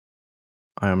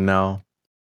am now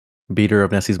beater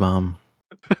of Nessie's mom.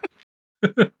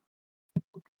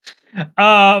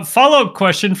 Follow-up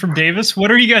question from Davis. What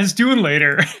are you guys doing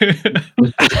later? I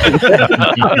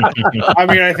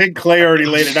mean, I think Clay already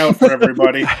laid it out for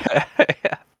everybody.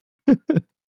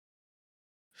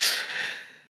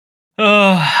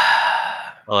 I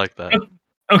like that.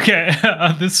 Okay,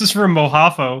 this is from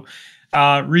Mohafo.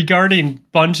 Regarding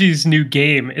Bungie's new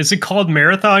game, is it called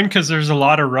Marathon because there's a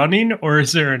lot of running, or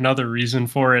is there another reason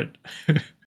for it?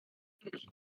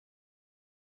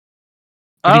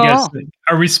 What do you guys think?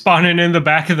 Are we spawning in the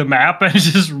back of the map and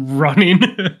just running?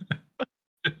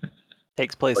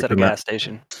 Takes place at a gas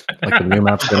station. Like the new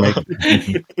maps they make.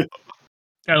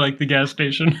 I like the gas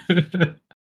station.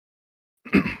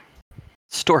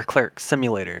 Store clerk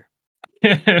simulator.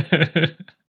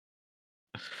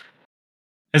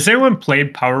 Has anyone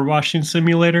played Power Washing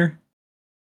Simulator?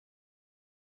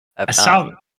 I saw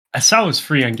it was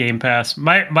free on Game Pass.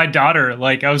 My daughter,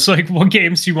 like, I was like, what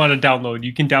games do you want to download?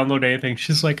 You can download anything.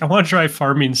 She's like, I want to try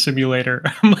Farming Simulator.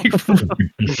 I'm like,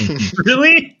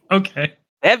 really? Okay.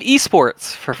 They have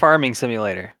esports for Farming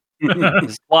Simulator.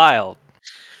 It's wild.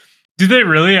 Do they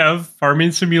really have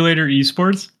Farming Simulator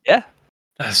esports? Yeah.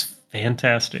 That's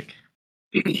fantastic.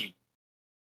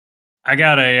 I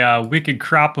got a wicked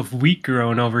crop of wheat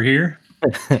growing over here.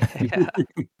 Yeah.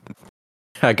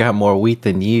 I got more wheat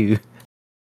than you.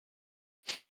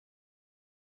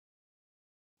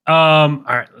 All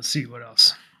right, let's see what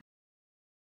else.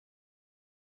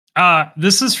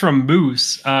 This is from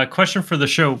Moose. Question for the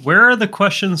show. Where are the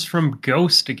questions from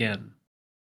Ghost again?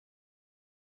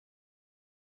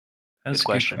 That's a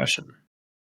good question.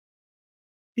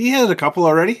 He had a couple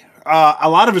already. A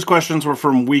lot of his questions were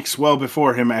from weeks well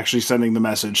before him actually sending the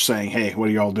message saying, hey, what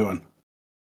are y'all doing?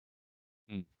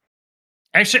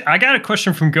 Actually, I got a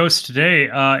question from Ghost today.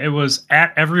 It was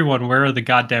at everyone, where are the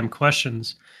goddamn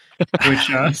questions? Which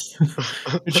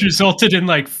resulted in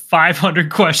like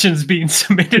 500 questions being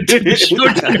submitted to the show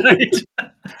tonight.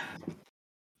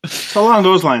 So along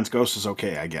those lines, Ghost is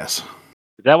okay, I guess.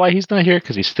 Is that why he's not here?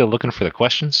 Because he's still looking for the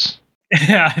questions?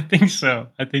 Yeah, I think so.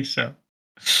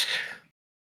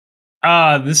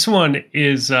 This one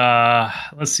is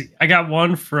let's see. I got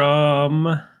one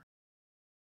from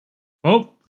oh,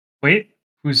 wait,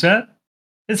 who's that?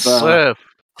 It's Cliff.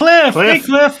 Cliff. Hey,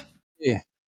 Cliff. Yeah.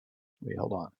 Wait,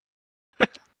 hold on.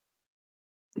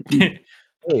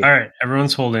 All right,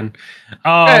 everyone's holding.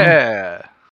 Yeah.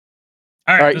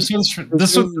 All right, this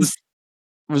one's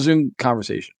resume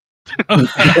conversation.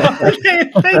 Okay,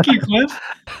 thank you, Cliff.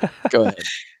 Go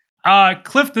ahead.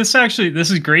 Cliff, this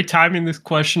is great timing. This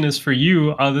question is for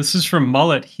you. This is from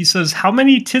Mullet. He says, how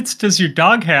many tits does your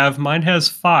dog have? Mine has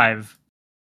 5.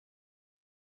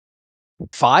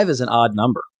 5 is an odd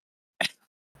number.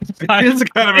 It is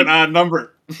kind of an odd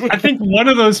number. I think one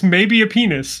of those may be a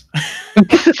penis.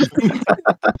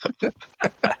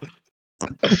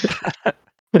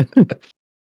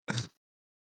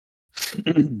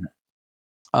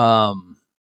 I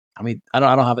mean, I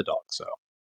don't have a dog, so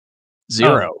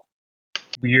 0. Oh,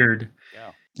 weird.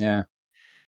 Yeah.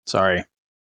 Sorry.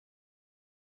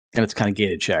 And it's kind of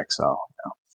gated check, so.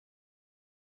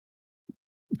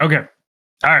 Okay.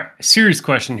 All right, serious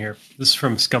question here. This is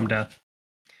from Scumdeath.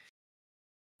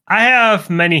 I have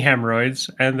many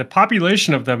hemorrhoids, and the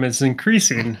population of them is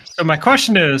increasing. So my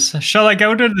question is, shall I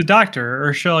go to the doctor,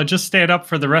 or shall I just stand up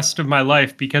for the rest of my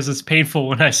life because it's painful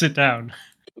when I sit down?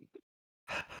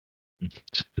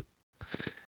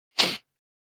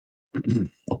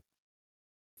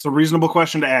 It's a reasonable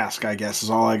question to ask, I guess, is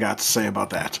all I got to say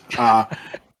about that.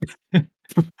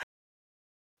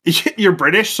 You're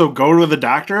British, so go to the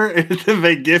doctor and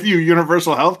they give you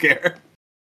universal health care.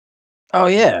 Oh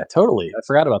yeah, totally. I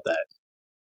forgot about that.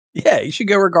 Yeah, you should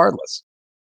go regardless.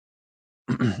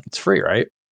 It's free, right?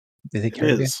 They take care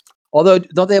of you. Although,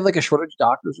 don't they have like a shortage of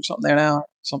doctors or something there now?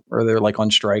 Or they're like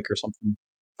on strike or something.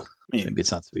 Maybe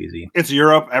it's not so easy. It's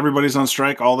Europe. Everybody's on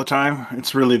strike all the time.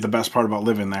 It's really the best part about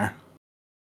living there.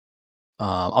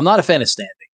 I'm not a fan of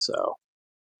standing, so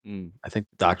I think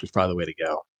the doctor's probably the way to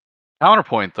go.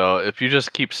 Counterpoint, though, if you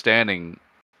just keep standing,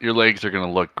 your legs are going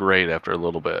to look great after a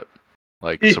little bit.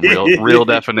 Like some real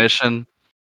definition.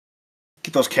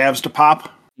 Get those calves to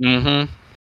pop. Mm-hmm.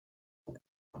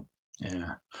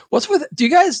 Yeah. What's with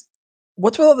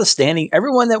all the standing?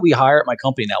 Everyone that we hire at my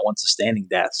company now wants a standing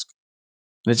desk.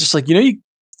 And it's just like, you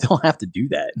don't have to do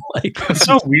that. Like, it's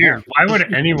so weird. Why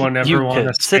would anyone ever want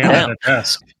to stand at a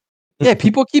desk? Yeah,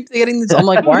 people keep getting this. I'm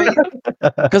like, why?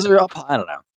 Because they're up. I don't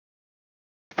know.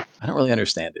 I don't really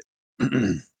understand it.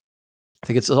 I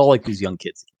think it's all like these young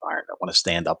kids that want to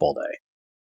stand up all day.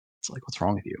 It's like, what's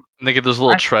wrong with you? And they get those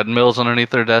little treadmills underneath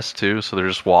their desk too, so they're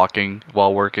just walking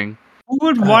while working. Who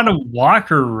would want to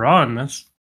walk or run? That's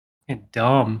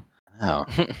dumb. Oh,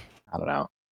 I don't know.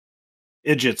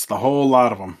 Idiots, the whole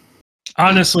lot of them.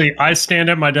 Honestly, I stand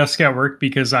at my desk at work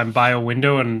because I'm by a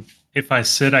window, and if I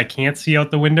sit, I can't see out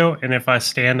the window, and if I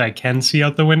stand, I can see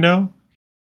out the window.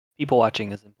 People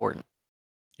watching is important.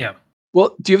 Yeah.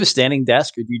 Well, do you have a standing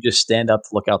desk, or do you just stand up to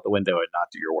look out the window and not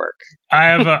do your work? I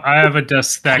have a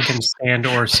desk that can stand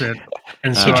or sit,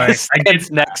 and so I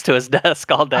get next to his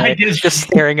desk all day, just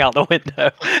staring out the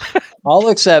window. I'll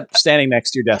accept standing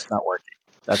next to your desk not working.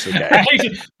 That's okay.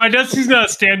 My desk is not a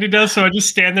standing desk, so I just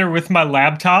stand there with my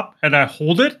laptop and I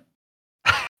hold it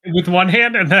with one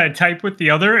hand, and then I type with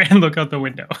the other and look out the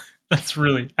window. That's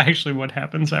really actually what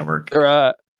happens at work.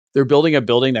 They're building a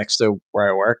building next to where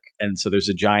I work, and so there's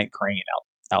a giant crane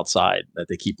outside that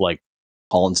they keep like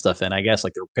hauling stuff in. I guess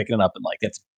like they're picking it up and like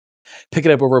pick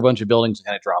it up over a bunch of buildings and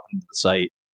kind of drop it into the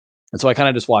site. And so I kind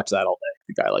of just watch that all day.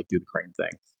 The guy like do the crane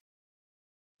thing.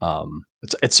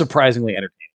 It's surprisingly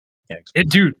entertaining.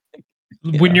 Dude,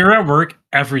 when you're at work,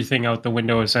 everything out the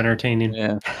window is entertaining.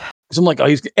 Yeah. Because I'm like,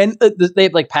 they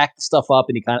like pack the stuff up,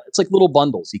 and it's like little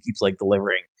bundles he keeps like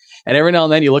delivering. And every now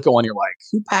and then you look at one, you're like,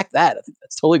 who packed that? I think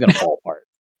that's totally gonna fall apart.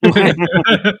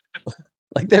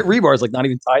 Like that rebar is like not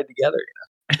even tied together.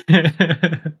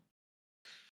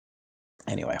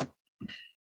 Anyway.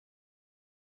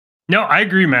 No, I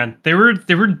agree, man. They were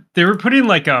putting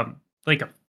like a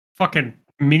fucking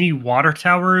mini water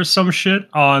tower or some shit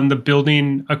on the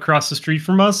building across the street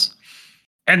from us.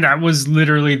 And that was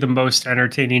literally the most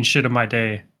entertaining shit of my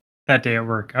day that day at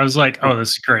work. I was like, oh, this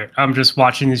is great. I'm just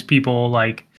watching these people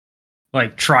like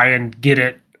try and get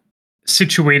it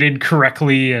situated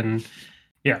correctly. And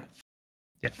yeah.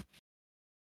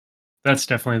 That's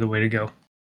definitely the way to go.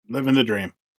 Living the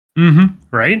dream. Mm-hmm.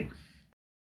 Right?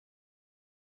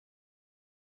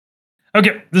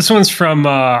 Okay, this one's from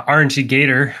RNG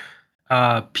Gator,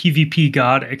 PvP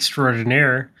God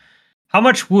Extraordinaire. How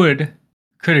much wood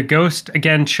could a ghost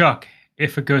again chuck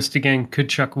if a ghost again could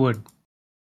chuck wood?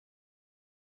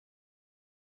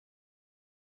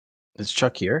 Is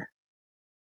Chuck here?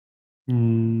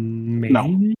 Maybe.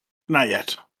 No, not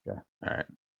yet. Yeah. All right.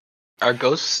 Are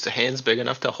ghosts' hands big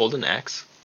enough to hold an axe?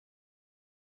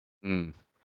 Do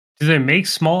they make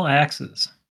small axes?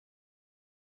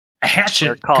 A hatchet.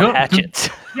 They're called hatchets.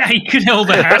 Yeah, he could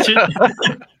hold a hatchet.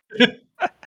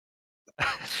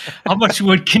 How much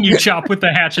wood can you chop with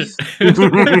a hatchet?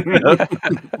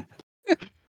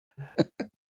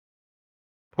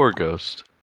 Poor ghost.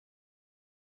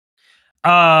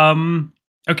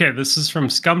 Okay, this is from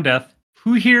Scumdeath.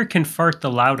 Who here can fart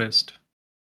the loudest?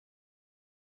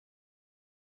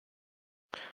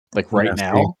 Like right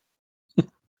now?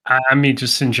 I mean,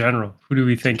 just in general. Who do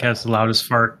we think has the loudest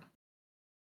fart?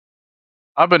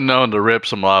 I've been known to rip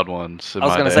some loud ones. I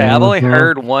was going to say, I've only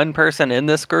heard one person in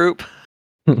this group.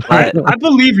 I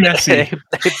believe Nessie.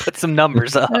 They put some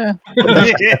numbers up.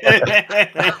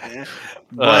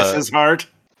 Bless his heart.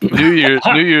 New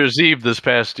Year's Eve this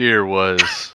past year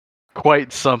was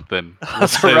quite something.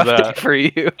 That's a rough day for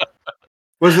you.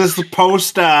 Was this the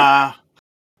post the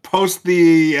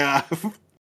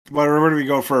where do we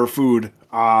go for food?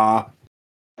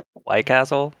 White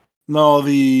Castle. No,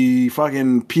 the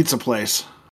fucking pizza place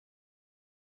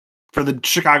for the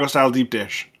Chicago style deep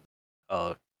dish.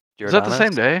 Oh, Is that the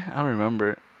same day? I don't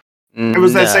remember. It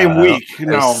was that same week.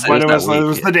 No, but it was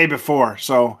that the day before,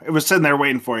 so it was sitting there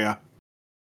waiting for you.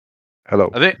 Hello.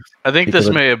 I think Because this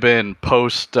of- may have been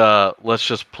post. Let's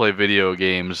just play video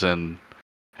games and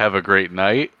have a great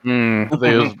night. I think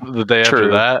it was the day after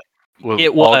True. that with It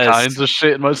all was. kinds of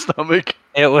shit in my stomach.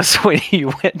 It was when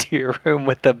you went to your room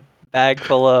with the bag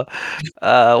full of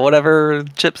whatever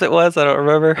chips it was. I don't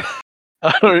remember.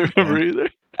 I don't remember either.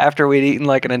 After we'd eaten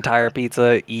like an entire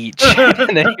pizza each,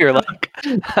 and then you're like,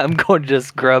 "I'm going to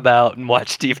just grub out and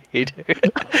watch TV."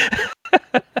 Dude.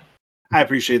 I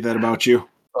appreciate that about you.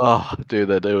 Oh, dude,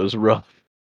 that day was rough.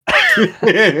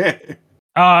 Mr.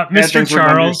 Mr.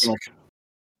 Charles,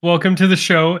 welcome to the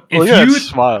show. Look at that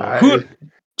smile.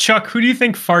 Chuck, who do you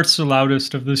think farts the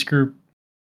loudest of this group?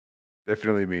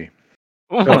 Definitely me.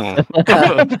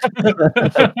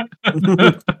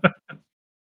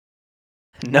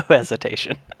 No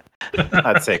hesitation.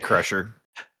 I'd say Crusher.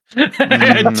 Not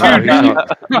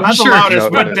the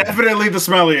loudest, but definitely the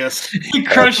smelliest.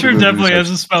 Crusher definitely has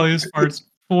the smelliest farts,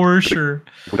 for sure.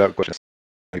 Without question.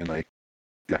 Like,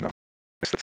 yeah, no.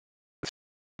 It's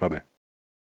probably.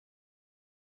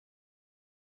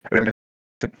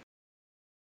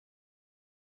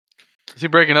 Is he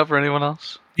breaking up for anyone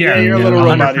else? Yeah, you're a little 100%.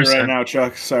 robot right now,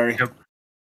 Chuck. Sorry.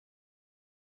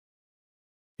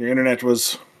 Your internet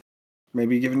was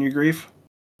maybe giving you grief?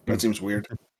 That seems weird.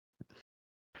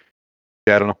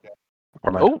 Yeah, I don't know.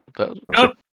 Or mine.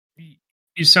 Oh,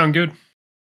 you sound good.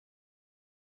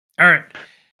 All right.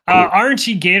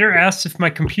 RNG Gator asked if my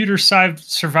computer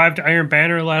survived Iron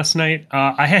Banner last night.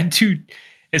 I had two.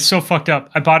 It's so fucked up.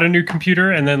 I bought a new computer,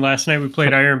 and then last night we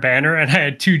played Iron Banner, and I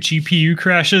had 2 GPU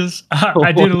crashes.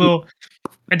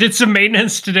 I did some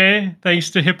maintenance today, thanks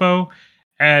to Hippo,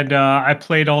 and I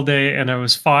played all day, and I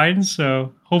was fine.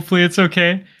 So hopefully it's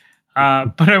okay.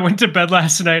 But I went to bed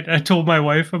last night. And I told my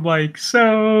wife, I'm like,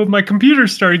 so my computer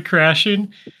started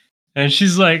crashing. And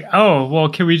she's like, oh, well,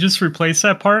 can we just replace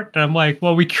that part? And I'm like,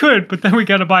 well, we could, but then we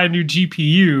got to buy a new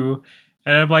GPU.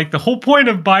 And I'm like, the whole point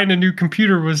of buying a new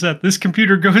computer was that this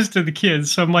computer goes to the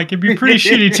kids. So I'm like, it'd be pretty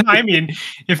shitty timing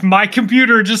if my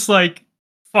computer just like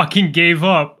fucking gave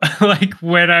up, like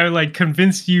when I like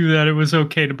convinced you that it was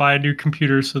okay to buy a new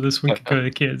computer so this one could go to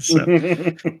the kids. So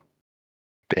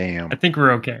damn. I think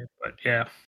we're okay, but yeah.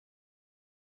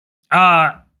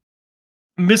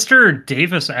 Mr.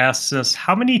 Davis asks us,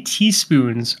 how many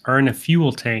teaspoons are in a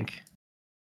fuel tank?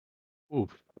 Ooh.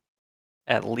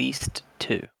 At least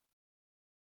 2.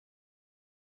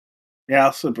 Yeah,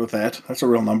 I'll sit with that. That's a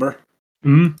real number.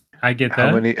 I get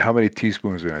that. How many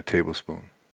teaspoons are in a tablespoon?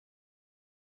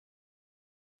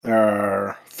 There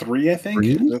are 3, I think.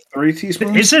 3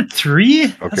 teaspoons. Is it 3?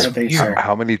 Okay. I think so.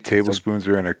 How many tablespoons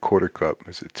are in a quarter cup?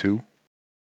 Is it 2?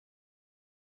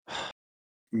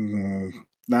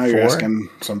 Now you're 4? asking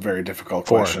some very difficult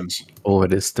 4. questions. Oh,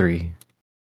 it is 3.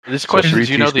 This question,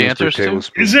 do you know the answers to?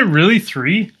 Is it really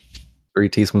 3? 3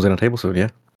 teaspoons in a tablespoon, yeah.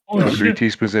 Oh, 3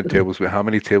 teaspoons in a tablespoon. How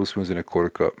many tablespoons in a quarter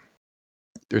cup?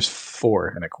 There's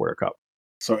 4 in a quarter cup.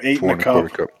 So 8 4 in a cup. quarter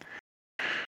cup.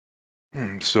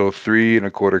 So 3 in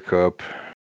a quarter cup.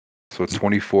 So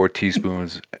 24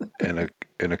 teaspoons in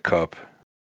a cup.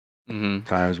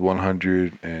 Times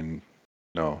 100 and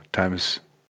times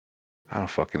I don't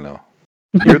fucking know.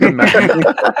 You're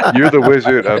the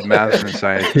wizard of math and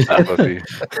science, Fluffy.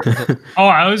 Oh,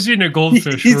 I was eating a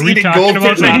goldfish. He's Were we eating talking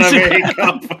about goldfish out of things? a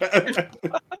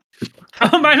cup.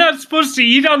 Am I not supposed to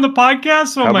eat on the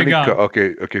podcast? Oh How my many god.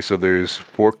 okay, so there's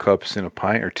 4 cups in a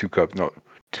pint or 2 cups? No,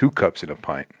 2 cups in a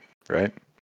pint, right?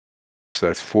 So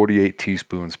that's 48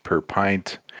 teaspoons per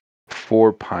pint,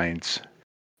 4 pints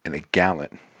in a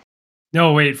gallon.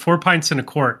 No, wait, 4 pints in a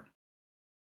quart.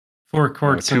 4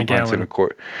 quarts in a 2 pints gallon. in a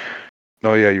quart.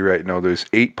 No, yeah, you're right. No, there's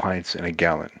 8 pints in a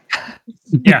gallon.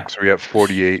 Yeah. So we have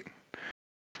 48.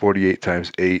 48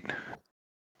 times 8.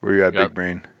 Where you at, big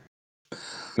brain?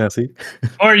 Nessie.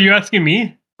 Oh, are you asking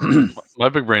me? My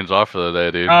big brain's off for the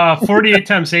day, dude. 48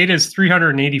 times 8 is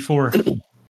 384.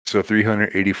 So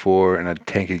 384 and a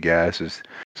tank of gas is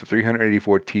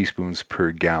 384 teaspoons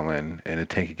per gallon, and a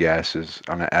tank of gas is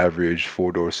on an average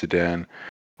 4-door sedan.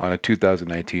 On a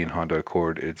 2019 Honda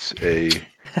Accord, it's a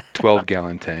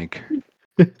 12-gallon tank.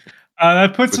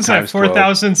 That puts us at times 12.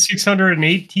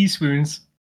 4,608 teaspoons.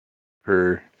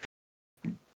 Per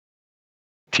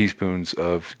teaspoons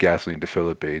of gasoline to fill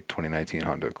up a 2019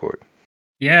 Honda Accord.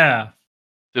 Yeah.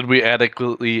 Did we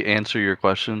adequately answer your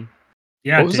question?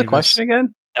 Yeah. What was the question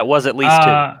again? That was at least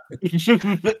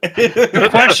 2. The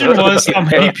question was how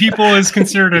many people is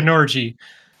considered an orgy.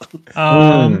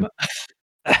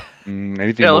 Anything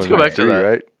Yeah, more let's go than back to three, that.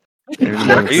 right? Anything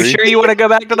more than Are you three? sure you want to go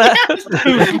back to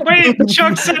that? Wait,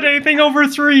 Chuck said anything over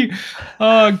 3.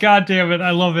 Oh, god damn it. I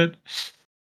love it.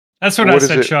 That's what I What is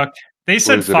said, it? Chuck. They What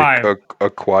said is it? 5. A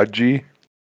quad G?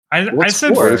 I What's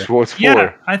said four? What's Yeah,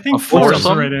 four? I think A 4 is the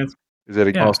foursome? right answer. Is that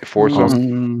a Yeah.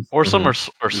 foursome? Foursome or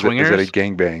Is swingers? that a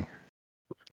gangbang?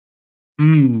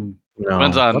 Mm.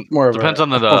 Depends on That's more of depends a- on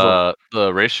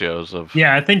the ratios of.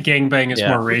 Yeah, I think gangbang is Yeah.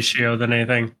 more ratio than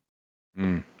anything.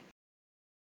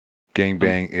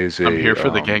 Gangbang is a. I'm here for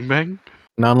the gangbang.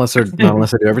 Not unless they do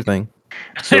everything.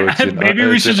 So it's an, Maybe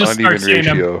we it's should an just start uneven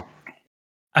saying ratio.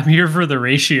 I'm here for the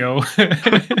ratio.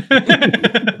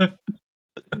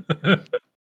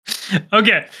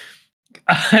 Okay.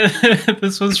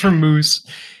 This was from Moose.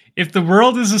 If the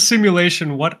world is a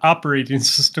simulation, what operating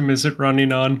system is it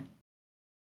running on?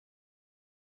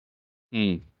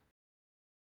 I'm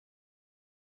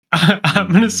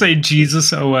going to say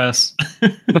Jesus OS.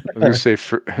 I was gonna say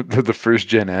the first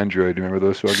gen Android. Remember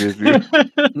those fuckers, dude?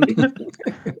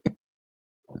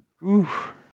 Ooh.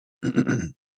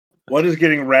 What is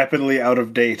getting rapidly out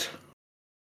of date?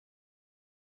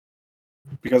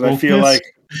 Because I feel Focus?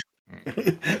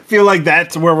 like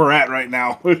that's where we're at right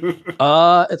now.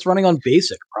 It's running on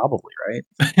basic, probably, right?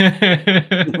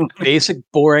 Basic,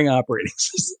 boring operating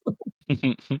system.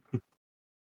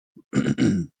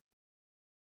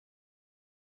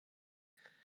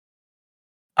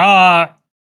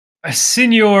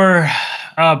 Senior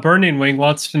Burning Wing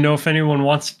wants to know if anyone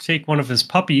wants to take one of his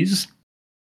puppies.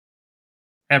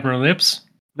 Admiral Lips.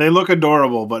 They look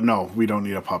adorable, but no, we don't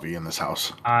need a puppy in this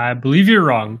house. I believe you're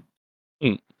wrong.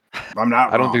 I'm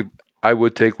not. I don't think I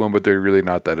would take one, but they're really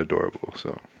not that adorable.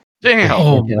 So. Damn.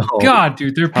 Oh my god,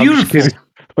 dude, they're beautiful.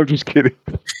 I'm just kidding.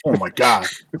 Oh my god.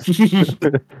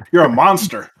 You're a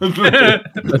monster.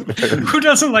 Who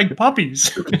doesn't like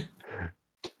puppies?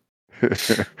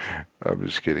 I'm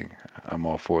just kidding. I'm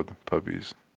all for the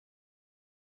puppies.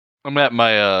 I'm at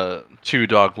my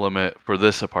 2-dog limit for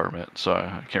this apartment, so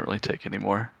I can't really take any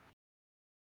more.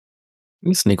 You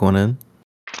can sneak one in.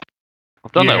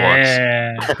 I've done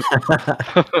that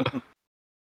once.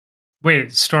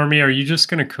 Wait, Stormy, are you just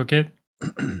gonna cook it?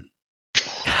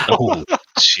 Oh,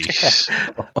 jeez.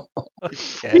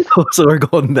 So we're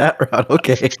going that route.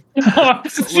 Okay. Oh,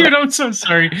 dude, I'm so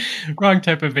sorry. Wrong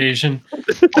type of Asian.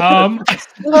 What is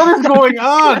going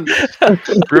on?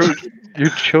 Bro, your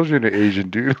children are Asian,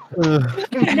 dude.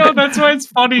 No, that's why it's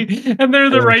funny. And they're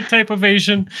the right type of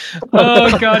Asian.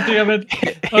 Oh, god damn it.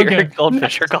 Okay.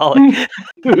 Goldfish are calling.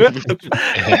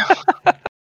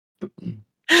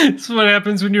 This is what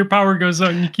happens when your power goes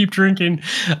out and you keep drinking.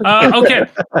 Okay.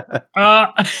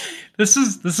 This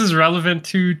is relevant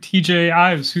to TJ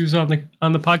Ives, who's on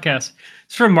the podcast.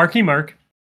 It's from Marky Mark.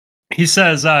 He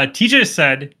says, TJ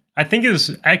said, I think it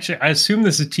was actually, I assume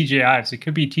this is TJ Ives. It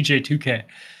could be TJ2K.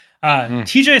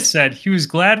 TJ said he was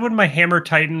glad when my Hammer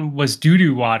Titan was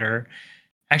doo-doo water.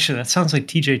 Actually, that sounds like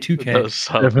TJ2K. That does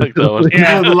sound like that one.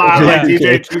 Yeah, a lot like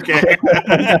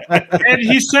TJ2K. And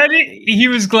he said he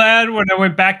was glad when I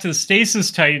went back to the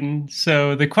Stasis Titan.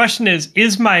 So the question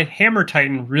is my Hammer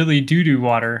Titan really doo-doo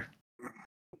water?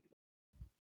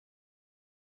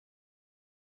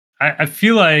 I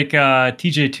feel like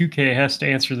TJ2K has to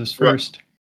answer this first.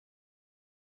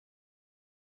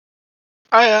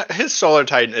 His Solar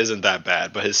Titan isn't that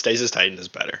bad, but his Stasis Titan is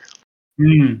better.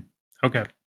 Okay.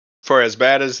 For as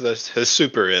bad as his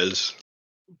Super is,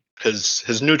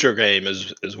 his neutral game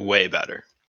is way better.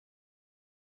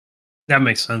 That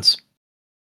makes sense.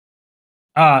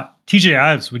 TJ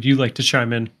Ives, would you like to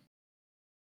chime in?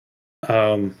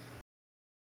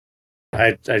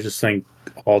 I just think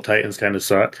all Titans kind of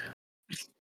suck.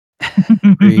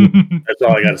 That's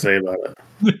all I got to say about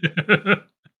it.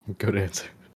 Good answer.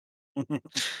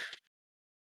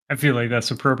 I feel like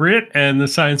that's appropriate, and the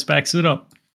science backs it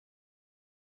up.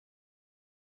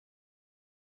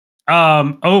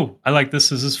 Oh, I like this.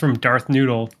 This is from Darth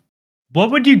Noodle. What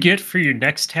would you get for your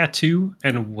next tattoo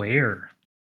and where?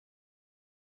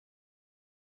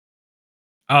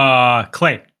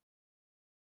 Clay.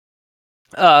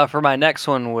 For my next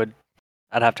one,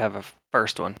 I'd have to have a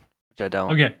first one, which I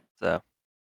don't. Okay. So,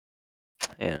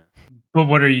 yeah. But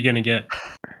what are you gonna get?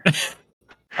 I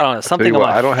don't know, something on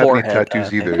my I don't have any forehead,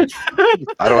 tattoos I either. think.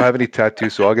 I don't have any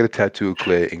tattoos, so I'll get a tattoo of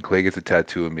Clay, and Clay gets a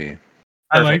tattoo of me.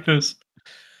 I like this.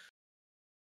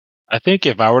 I think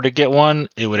if I were to get one,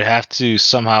 it would have to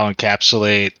somehow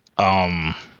encapsulate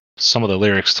some of the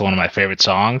lyrics to one of my favorite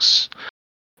songs.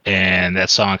 And that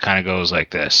song kind of goes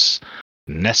like this.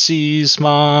 Nessie's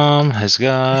mom has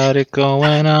got it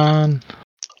going on.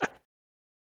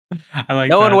 I like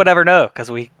no that. one would ever know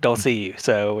because we don't see you,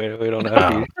 so we don't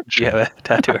know if you have a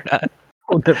tattoo or not.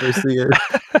 We'll never see it.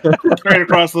 Right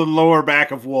across the lower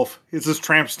back of Wolf. It's his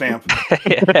tramp stamp.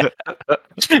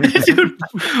 Dude,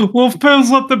 Wolf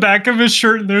pulls up the back of his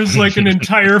shirt and there's like an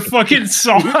entire fucking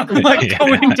song like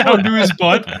going down to his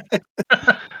butt.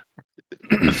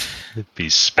 It'd be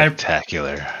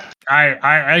spectacular. I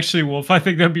actually, Wolf, I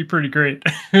think that'd be pretty great.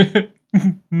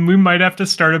 We might have to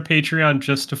start a Patreon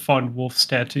just to fund Wolf's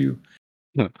tattoo.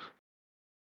 I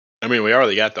mean, we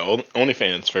already got the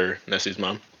OnlyFans for Nessie's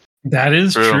mom. That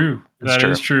is true. That's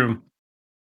That is true.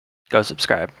 Go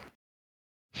subscribe.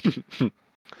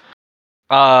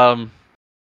 I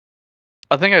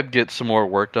think I'd get some more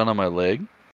work done on my leg.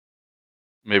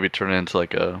 Maybe turn it into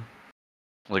like a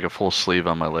full sleeve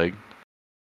on my leg.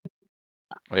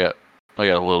 I got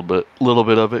a little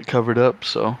bit of it covered up,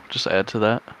 so just add to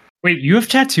that. Wait, you have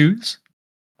tattoos?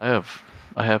 I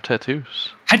have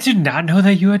tattoos. I did not know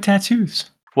that you had tattoos.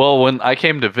 Well, when I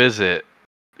came to visit,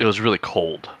 it was really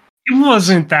cold. It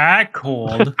wasn't that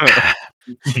cold.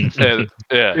 And,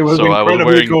 yeah, It was so I was incredibly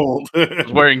wearing cold. I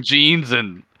was wearing jeans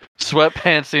and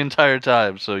sweatpants the entire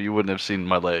time, so you wouldn't have seen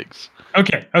my legs.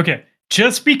 Okay.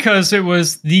 Just because it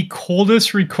was the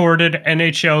coldest recorded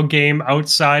NHL game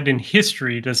outside in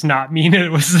history does not mean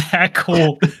it was that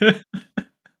cold. It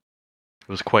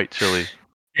was quite chilly.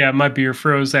 Yeah, my beer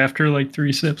froze after like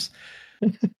 3 sips.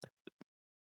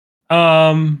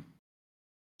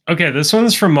 Okay, this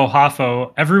one's from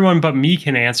Mojafo. Everyone but me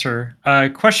can answer.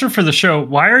 Question for the show: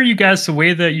 why are you guys the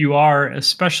way that you are,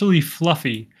 especially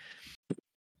Fluffy?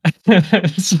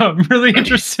 So I'm really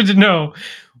interested to know,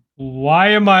 why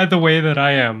am I the way that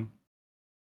I am?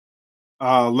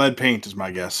 Lead paint is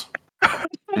my guess.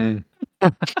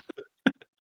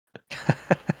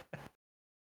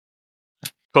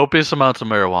 Copious amounts of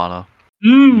marijuana.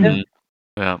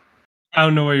 Yeah. I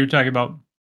don't know what you're talking about.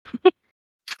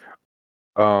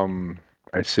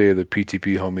 I say the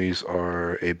PTP homies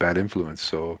are a bad influence,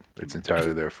 so it's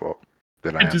entirely their fault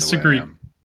that I am disagree. the way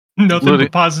Nothing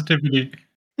but positivity.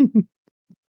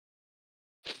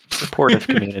 Supportive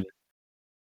community.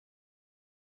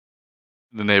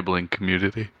 Enabling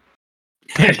community.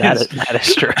 That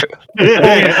is true.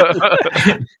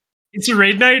 It's a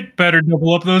raid night. Better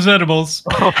double up those edibles.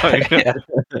 Oh my god.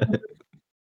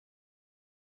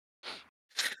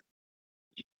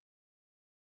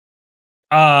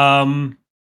 I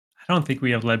don't think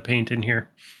we have lead paint in here.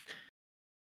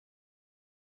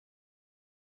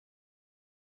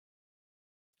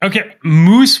 Okay,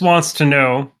 Moose wants to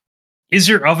know, is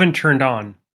your oven turned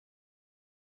on?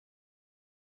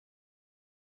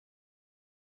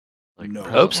 No.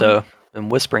 Hope so. Been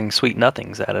whispering sweet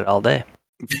nothings at it all day.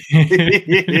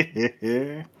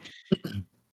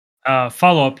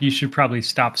 Follow up, you should probably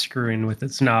stop screwing with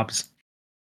its knobs.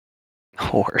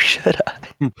 Or should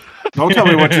I? Don't tell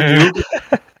me what to do.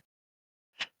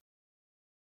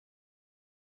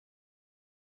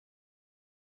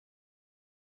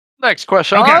 Next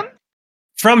question. Okay.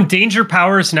 From Danger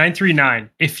Powers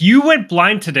 939. If you went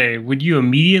blind today, would you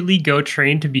immediately go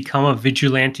train to become a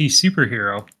vigilante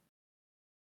superhero?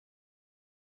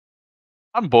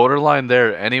 I'm borderline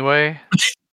there anyway.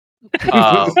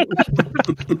 My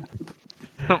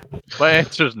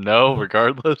answer is no,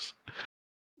 regardless.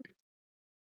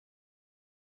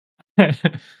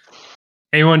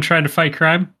 Anyone trying to fight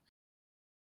crime?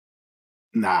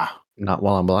 Nah. Not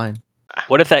while I'm blind.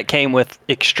 What if that came with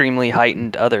extremely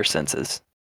heightened other senses?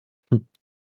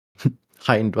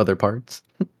 Heightened other parts.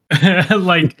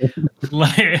 like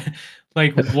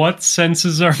what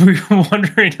senses are we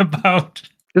wondering about?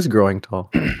 Just growing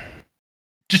tall.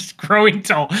 Just growing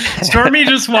tall. Stormy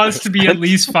just wants to be at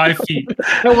least 5 feet.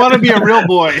 I want to be a real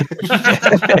boy.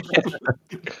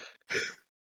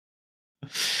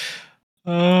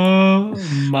 Oh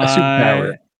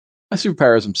my! My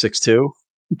superpower is I'm 6'2".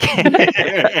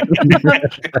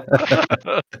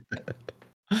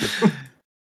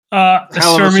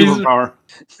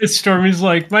 Stormy's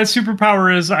like, my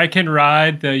superpower is I can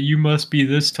ride the "you must be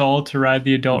this tall to ride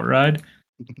the adult ride."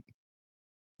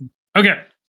 Okay.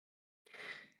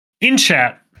 In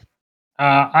chat,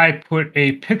 I put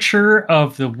a picture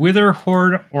of the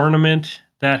Witherhoard ornament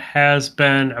that has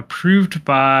been approved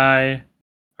by,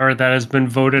 or that has been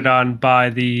voted on by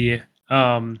the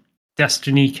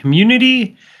Destiny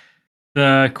community.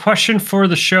 The question for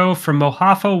the show from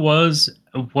Mojafo was,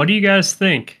 what do you guys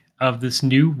think of this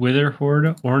new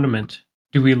Witherhoard ornament?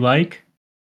 Do we like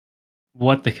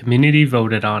what the community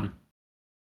voted on?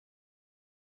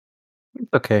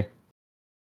 Okay.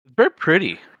 Very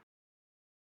pretty.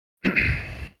 It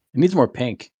needs more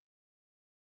pink.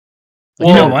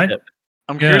 You know what?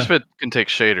 I'm curious if it can take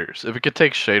shaders. If it could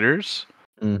take shaders,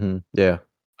 Yeah.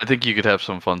 I think you could have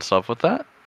some fun stuff with that.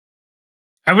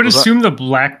 I would Was that- assume the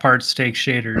black parts take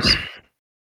shaders.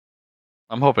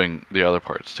 I'm hoping the other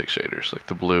parts take shaders, like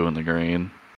the blue and the green.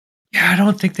 Yeah, I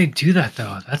don't think they do that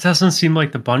though. That doesn't seem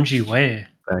like the Bungie way.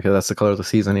 Because that's the color of the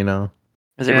season, you know.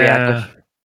 Is it reactive?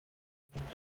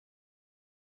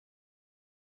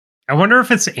 I wonder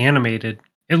if it's animated.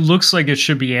 It looks like it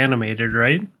should be animated,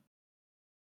 right?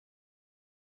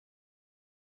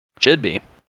 Should be.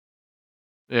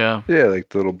 Yeah. Yeah, like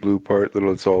the little blue part,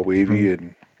 it's all wavy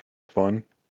and fun.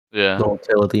 Yeah. Little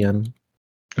tail at the end.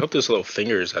 I hope those little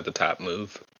fingers at the top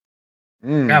move.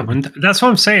 Yeah, that's what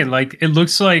I'm saying. Like it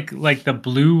looks like the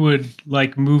blue would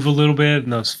like move a little bit,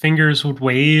 and those fingers would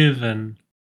wave, and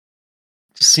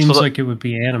it just seems like it would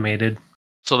be animated.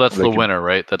 So that's the Like- winner,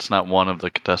 right? That's not one of the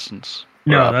contestants.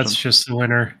 No, that's just the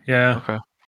winner. Yeah. Okay.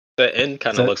 The end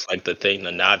kind So- of looks like the thing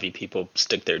the Navi people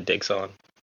stick their dicks on.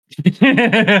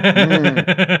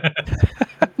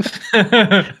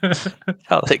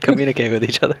 How they communicate with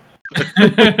each other.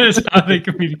 That's how they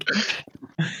communicate.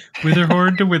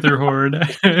 Witherhorde to Witherhorde.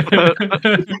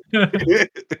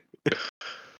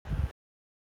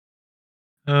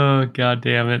 Oh, god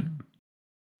damn it.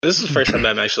 This is the first time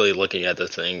I'm actually looking at the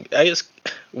thing. I guess,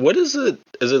 what is it?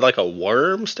 Is it like a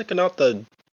worm sticking out the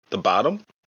bottom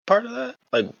part of that?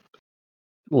 Like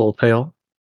Little tail.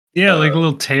 Yeah, like a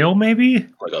little tail, maybe?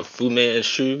 like a Fu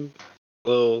Manchu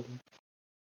little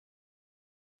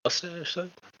mustache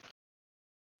thing?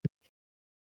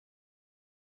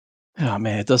 Oh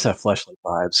man, it does have fleshlight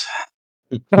vibes.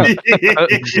 God damn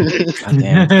it, dude.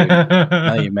 Now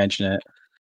that you mention it.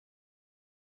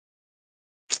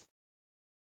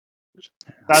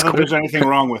 Not that there's anything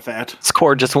wrong with that.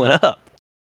 Score just went up.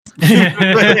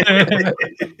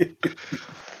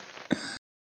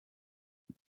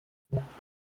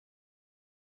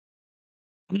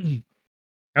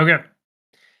 Okay.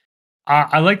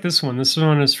 I like this one. This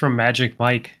one is from Magic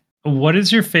Mike. What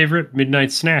is your favorite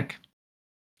midnight snack?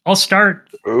 I'll start.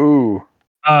 Ooh.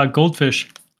 Goldfish.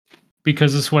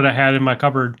 Because it's what I had in my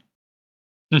cupboard.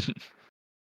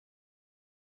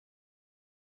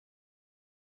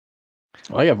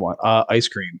 I have one. Ice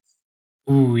cream.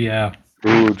 Ooh, yeah.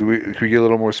 Ooh, can we get a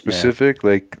little more specific?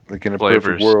 Like in a Flavors.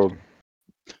 perfect world.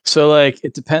 So like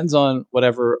it depends on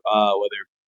whatever whether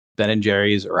Ben and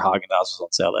Jerry's or Haagen Dazs was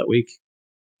on sale that week,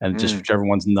 and just whichever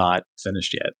one's not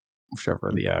finished yet,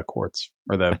 whichever the quarts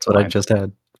or the. That's what I just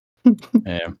had.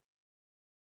 Yeah. Have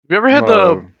you ever had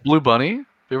the Blue Bunny? Have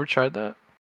you ever tried that? I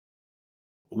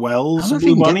Wells don't know if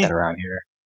you Blue can Bunny? get that around here.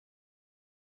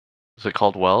 Is it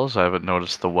called Wells? I haven't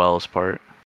noticed the Wells part.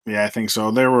 Yeah, I think so.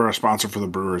 They were a sponsor for the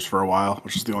Brewers for a while,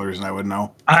 which is the only reason I would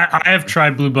know. I have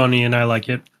tried Blue Bunny and I like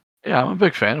it. Yeah, I'm a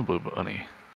big fan of Blue Bunny.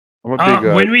 I'm a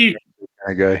big when we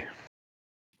guy.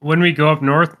 when we go up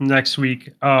north next week,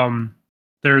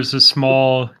 there's a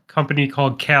small company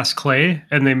called Cass Clay,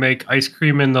 and they make ice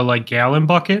cream in the like gallon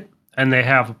bucket, and they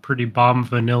have a pretty bomb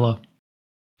vanilla.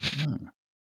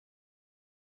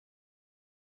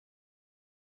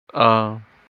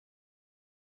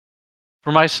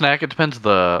 For my snack, it depends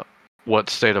what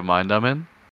state of mind I'm in.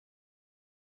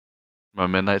 My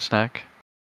midnight snack.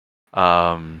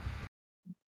 I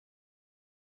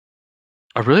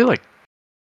really like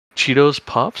Cheetos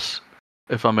Puffs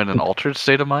if I'm in an altered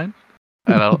state of mind.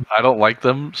 And I don't like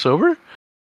them sober.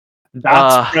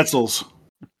 That's pretzels.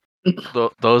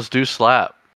 Those do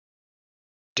slap.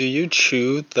 Do you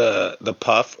chew the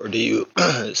puff or do you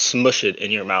smush it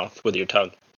in your mouth with your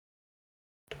tongue?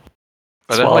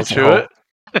 I didn't like chew it.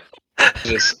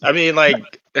 Just, I mean,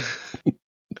 like,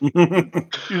 You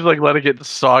just like let it get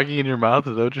soggy in your mouth.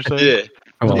 Is that what you're saying? yeah.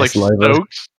 Oh, Like saliva.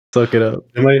 Stokes. Suck it up.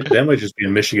 That might just be a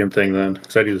Michigan thing then,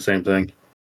 because I do the same thing.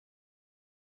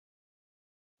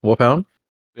 What pound?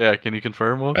 Yeah, can you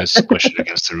confirm? Wolf? I squish it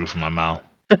against the roof of my mouth.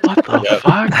 What the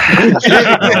fuck?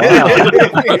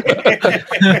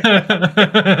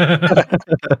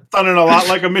 Sounding a lot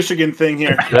like a Michigan thing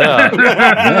here.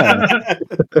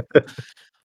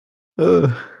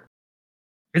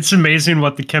 It's amazing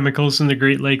what the chemicals in the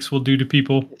Great Lakes will do to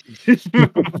people.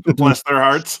 Bless their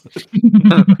hearts.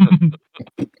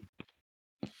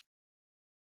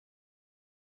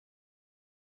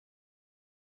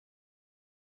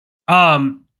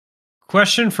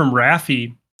 Question from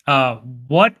Rafi.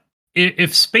 What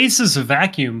if space is a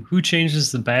vacuum, who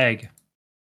changes the bag?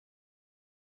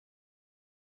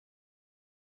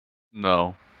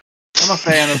 No. I'm a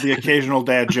fan of the occasional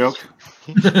dad joke.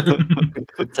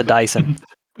 It's a Dyson.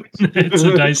 It's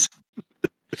a Dyson.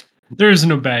 There is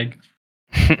no bag.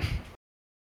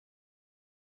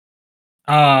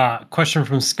 Question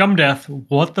from Scumdeath.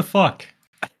 What the fuck?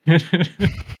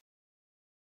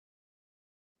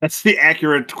 That's the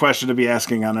accurate question to be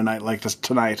asking on a night like this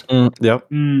tonight. Yep.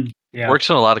 Yeah. Works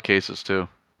in a lot of cases too.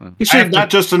 You should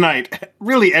not just tonight,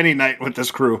 really any night with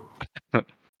this crew.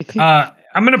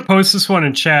 I'm gonna post this one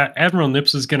in chat. Admiral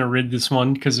Nips is gonna read this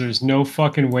one because there's no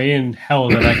fucking way in hell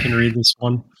that I can read this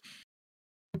one.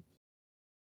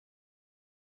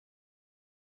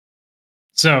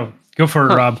 So go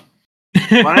for it, Rob.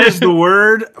 What is the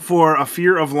word for a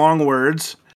fear of long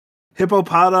words?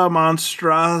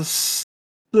 Hippopotamonstros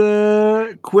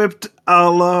quipped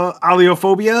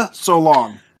aliophobia. So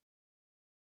long.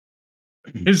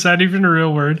 Is that even a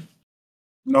real word?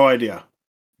 No idea.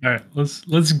 All right,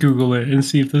 let's Google it and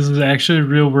see if this is actually a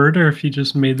real word or if he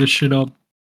just made this shit up.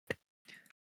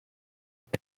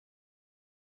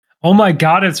 Oh my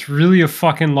god, it's really a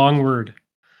fucking long word.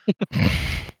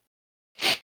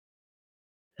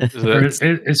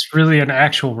 It's really an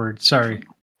actual word. Sorry.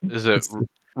 Is it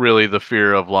really the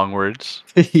fear of long words?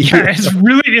 Yeah, it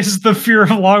really is the fear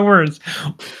of long words.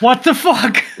 What the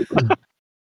fuck?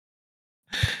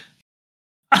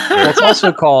 Well, it's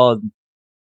also called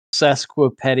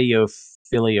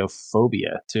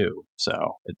sesquipediophiliophobia too.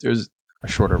 So there's a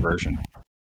shorter version.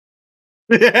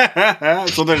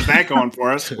 So there's that going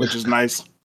for us, which is nice.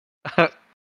 You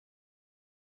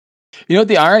know what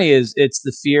the irony is? It's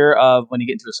the fear of when you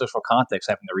get into a social context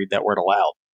having to read that word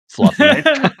aloud. Fluffy.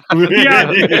 Yeah,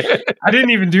 I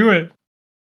didn't even do it.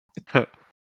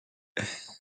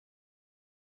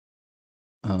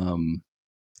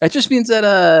 It just means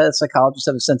that psychologists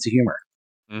have a sense of humor.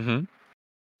 Mm-hmm.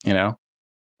 You know?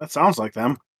 That sounds like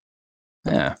them.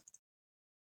 Yeah.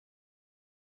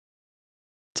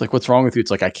 It's like, what's wrong with you?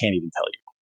 It's like, I can't even tell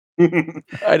you.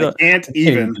 I can't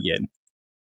even begin.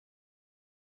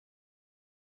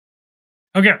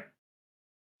 Okay.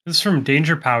 This is from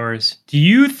Danger Powers. Do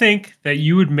you think that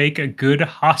you would make a good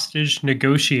hostage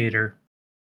negotiator?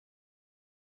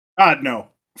 No.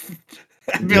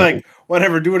 I'd be like,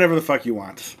 whatever, do whatever the fuck you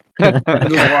want. Just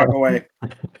walk away.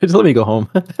 Just let me go home.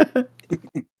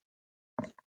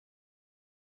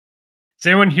 Does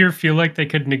anyone here feel like they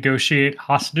could negotiate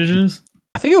hostages?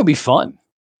 I think it would be fun.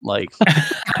 Like,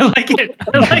 I like it.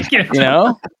 I like it. You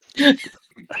know?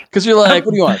 Because you're like,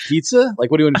 what do you want? Pizza? Like,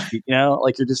 what do you want to eat? You know?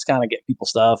 Like, you're just kind of getting people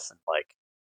stuff. And like,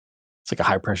 it's like a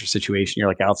high pressure situation. You're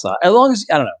like outside. As long as,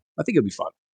 I don't know. I think it'd be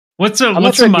fun. What's the I'm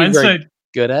not sure I'd be very mindset?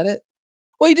 good at it.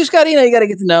 Well, you just got to, you got to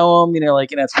get to know them.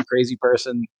 Like, it's some crazy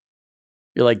person.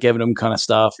 You're like giving them kind of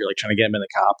stuff. You're like trying to get them in the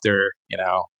copter,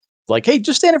 Like, hey,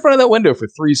 just stand in front of that window for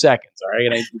 3 seconds, all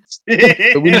right? And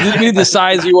we need to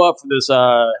size you up for this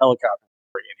helicopter.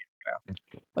 I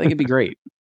think it'd be great.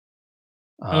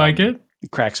 I like it.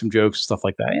 Crack some jokes and stuff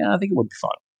like that. Yeah, I think it would be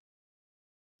fun.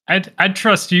 I'd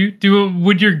trust you.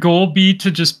 Would your goal be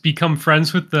to just become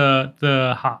friends with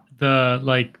the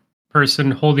like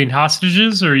person holding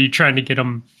hostages, or are you trying to get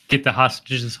the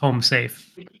hostages home safe?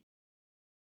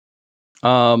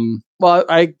 Well,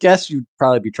 I guess you'd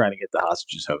probably be trying to get the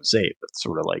hostages home safe. That's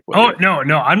sort of like what no,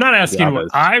 I'm not asking what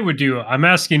I would do. I'm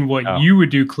asking what you would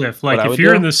do, Cliff. Like if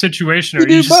you're in the situation, are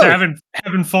you just having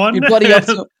fun? You buddy up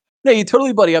to, no, you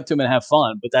totally buddy up to him and have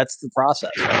fun, but that's the process.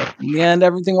 Right? In the end,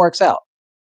 everything works out.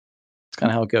 It's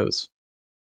kind of how it goes.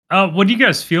 What do you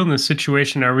guys feel in this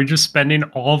situation? Are we just spending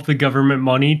all of the government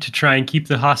money to try and keep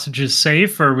the hostages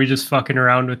safe, or are we just fucking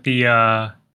around with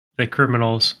the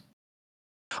criminals?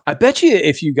 I bet you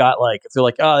if you got if you're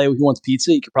like, oh, he wants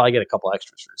pizza, you could probably get a couple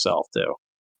extras for yourself too.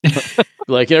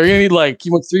 Like, you're gonna need he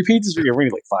wants 3 pizzas, or you're gonna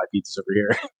need 5 pizzas over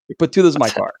here. Put 2 of those in my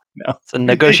car. It's a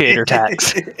negotiator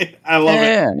tax. I love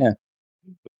it. Yeah.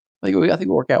 I think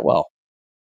it'll work out well.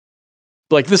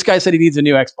 Like, this guy said he needs a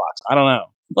new Xbox. I don't know.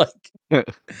 Like,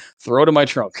 throw it in my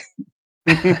trunk.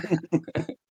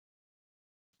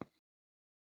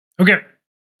 Okay.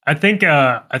 I think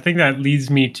that leads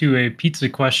me to a pizza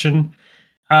question.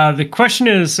 The question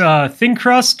is thin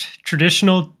crust,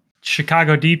 traditional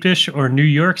Chicago deep dish, or New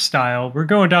York style. We're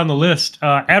going down the list.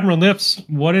 Admiral Nips,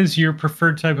 what is your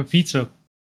preferred type of pizza?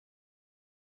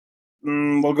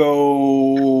 We'll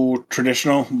go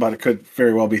traditional, but it could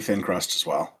very well be thin crust as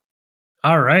well.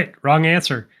 All right. Wrong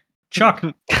answer. Chuck.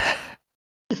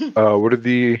 What are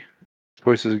the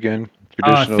choices again?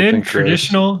 Traditional, thin,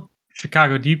 traditional,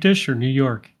 Chicago deep dish, or New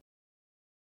York?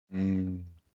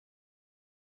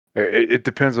 It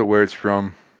depends on where it's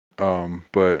from,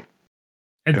 but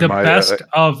the best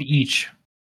of each.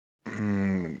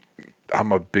 I'm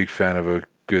a big fan of a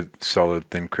good solid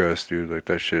thin crust, dude. Like,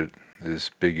 that shit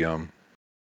is big yum.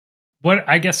 What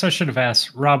I guess I should have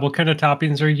asked, Rob, what kind of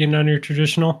toppings are you getting on your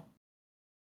traditional?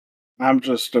 I'm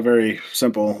just a very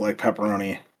simple, like,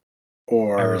 pepperoni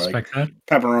or respect like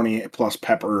pepperoni plus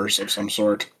peppers of some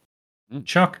sort.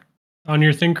 Chuck, on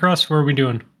your thin crust, what are we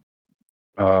doing?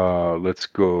 Let's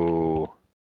go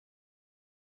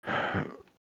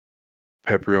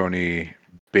pepperoni,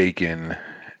 bacon,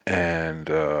 and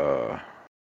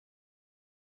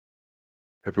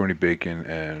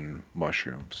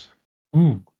mushrooms.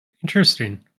 Ooh,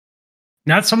 interesting.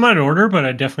 Not something I'd order, but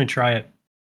I'd definitely try it.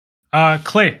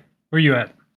 Clay, where you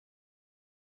at?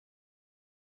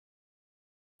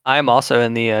 I'm also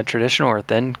in the traditional or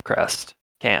thin crust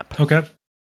camp. Okay.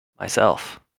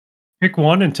 Myself. Pick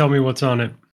one and tell me what's on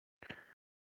it.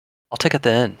 I'll take a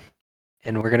thin.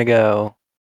 And we're going to go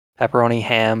pepperoni,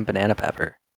 ham, banana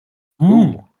pepper.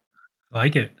 Ooh.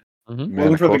 Like it.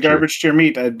 One for the garbage tier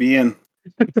meat, I'd be in.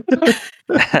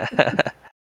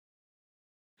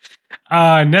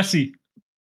 Nessie.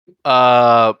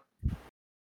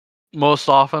 Most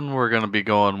often we're gonna be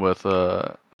going with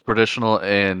traditional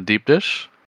and deep dish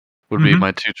would be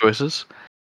my two choices.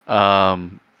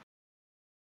 But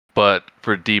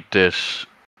for deep dish,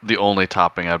 the only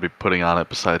topping I'd be putting on it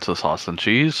besides the sauce and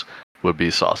cheese would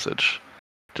be sausage.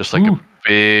 Just like a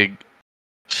big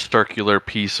circular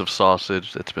piece of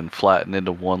sausage that's been flattened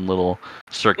into one little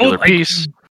circular piece.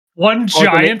 One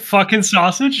giant fucking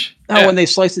sausage? Oh, when they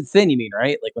slice it thin, you mean,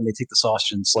 right? Like when they take the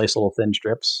sausage and slice little thin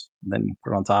strips and then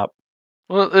put it on top.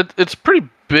 Well, it's pretty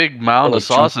big mound of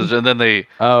sausage, and then they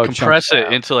compress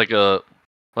it into like a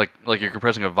like you're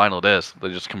compressing a vinyl disc. They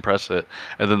just compress it,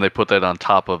 and then they put that on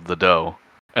top of the dough,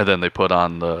 and then they put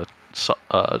on the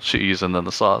cheese and then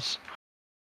the sauce.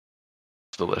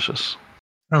 It's delicious.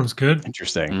 Sounds good.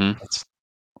 Interesting.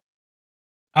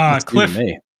 That's Cliff.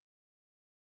 Me.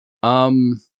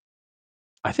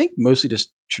 I think mostly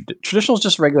just traditional is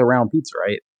just regular round pizza,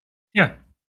 right? Yeah.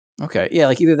 Okay. Yeah,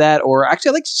 like either that or actually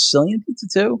I like Sicilian pizza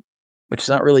too, which is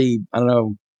not really, I don't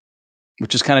know,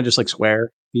 which is kind of just like square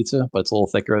pizza, but it's a little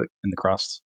thicker in the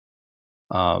crust.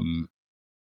 And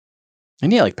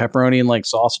yeah, like pepperoni and like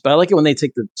sauce, but I like it when they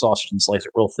take the sausage and slice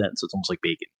it real thin, so it's almost like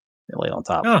bacon. They lay it on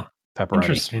top. Oh, pepperoni.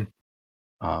 Interesting.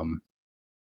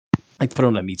 Like put it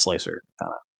on a meat slicer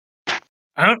kind of.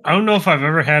 I don't know if I've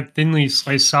ever had thinly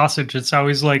sliced sausage. It's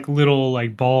always like little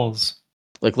like balls.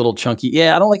 Like little chunky.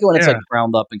 Yeah, I don't like it when it's like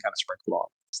ground up and kind of sprinkled on.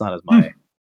 It's not as my.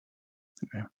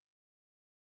 Okay.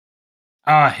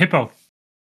 Hippo.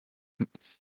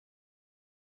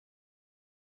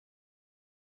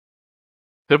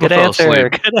 Hippo Good answer.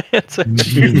 Good answer.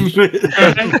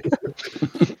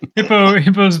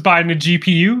 Hippo's buying a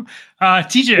GPU.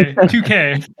 TJ,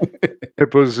 2K.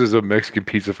 Hippo's is a Mexican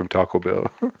pizza from Taco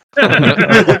Bell. With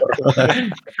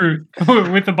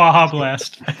the Baja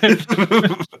Blast.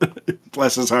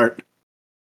 Bless his heart.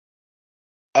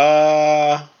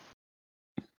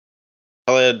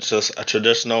 Probably just a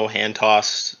traditional hand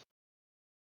tossed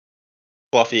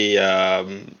fluffy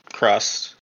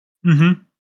crust. Mm-hmm.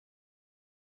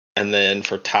 And then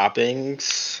for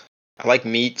toppings, I like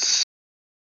meats.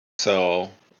 So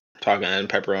talking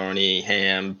pepperoni,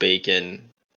 ham, bacon,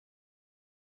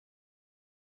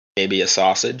 maybe a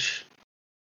sausage.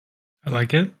 I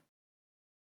like it.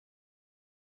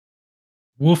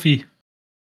 Wolfie.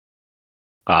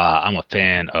 I'm a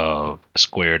fan of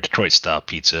square Detroit style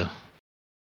pizza.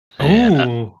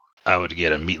 Oh. I would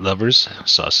get a meat lovers,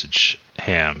 sausage,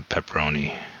 ham,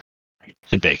 pepperoni,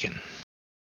 and bacon.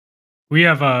 We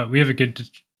have a good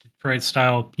Detroit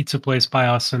style pizza place by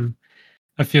us, and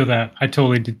I feel that I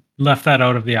totally left that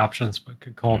out of the options, but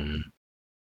good call.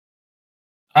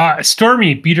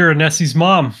 Stormy, Peter and Nessie's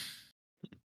mom.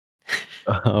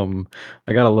 I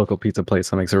got a local pizza place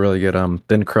that makes a really good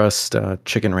thin crust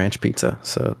chicken ranch pizza.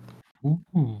 So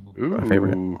my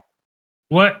favorite.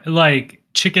 What, like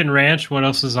chicken ranch? What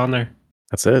else is on there?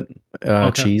 That's it.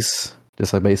 Cheese,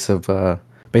 just a base of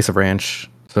ranch,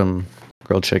 some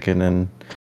grilled chicken, and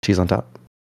cheese on top.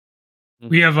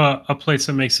 We have a place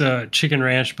that makes a chicken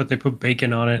ranch, but they put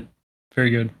bacon on it.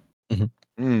 Very good.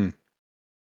 Mm-hmm.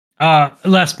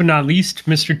 Last but not least,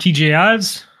 Mr. TJ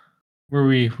Ives. Where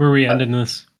we ending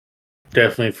this?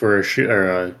 Definitely for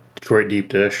a Detroit deep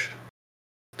dish.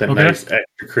 That nice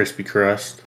extra crispy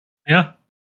crust. Yeah.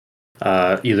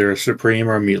 Either a Supreme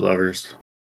or a Meat Lovers.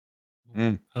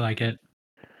 I like it.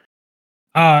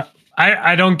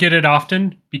 I don't get it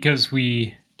often because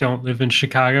we don't live in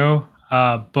Chicago.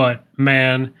 But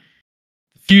man,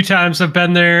 a few times I've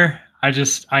been there,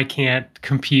 I can't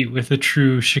compete with a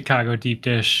true Chicago deep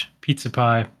dish pizza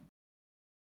pie.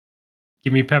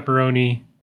 Give me pepperoni,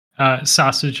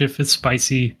 sausage if it's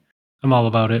spicy. I'm all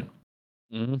about it.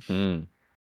 Mm-hmm.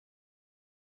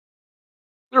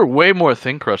 There are way more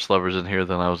thin crust lovers in here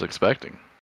than I was expecting.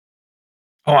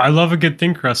 Oh, I love a good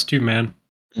thin crust too, man.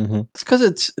 Mm-hmm. It's because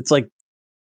it's like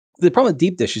the problem with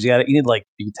deep dishes. You need like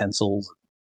utensils,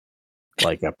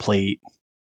 like a plate,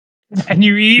 and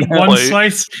you eat one Plate.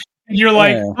 slice, and you're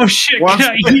like, Yeah. "Oh shit, One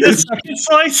can I eat a second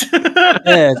slice?"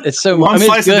 Yeah, it's so. One I mean,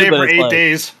 slice it's a good, day but for it's 8 like,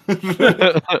 days.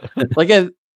 like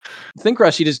a thin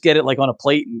crust. You just get it like on a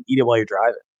plate and eat it while you're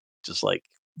driving. Just like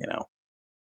I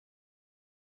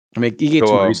mean, you get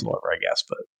So, too reasonable over, I guess,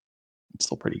 but it's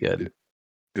still pretty good.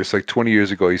 It's like 20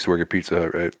 years ago. I used to work at Pizza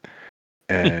Hut, right?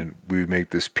 And we would make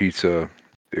this pizza.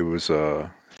 It was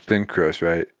thin crust,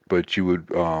 right? But you would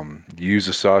use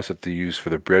the sauce that they use for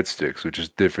the breadsticks, which is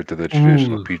different than the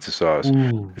traditional Ooh. pizza sauce.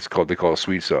 Ooh. They call it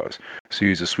sweet sauce. So you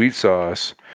use a sweet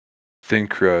sauce, thin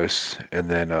crust, and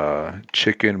then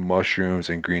chicken, mushrooms,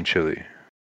 and green chili.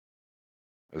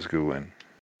 That's a good one.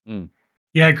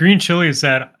 Yeah, green chili is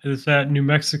that New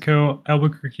Mexico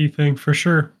Albuquerque thing for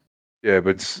sure. Yeah,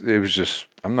 but it was just,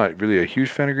 I'm not really a huge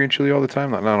fan of green chili all the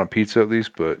time. Not on pizza at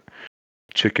least, but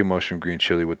chicken, mushroom, green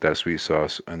chili with that sweet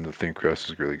sauce and the thin crust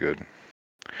is really good.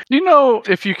 Do you know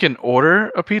if you can order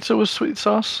a pizza with sweet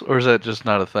sauce, or is that just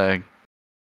not a thing?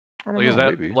 I don't Like, is know,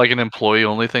 that maybe. like an employee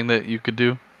only thing that you could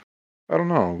do? I don't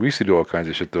know. We used to do all kinds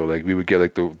of shit though. Like we would get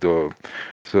like so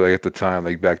like at the time,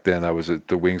 like back then,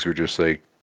 the wings were just like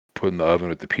put in the oven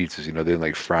with the pizzas. They didn't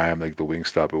like fry them like the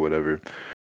Wingstop or whatever.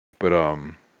 But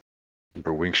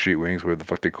or Wing Street wings, whatever the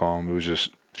fuck they call them. It was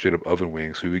just straight up oven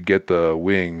wings. We would get the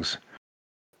wings,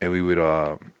 and we would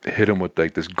hit them with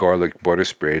like this garlic butter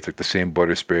spray. It's like the same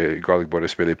garlic butter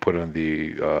spray they put on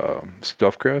the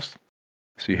stuffed crust.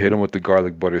 So you hit them with the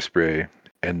garlic butter spray,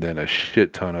 and then a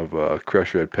shit ton of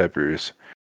crushed red peppers,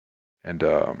 and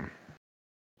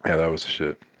yeah, that was the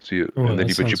shit. So but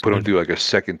you put them through like a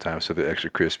second time so they're extra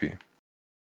crispy.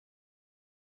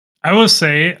 I will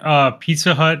say,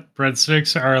 Pizza Hut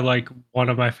breadsticks are like one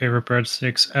of my favorite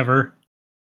breadsticks ever.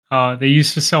 They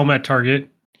used to sell them at Target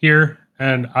here,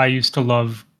 and I used to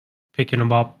love picking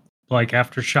them up like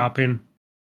after shopping.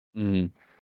 Mm-hmm.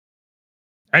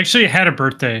 I actually had a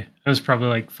birthday. It was probably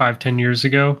like 5-10 years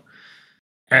ago.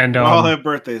 And We all have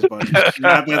birthdays, buddy.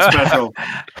 Not that special.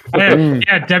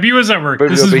 yeah, Debbie was at work. But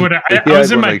This is what I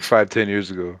was in my like 5-10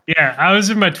 years ago. yeah, I was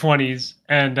in my 20s,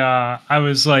 and I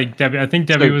was like Debbie. I think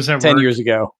Debbie was at 10 work. years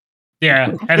ago.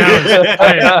 Yeah, and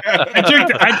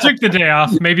I took the day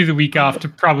off, maybe the week off, to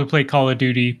probably play Call of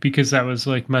Duty because that was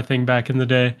like my thing back in the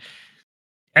day.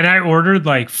 And I ordered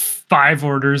like 5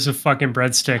 orders of fucking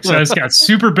breadsticks. I just got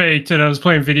super baked, and I was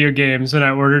playing video games, and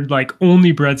I ordered like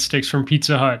only breadsticks from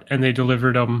Pizza Hut, and they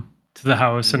delivered them to the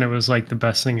house, and it was like the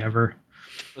best thing ever.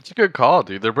 That's a good call,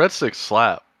 dude. Their breadsticks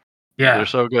slap. Yeah, they're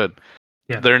so good.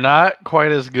 Yeah. They're not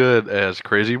quite as good as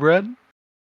Crazy Bread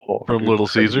from Little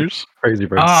Caesars. Crazy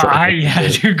Bread.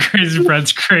 Dude, Crazy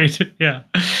Bread's great. Yeah,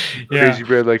 Crazy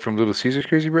Bread, like from Little Caesars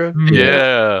Crazy Bread?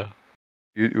 Yeah.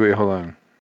 Wait, hold on.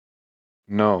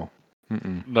 No.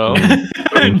 Mm-mm. No?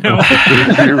 No.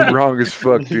 You're wrong as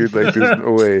fuck, dude. Like, there's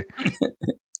no way.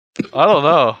 I don't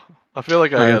know. I feel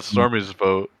like I got Stormy's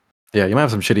vote. Yeah, you might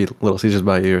have some shitty Little Caesars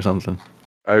by you or something.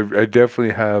 I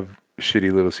definitely have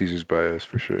shitty Little Caesars bias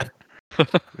for sure.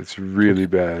 It's really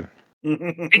bad.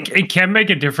 It can make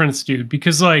a difference, dude,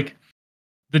 because like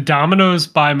the Domino's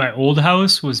by my old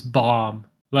house was bomb.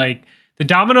 Like the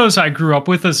Domino's I grew up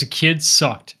with as a kid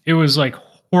sucked. It was like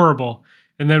horrible.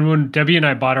 And then when Debbie and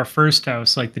I bought our first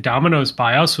house, like the Domino's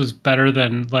by us was better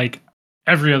than like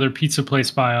every other pizza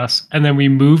place by us. And then we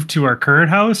moved to our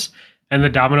current house, and the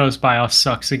Domino's by us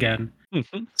sucks again.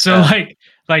 So like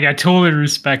I totally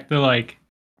respect the like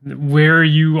where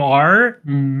you are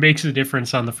makes a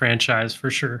difference on the franchise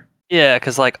for sure. Yeah,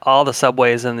 because like all the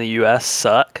subways in the U.S.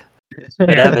 suck,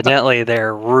 but evidently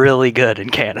they're really good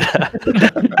in Canada.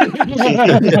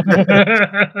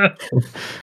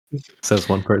 Says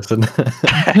one person.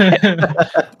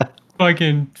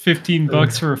 Fucking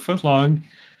 $15 for a foot long.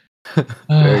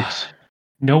 Thanks.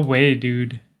 No way,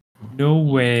 dude. No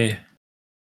way.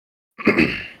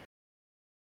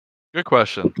 Good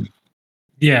question.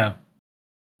 Yeah.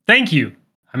 Thank you.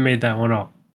 I made that one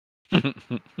up. I'm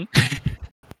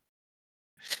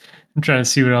trying to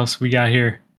see what else we got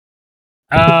here.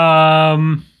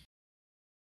 RNG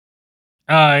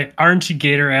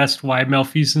Gator asked why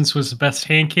Malfeasance was the best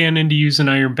hand cannon to use an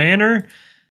Iron Banner.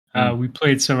 We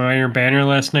played some Iron Banner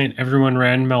last night. Everyone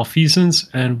ran Malfeasance,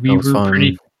 and we were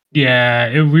pretty.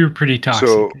 Yeah, we were pretty toxic.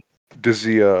 So, does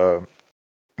the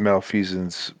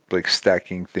Malfeasance like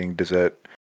stacking thing? Does that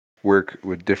work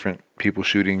with different people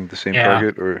shooting the same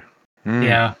target, or?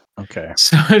 Yeah. Okay.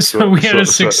 So we had a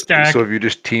 6 stack. So if you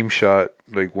just team shot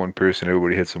like one person,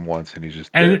 everybody hits him once, and he's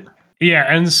just dead.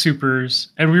 And supers,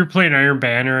 and we were playing Iron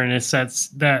Banner, and it's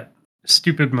that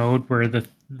stupid mode where the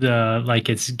the like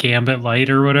it's Gambit Light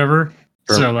or whatever.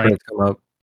 So like Credits come up.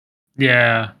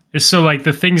 yeah. So like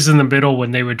the things in the middle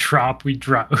when they would drop, we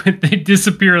drop they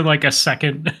disappear in like a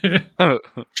second.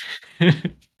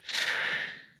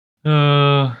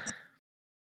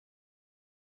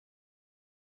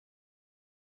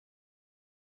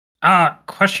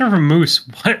 Question from Moose.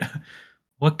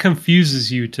 What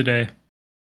confuses you today?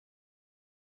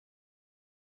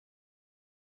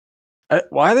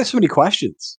 Why are there so many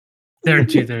questions?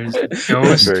 There's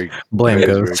Ghost. Blame That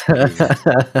is Ghost. very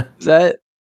confusing. Is that?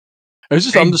 I'm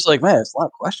just like, man, it's a lot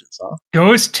of questions, huh?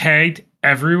 Ghost tagged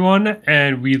everyone,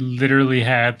 and we literally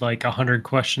had like 100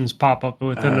 questions pop up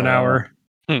within an hour.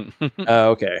 Oh,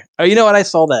 okay. Oh, you know what? I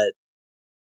saw that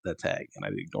tag and I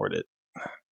ignored it.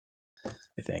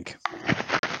 I think.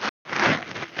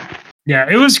 Yeah,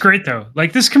 it was great though.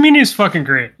 Like this community is fucking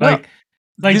great. No, Like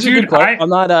These are dude, good I'm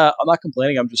not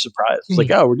complaining. I'm just surprised. It's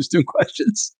like, oh, we're just doing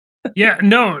questions. yeah,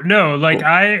 no. Like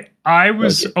I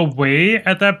was away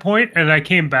at that point, and I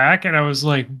came back, and I was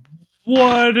like,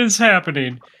 "What is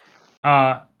happening?"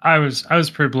 I was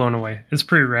pretty blown away. It's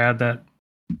pretty rad that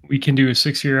we can do a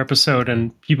 6-year episode,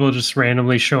 and people just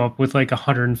randomly show up with like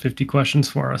 150 questions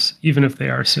for us, even if they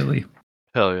are silly.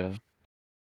 Hell yeah.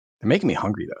 They're making me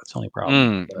hungry though. It's the only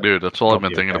problem. Dude, that's all I've been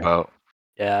be thinking okay. about.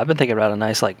 Yeah, I've been thinking about a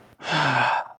nice like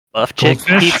buff chick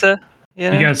Goldfish? pizza.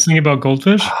 You know? You guys think about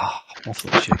goldfish?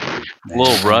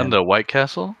 Little run to White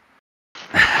Castle?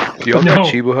 Do y'all got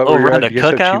Chiba Hut? Oh, where you're run at? to You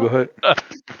guys have Cookout? Chiba Hut?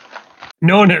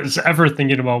 No one is ever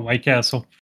thinking about White Castle.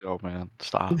 Oh man,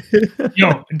 stop.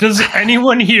 Yo, does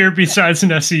anyone here besides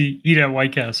Nessie eat at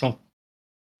White Castle?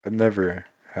 I've never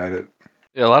had it.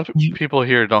 Yeah, a lot of people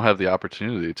here don't have the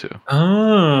opportunity to.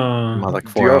 Oh, like Do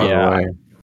 4 y'all- hours away.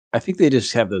 I think they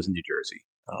just have those in New Jersey.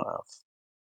 I don't know.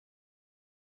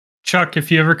 Chuck,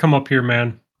 if you ever come up here,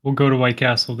 man, we'll go to White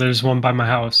Castle. There's one by my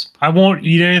house. I won't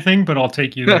eat anything, but I'll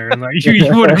take you there and like you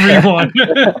eat whatever you want.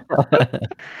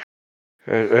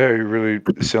 Hey, you're really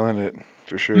selling it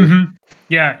for sure. Mhm.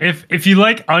 Yeah, if you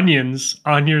like onions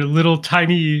on your little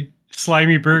tiny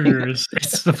slimy burgers,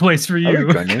 it's the place for I you.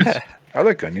 like onions. I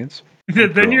like onions.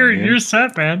 Then you're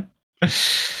set, man.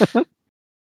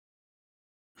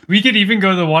 We could even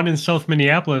go to the one in South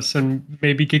Minneapolis and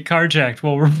maybe get carjacked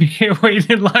while we're waiting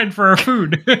in line for our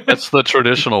food. That's the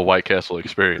traditional White Castle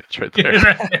experience right there.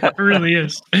 It really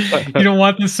is. You don't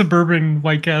want the suburban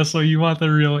White Castle. You want the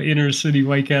real inner city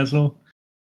White Castle.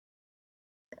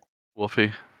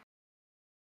 Wolfie.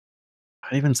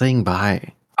 Not even saying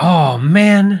bye. Oh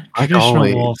man, Like traditional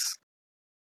always. wolf.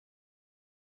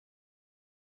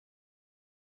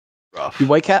 Rough.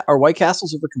 Do are White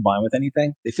Castles ever combined with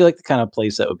anything? They feel like the kind of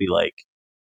place that would be like,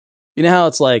 you know how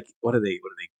it's like, what are they?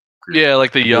 Yeah,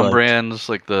 like the Yum Like- brands,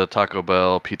 like the Taco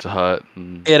Bell, Pizza Hut.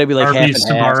 And Yeah, it'd be like half Arby's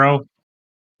and half. tomorrow.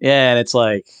 Yeah, and it's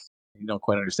like you don't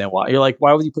quite understand why. You're like,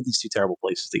 why would you put these two terrible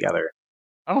places together?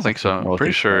 I don't think so. I'm Well, pretty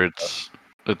it's sure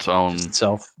its own. Just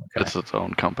itself. Okay. It's its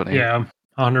own company. Yeah,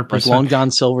 100%. Like Long John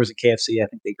Silver's at KFC. I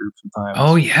think they group sometimes.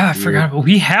 Oh yeah, I Weird. forgot.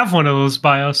 We have one of those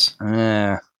by us.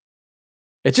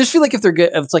 It just feel like if they're good,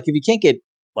 it's like if you can't get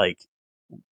like,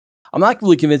 I'm not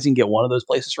really convinced you can get one of those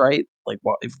places right. Like,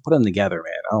 if you put them together,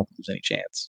 man, I don't think there's any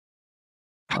chance.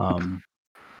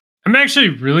 I'm actually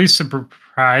really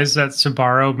surprised that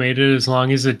Sbarro made it as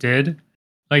long as it did.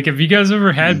 Like, have you guys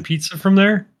ever had pizza from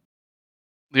there?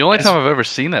 The only time I've ever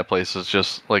seen that place is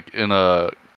just like in a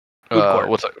court.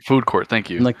 what's that? Food court. Thank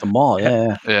you. In like the mall,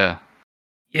 yeah. Yeah.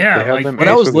 Yeah, They have like them when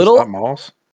I made was so there's little- not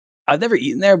malls. I've never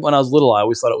eaten there, but when I was little, I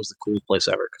always thought it was the coolest place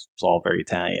ever because it was all very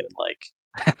Italian and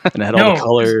like, and it had all No. the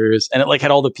colors and it like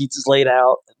had all the pizzas laid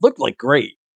out. It looked like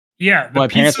great. yeah, the My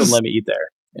parents would pizzas- let me eat there.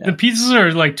 The pizzas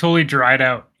are like totally dried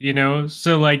out, you know.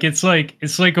 So like it's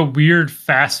like a weird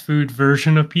fast food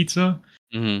version of pizza,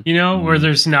 Mhm. you know, where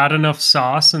there's not enough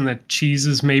sauce and the cheese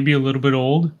is maybe a little bit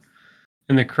old,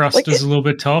 and the crust Like is a little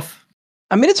bit tough.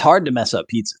 I mean, it's hard to mess up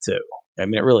pizza too. I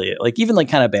mean, it really like even like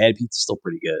kind of bad pizza is still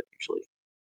pretty good usually.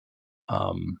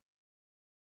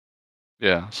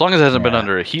 Yeah. As long as it hasn't been Yeah.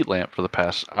 under a heat lamp for the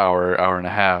past hour and a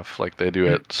half, like they do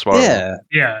at Sparrow. Yeah,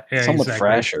 Yeah, somewhat exactly.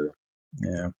 fresher.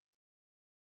 Yeah.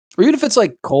 Or even if it's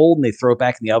like cold and they throw it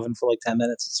back in the oven for like 10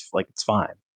 minutes, it's like it's fine.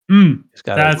 Just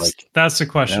gotta, That's the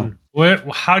question. What?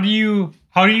 How do you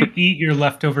eat your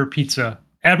leftover pizza,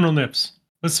 Admiral Nips?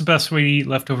 What's the best way to eat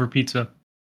leftover pizza?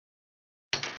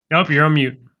 Nope, you're on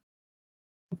mute.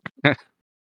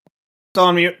 Still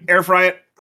on mute. Air fry it.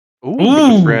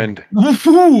 Ooh, friend.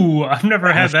 Ooh, I've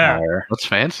never had that. That's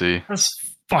fancy.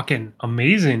 That's fucking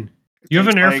amazing. You have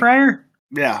an Takes air like- fryer?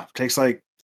 Yeah, takes like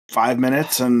 5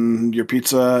 minutes, and your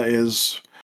pizza is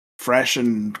fresh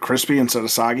and crispy instead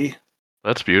of soggy.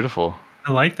 That's beautiful.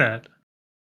 I like that.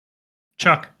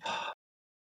 Chuck.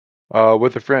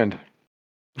 With a friend.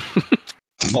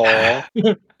 Aw.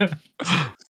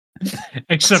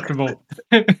 Acceptable.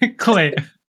 Clay.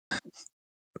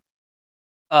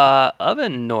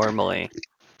 Oven normally,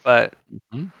 but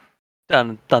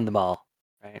done them all,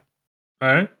 right?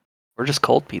 All right. Or just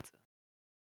cold pizza.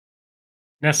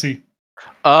 Nessie.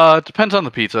 It depends on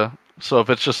the pizza. So if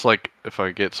it's just like if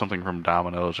I get something from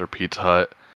Domino's or Pizza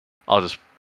Hut, I'll just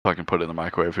fucking put it in the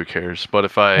microwave. Who cares? But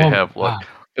if I have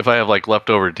like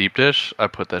leftover deep dish, I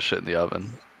put that shit in the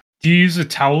oven. Do you use a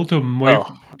towel to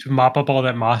mop up all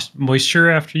that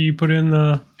moisture after you put it in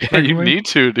the Yeah, you microwave? need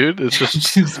to, dude. It's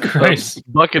just Jesus Christ. a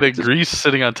bucket of grease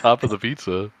sitting on top of the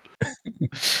pizza.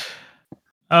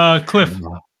 Cliff.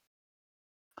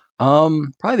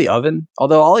 Probably the oven.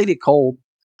 Although I'll eat it cold.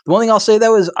 The one thing I'll say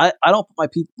though is I don't put my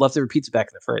leftover pizza back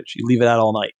in the fridge. You leave it out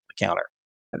all night on the counter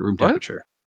at room temperature.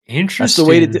 Interesting. That's the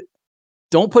way to do.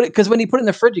 Don't put it because when you put it in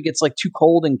the fridge, it gets like too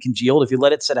cold and congealed. If you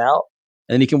let it sit out,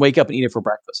 and then you can wake up and eat it for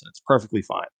breakfast, and it's perfectly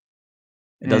fine.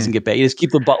 It doesn't get bad. You just keep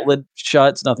the butt lid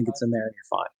shut, so nothing gets in there, and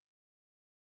you're fine.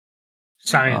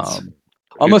 Science.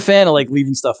 I'm a fan of like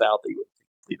leaving stuff out that you would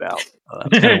leave out.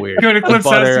 That's kind of weird. Go to Cliff's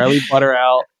butter. house. I leave butter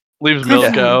out. Leaves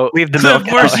milk out. Leave the Cliff,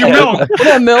 milk where's out. your milk?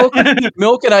 Yeah,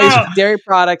 milk and ice, dairy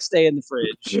products stay in the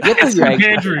fridge. You have to That's leave your eggs in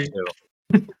pantry.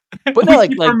 there, too. But no, We like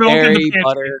keep our milk in the dairy, pantry.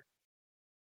 butter.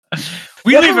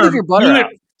 We You leave have to our your butter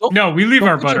out. No, we leave don't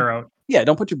our put your- butter out. Yeah,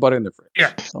 don't put your butter in the fridge.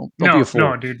 Yeah. Don't be a fool.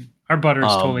 No, dude. Our butter is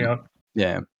totally out.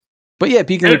 Yeah. But yeah,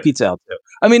 you can leave pizza out too.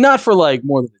 I mean, not for like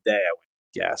more than a day, I would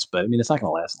guess, but I mean, it's not going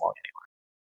to last long anyway.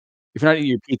 If you're not eating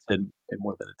your pizza in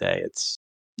more than a day,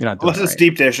 you're not doing Unless it it's right.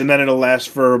 deep dish, and then it'll last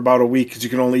for about a week because you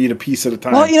can only eat a piece at a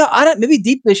time. Well, maybe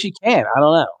deep dish you can. I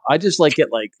don't know. I just like get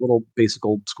like little basic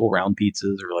old school round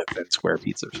pizzas or like thin square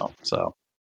pizza or something. So,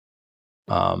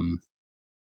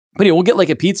 but yeah, we'll get like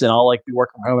a pizza and I'll like be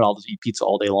working from home and I'll just eat pizza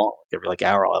all day long. Every like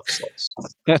hour I'll have a slice.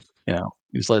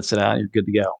 You just let it sit out and you're good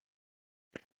to go.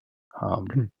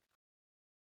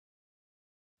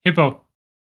 Hippo.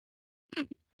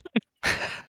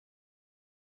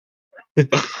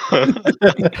 Great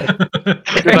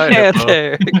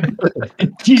answer.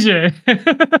 TJ.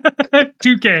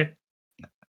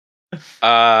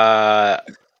 2K.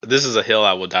 This is a hill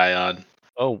I will die on.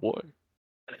 Oh boy.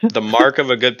 The mark of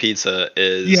a good pizza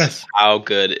is Yes. how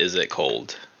good is it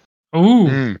cold?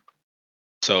 Ooh.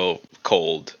 So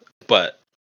cold, but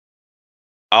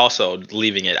also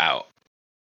leaving it out.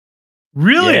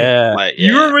 Really? Yeah. Like,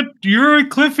 You're with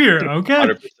Cliff here. Okay.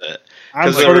 100%.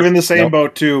 I'm sort of in the same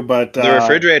boat too, but The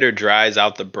refrigerator dries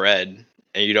out the bread,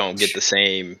 and you don't get the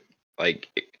same like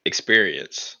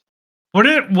experience.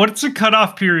 What's the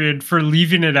cutoff period for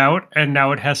leaving it out and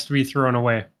now it has to be thrown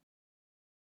away?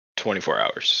 24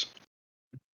 hours.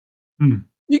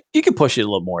 You can push it a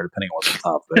little more depending on what's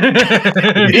on top of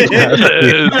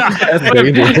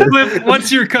it. Cliff, what's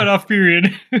your cutoff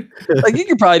period? Like you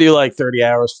could probably do like 30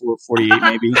 hours, 48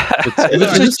 maybe. If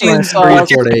it's just cheese and Well, sauce,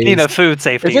 you're thinking of food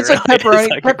safety. if it's like really. pepperoni,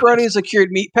 It's like- pepperoni is a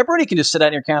cured meat. Pepperoni can just sit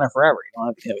on your counter forever. You don't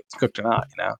have to know if it's cooked or not,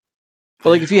 But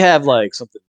like if you have like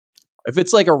something, if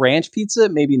it's like a ranch pizza,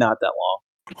 maybe not that long.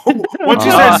 once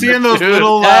you start seeing those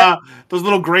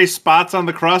little gray spots on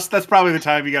the crust, that's probably the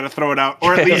time you got to throw it out,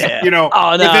 or at least Yeah. within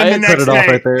the next Cut it off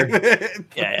day. right there.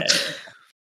 Yeah.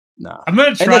 No. I'm gonna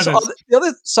And try this. the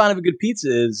other sign of a good pizza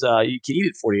is you can eat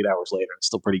it 48 hours later. It's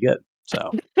still pretty good.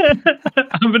 So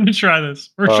I'm gonna try this.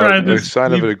 We're trying The this.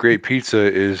 sign of a great pizza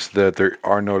is that there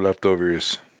are no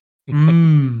leftovers.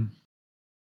 Mm.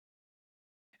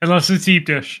 Unless it's deep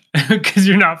dish, because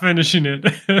you're not finishing it.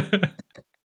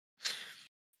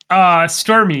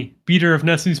 Stormy, beater of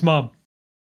Nessie's mom.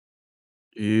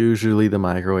 Usually the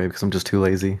microwave because I'm just too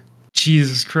lazy.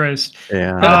 Jesus Christ.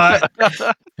 Yeah.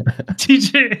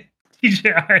 TJ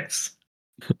Ice.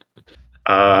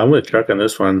 I'm with Chuck on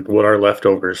this one. What are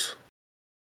leftovers?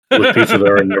 With pizza,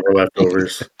 there are never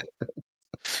leftovers.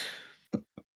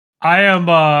 I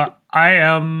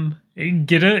am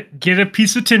get a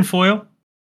piece of tinfoil.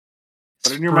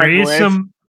 Put it in your microwave.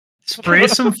 Spray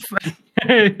some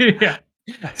yeah.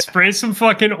 Spray some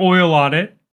fucking oil on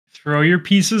it. Throw your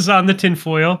pieces on the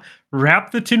tinfoil.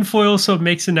 Wrap the tinfoil so it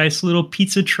makes a nice little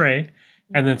pizza tray,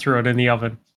 and then throw it in the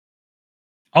oven.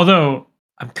 Although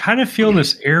I'm kind of feeling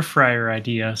this air fryer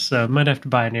idea, so I might have to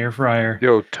buy an air fryer.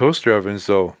 Yo, toaster ovens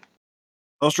though.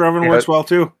 Toaster oven works well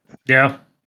too. Yeah,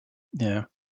 yeah.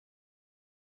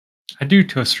 I do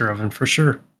toaster oven for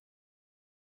sure.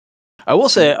 I will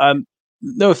say,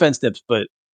 no offense, Dips, but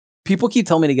people keep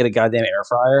telling me to get a goddamn air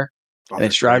fryer, and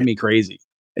it's driving me crazy.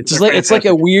 It's just like it's like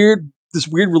this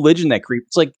weird religion that creeps.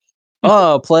 It's like,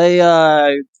 play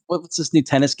what's this new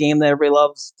tennis game that everybody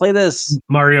loves? Play this.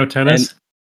 Mario Tennis.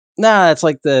 Nah, it's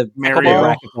like the Mario.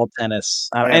 racquetball tennis.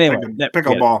 Yeah, Anyway,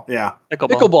 pickleball. Yeah.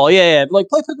 Pickleball. Yeah. Like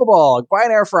play pickleball. Buy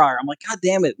an air fryer. I'm like, God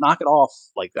damn it, knock it off.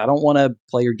 Like I don't want to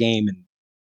play your game. And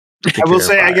I will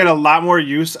say I get a lot more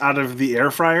use out of the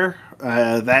air fryer.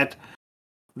 That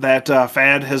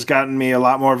fad has gotten me a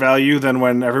lot more value than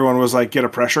when everyone was like, get a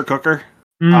pressure cooker.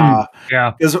 Yeah.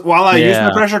 Because while I use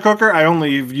my pressure cooker, I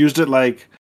only used it like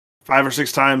 5 or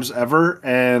 6 times ever,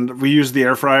 and we use the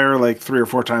air fryer like 3 or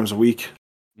 4 times a week.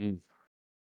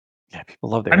 Yeah, people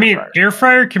love the I mean, air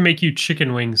fryer can make you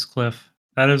chicken wings, Cliff.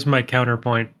 That is my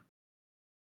counterpoint.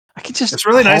 I can just. It's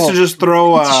really nice to just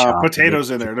throw potatoes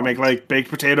in there to make like baked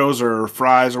potatoes or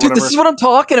fries or Dude, whatever. this is what I'm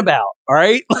talking about. All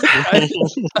right.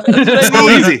 It's so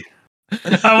easy.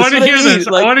 I want to hear this.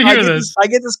 I want to hear this. I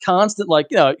get this constant, like,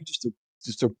 you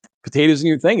just throw potatoes in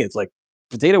your thing. It's like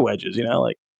potato wedges,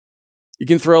 like you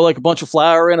can throw like a bunch of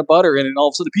flour and a butter in, and all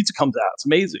of a sudden the pizza comes out. It's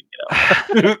amazing.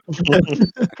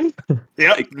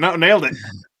 Yep. No, nailed it.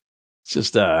 It's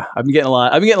just I've been getting a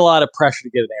lot of pressure to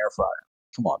get an air fryer.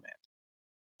 Come on, man.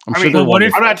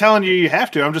 I'm not telling you have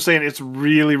to. I'm just saying it's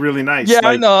really, really nice. Yeah,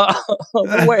 I know.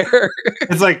 I'm aware.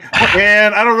 It's like,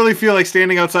 man, I don't really feel like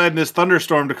standing outside in this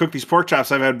thunderstorm to cook these pork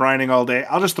chops I've had brining all day.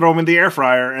 I'll just throw them in the air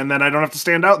fryer, and then I don't have to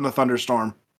stand out in the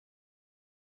thunderstorm.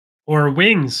 Or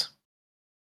wings.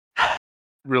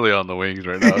 Really on the wings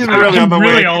right now. He's really on the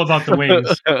wings. All about the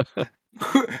wings.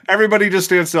 Everybody just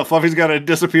stand still. Fluffy's got to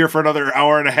disappear for another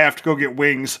hour and a half to go get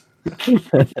wings.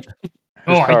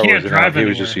 I can't drive He anywhere.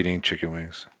 was just eating chicken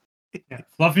wings. Yeah,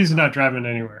 Fluffy's not driving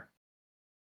anywhere.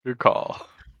 Good call.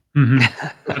 Mm-hmm.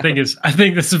 I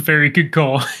think that's a very good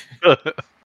call.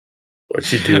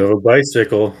 What you do have a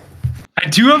bicycle? I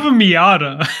do have a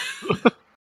Miata.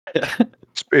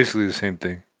 It's basically the same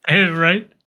thing. Right?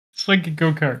 It's like a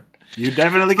go-kart. You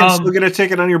definitely can still get a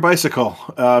ticket on your bicycle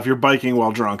if you're biking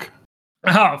while drunk.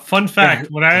 Fun fact: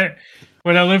 when I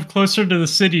lived closer to the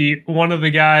city, one of the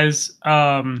guys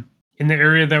in the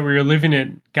area that we were living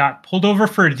in got pulled over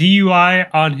for a DUI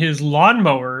on his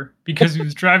lawnmower because he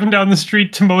was driving down the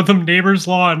street to mow the neighbor's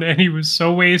lawn, and he was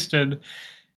so wasted.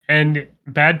 And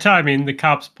bad timing, the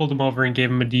cops pulled him over and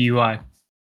gave him a DUI.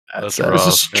 This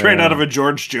is straight out of a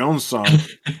George Jones song.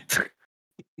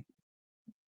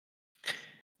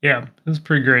 Yeah, it was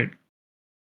pretty great.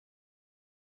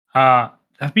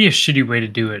 That'd be a shitty way to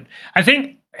do it. I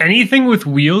think anything with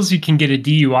wheels you can get a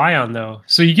DUI on, though.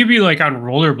 So you could be like on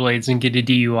rollerblades and get a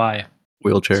DUI.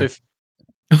 Wheelchair.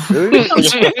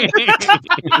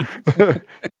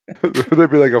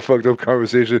 There'd be like a fucked up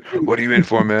conversation. What are you in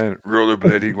for, man?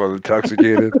 Rollerblading while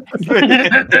intoxicated.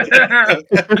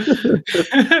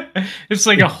 It's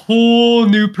like a whole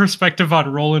new perspective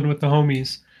on rolling with the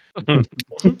homies.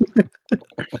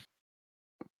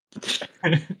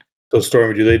 So,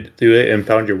 Stormy, do they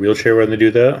impound your wheelchair when they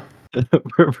do that?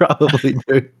 Probably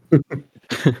do.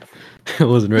 It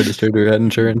wasn't registered or had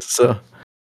insurance, so.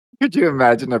 Could you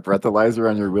imagine a breathalyzer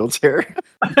on your wheelchair?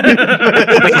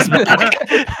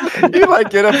 you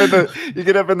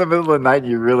get up in the middle of the night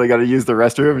and you really got to use the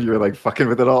restroom and you're like fucking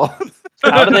with it all.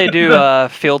 How do they do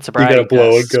field sobriety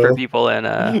tests for people in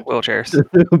wheelchairs?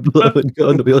 Blow and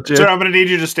go in the wheelchair. Sir, I'm going to need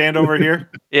you to stand over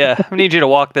here. Yeah, I need you to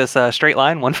walk this straight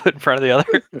line, one foot in front of the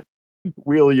other.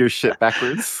 Wheel your shit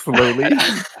backwards slowly.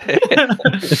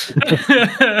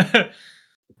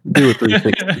 Do a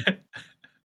 360.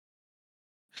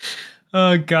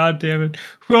 Oh, God damn it.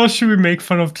 Who else should we make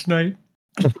fun of tonight?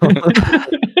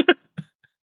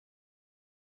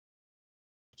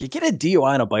 You get a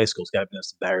DUI on a bicycle, it's got to be the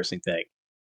most embarrassing thing.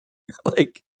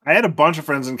 Like, I had a bunch of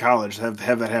friends in college have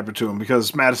that happen to them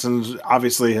because Madison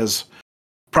obviously has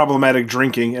problematic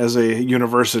drinking as a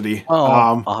university.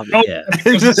 Yeah.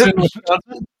 Because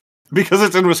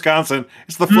it's in Wisconsin.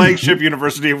 It's the flagship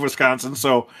University of Wisconsin,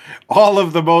 so all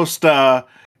of the most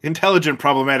intelligent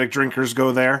problematic drinkers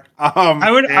go there.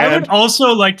 I would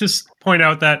also like to point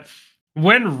out that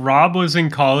when Rob was in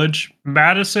college,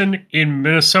 Madison in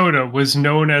Minnesota was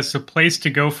known as the place to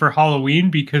go for Halloween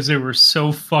because they were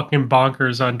so fucking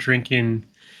bonkers on drinking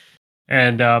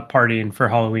and partying for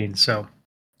Halloween. So,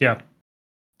 yeah,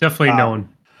 definitely known.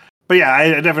 But yeah,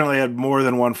 I definitely had more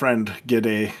than one friend get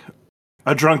a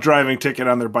drunk driving ticket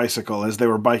on their bicycle as they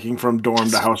were biking from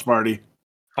dorm to house party.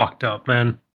 Fucked up,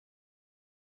 man.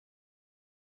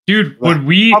 Dude,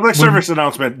 public service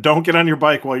announcement: don't get on your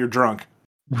bike while you're drunk.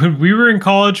 When we were in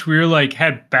college, we were like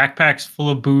had backpacks full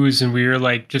of booze, and we were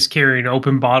like just carrying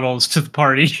open bottles to the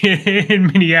party in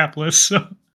Minneapolis. So,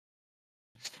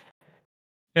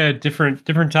 yeah,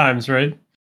 different times, right?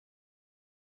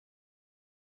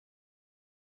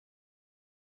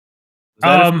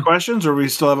 that it for questions, or we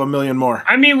still have a million more?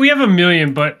 I mean, we have a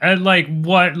million, but a lot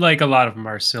of them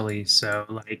are silly.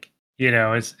 So it's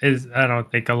I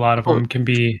don't think a lot of them can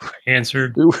be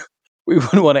answered. We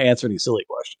wouldn't want to answer any silly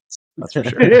questions. That's for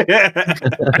sure.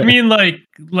 I mean,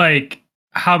 like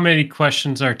how many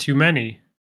questions are too many?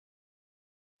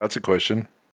 That's a question.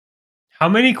 How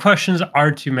many questions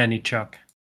are too many, Chuck?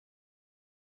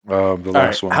 The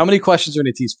last one. How many questions are in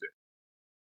a teaspoon?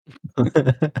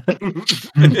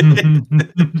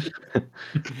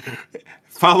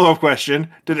 Follow-up question.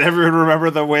 Did everyone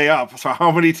remember the way up? So how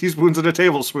many teaspoons in a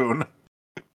tablespoon?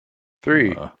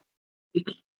 3. Do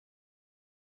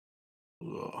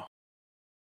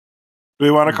we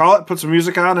want to call it? Put some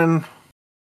music on and...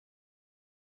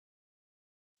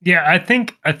 Yeah, I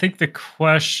think the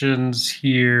questions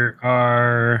here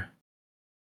are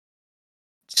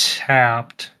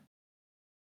tapped.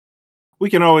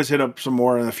 We can always hit up some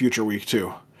more in the future week,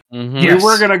 too. Yes, we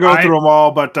were going to go through them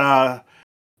all, but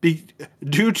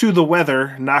due to the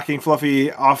weather knocking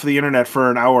Fluffy off the internet for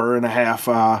an hour and a half,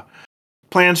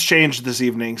 plans changed this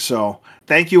evening. So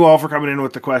thank you all for coming in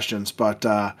with the questions. But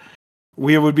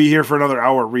we would be here for another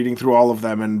hour reading through all of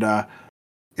them. And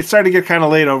it's starting to get kind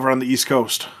of late over on the East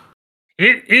Coast.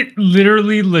 It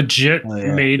literally legit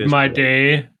made my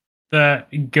day. The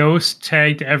Ghost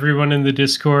tagged everyone in the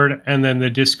Discord, and then the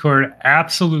Discord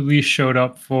absolutely showed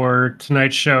up for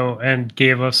tonight's show and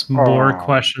gave us more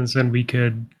questions than we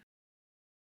could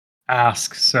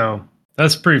ask. So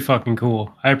that's pretty fucking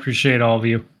cool. I appreciate all of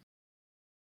you.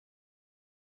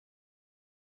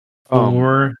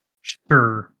 For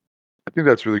sure. I think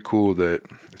that's really cool that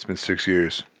it's been 6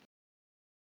 years.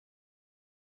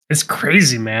 It's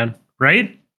crazy, man.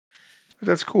 Right?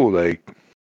 That's cool. Like,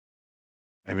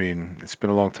 I mean, it's been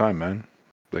a long time, man.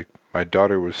 Like, my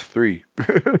daughter was 3.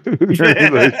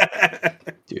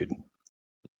 Dude.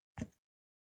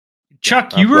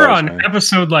 Chuck, you were on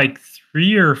episode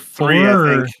 3 or 4. 3,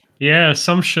 I think. Yeah,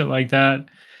 some shit like that.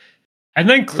 And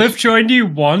then Cliff joined you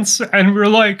once, and we're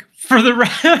like, for the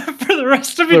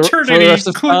rest of eternity, for the rest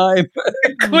of time.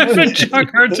 Cliff and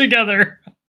Chuck are together.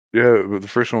 Yeah, but the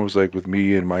first one was with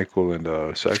me and Michael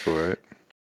and Psycho, right?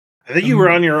 I think you were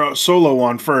on your solo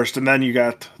one first, and then you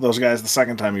got those guys the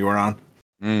second time you were on.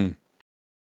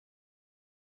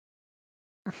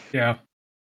 Yeah.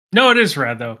 No, it is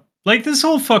rad though. This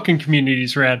whole fucking community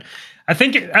is rad. I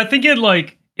think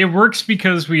it works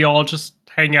because we all just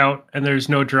hang out and there's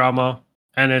no drama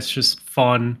and it's just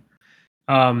fun.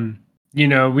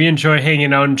 We enjoy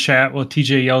hanging out in chat while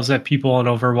TJ yells at people on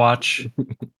Overwatch.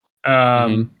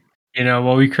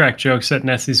 While we crack jokes at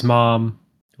Nessie's mom.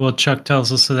 Well, Chuck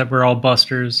tells us that we're all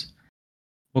busters.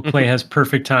 Well, Clay has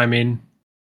perfect timing.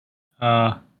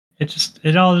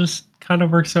 It all just kind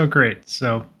of works out great.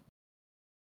 So,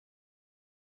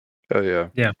 oh yeah,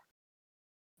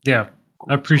 yeah.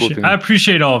 I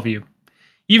appreciate all of you,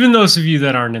 even those of you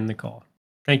that aren't in the call.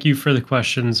 Thank you for the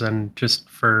questions and just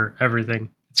for everything.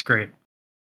 It's great.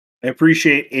 I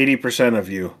appreciate 80% of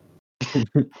you.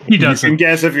 He doesn't. You can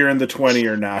guess if you're in the 20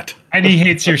 or not. And he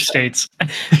hates your states.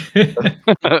 Grab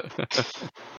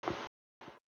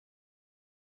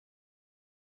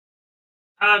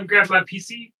my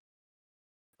PC.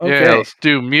 Okay. Yeah, let's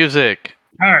do music.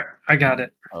 All right, I got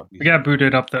it. We got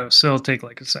booted up though, so it'll take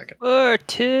a second. Or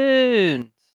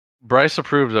tune. Bryce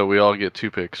approved that we all get 2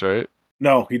 picks, right?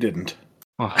 No, he didn't.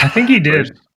 I think he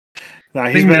did. Nah,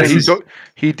 he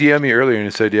DM'd me earlier and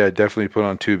he said, "Yeah, definitely put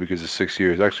on 2 because it's 6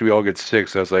 years." Actually, we all get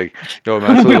 6. I was like, "Yo,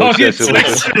 man, that's a little excessive.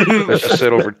 Let's just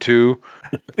settle for 2.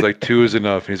 2 is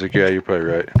enough." And he's like, "Yeah, you're probably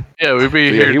right." Yeah, we'd be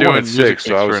here he doing wanted 6,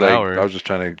 so I was for an hour. I was just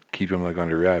trying to keep him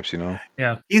under wraps,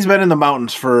 Yeah, he's been in the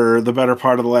mountains for the better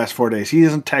part of the last 4 days. He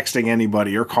isn't texting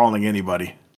anybody or calling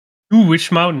anybody. Ooh,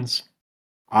 which mountains?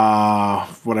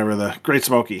 Whatever, the Great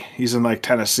Smoky. He's in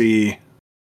Tennessee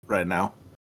right now.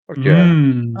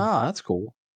 Okay. Oh, that's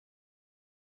cool.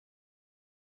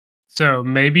 So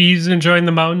maybe he's enjoying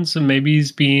the mountains, and maybe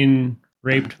he's being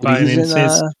raped by an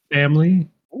incest family.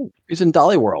 He's in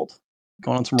Dolly World,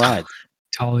 going on some rides.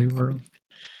 Dolly World.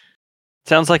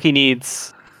 Sounds like he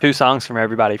needs 2 songs from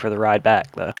everybody for the ride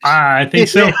back, though. I think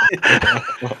so.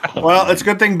 Well, it's a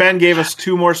good thing Ben gave us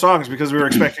 2 more songs because we were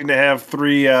expecting to have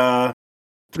 3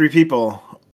 people,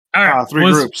 all right, 3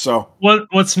 groups. So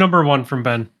what's number 1 from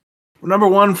Ben? Number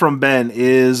 1 from Ben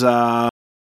is Mariches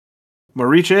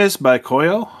by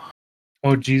Koyo.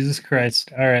 Oh, Jesus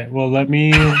Christ. All right. Well, let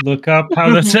me look up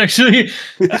how that's actually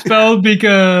spelled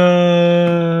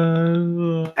because...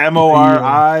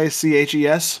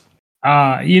 Moriches.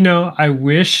 I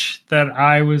wish that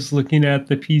I was looking at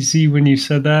the PC when you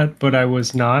said that, but I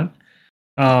was not.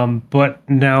 But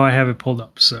now I have it pulled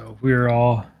up, so we're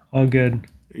all all good.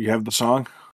 You have the song?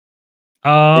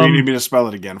 Or you need Um, me to spell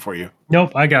it again for you?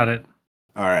 nope, I got it.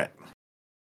 All right.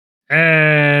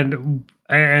 And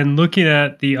looking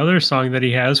at the other song that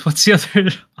he has, what's the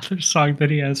other song that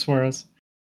he has for us?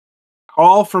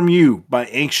 Call From You by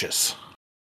Anxious.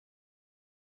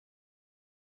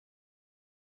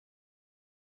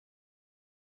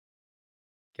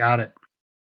 Got it.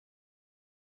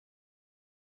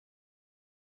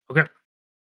 Okay.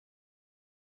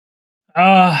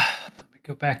 Let me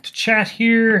go back to chat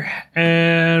here,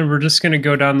 and we're just gonna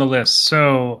go down the list.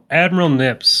 So, Admiral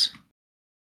Nips.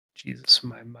 Jesus,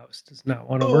 my mouse does not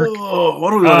want to work. Oh,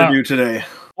 what do we want to do today?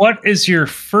 What is your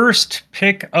first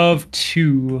pick of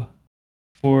 2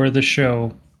 for the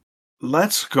show?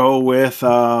 Let's go with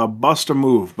Bust a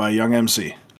Move by Young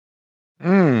MC.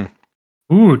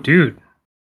 Ooh, dude.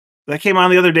 That came on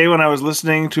the other day when I was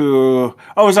listening to...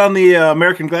 Oh, it was on the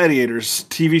American Gladiators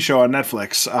TV show on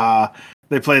Netflix.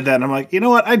 They played that, and I'm like, you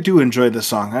know what? I do enjoy this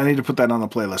song. I need to put that on the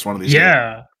playlist one of these days.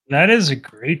 Yeah, that is a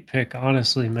great pick,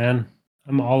 honestly, man.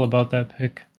 I'm all about that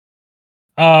pick.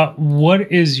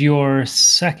 What is your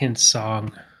second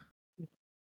song?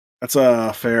 That's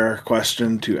a fair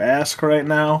question to ask right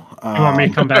now. You want me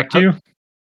to come back to you?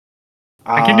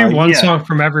 I can do one song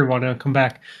from everyone and come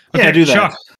back. Okay, Yeah, do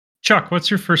that. Chuck, what's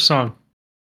your first song?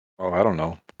 Oh, I don't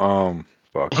know.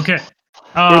 Fuck. Okay.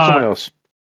 Where's someone else?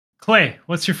 Clay,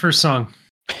 what's your first song?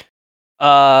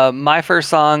 My first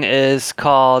song is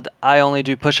called "I Only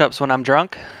Do Push-Ups When I'm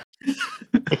Drunk." It's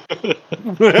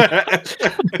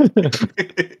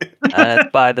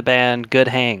by the band Good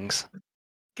Hangs.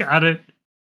 Got it.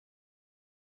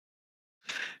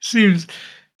 Seems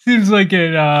like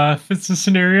it fits the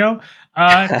scenario.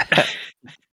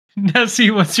 Nessie,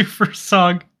 what's your first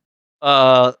song?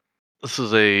 This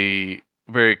is a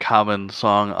very common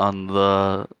song on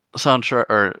the soundtrack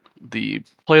or the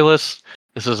playlist.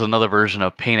 This is another version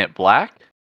of Paint It Black,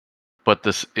 but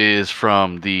this is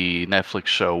from the Netflix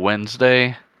show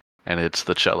Wednesday, and it's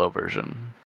the cello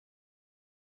version.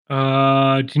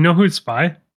 Do you know who it's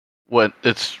by? What?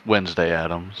 It's Wednesday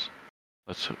Adams.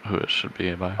 That's who it should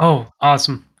be by. Oh,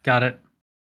 awesome. Got it.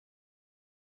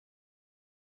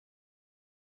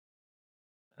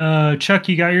 Chuck,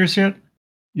 you got yours yet?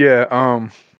 Yeah,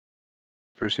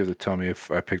 first you have to tell me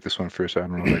if I picked this one first. I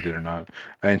don't know if I did or not.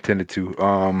 I intended to.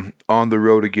 On the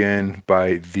Road Again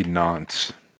by The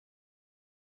Nonce.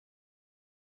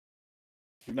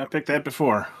 Did not pick that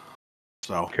before.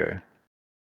 So Okay.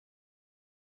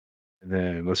 And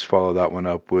then let's follow that one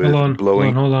up with Hold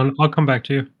on. I'll come back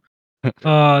to you.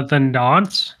 The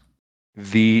Nonce?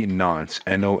 The Nonce,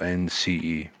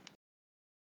 Nonce.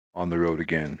 On the Road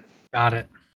Again. Got it.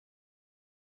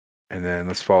 And then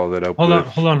let's follow that up Hold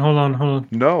with... on.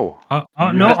 No. No,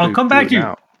 You have I'll to come do back it to you.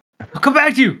 now. I'll come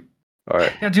back to you. All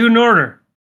right. Yeah, do an order.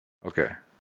 Okay.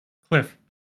 Cliff.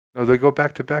 No, they go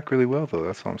back to back really well, though.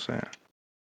 That's all I'm saying.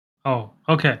 Oh,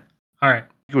 okay. All right.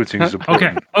 You would think it's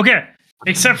important. Okay.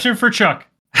 Exception for Chuck.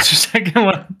 That's your second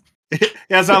one.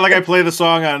 Yeah, it's not like I play the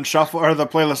song on shuffle or the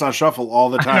playlist on shuffle all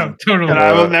the time. Totally. And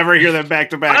I will never hear them back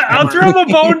to back. I'll throw him a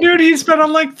bone, dude. He's been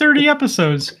on like 30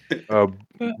 episodes.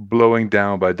 Blowing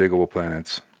Down by Diggable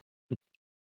Planets.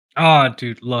 Oh,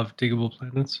 dude, love Diggable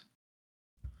Planets.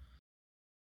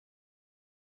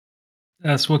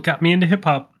 That's what got me into hip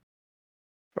hop.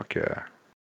 Fuck yeah.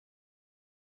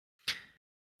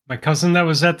 My cousin that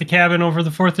was at the cabin over the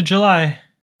 4th of July.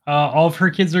 All of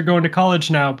her kids are going to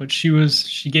college now, but she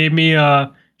gave me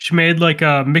she made like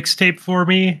a mixtape for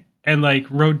me and like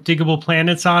wrote Diggable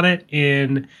Planets on it,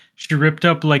 and she ripped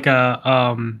up like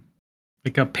a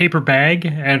paper bag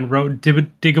and wrote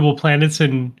Diggable Planets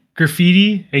in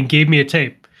graffiti and gave me a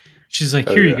tape. She's like,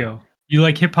 "Here you go. You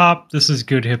like hip hop? This is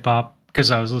good hip hop,"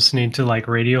 because I was listening to like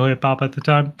radio hip hop at the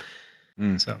time.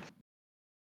 So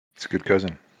it's a good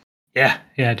cousin. Yeah,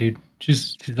 dude.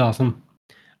 She's awesome.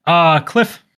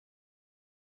 Cliff.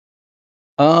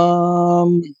 How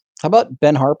about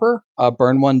Ben Harper?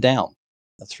 Burn One Down.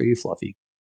 That's for you, Fluffy.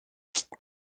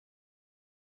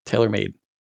 Tailor made.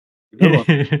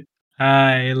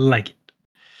 I like it.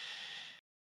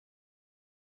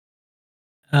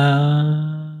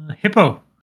 Hippo.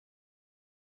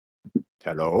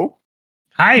 Hello.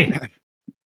 Hi.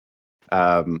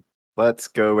 Let's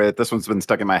go with this one's been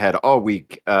stuck in my head all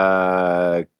week.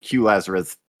 Q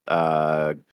Lazarus,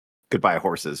 Goodbye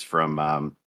Horses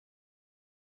from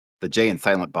the Jay and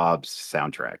Silent Bob's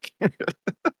soundtrack.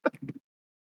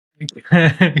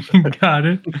 Got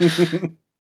it.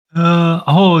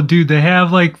 Dude, they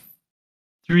have like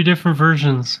 3 different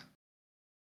versions.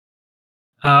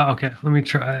 Okay, let me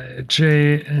try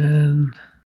Jay and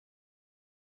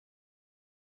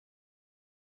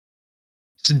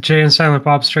Is Jay and Silent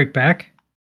Bob Strike Back?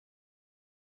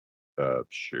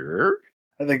 Sure.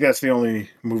 I think that's the only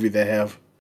movie they have.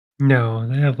 No,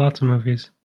 they have lots of movies.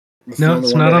 It's the No, only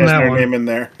it's one not that on has that their one. name in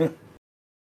there.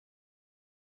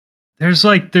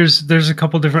 There's a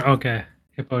couple different. Okay,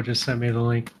 Hippo just sent me the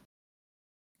link.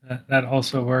 That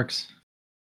also works.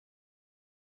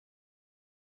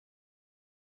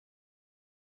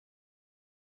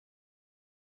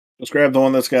 Let's grab the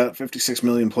one that's got 56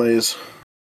 million plays.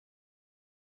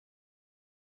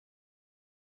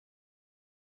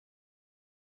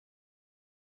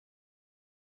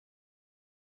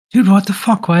 Dude, what the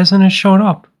fuck? Why isn't it showing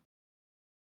up?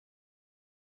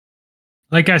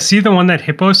 Like, I see the one that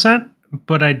Hippo sent,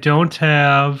 but I don't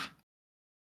have.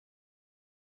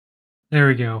 There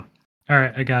we go. All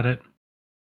right, I got it.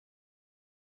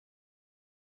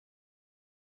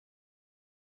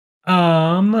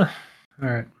 All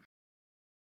right.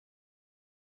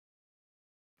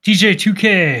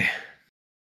 DJ2K.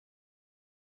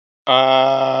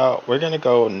 We're gonna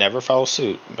go "Never Follow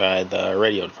Suit" by the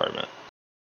Radio Department.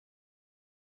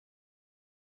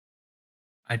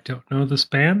 I don't know this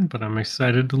band, but I'm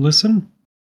excited to listen.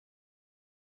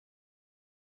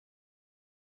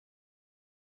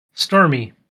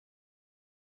 Stormy.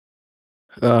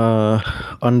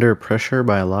 Under Pressure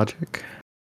by Logic.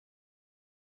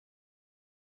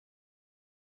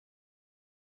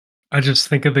 I just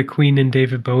think of the Queen and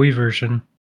David Bowie version.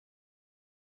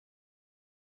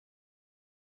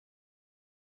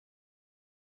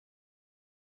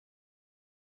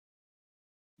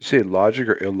 You say logic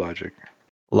or illogic?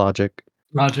 Logic.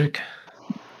 Logic.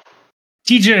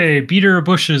 TJ, Beater of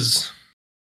Bushes.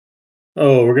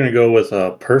 Oh, we're gonna go with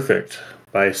 "Perfect"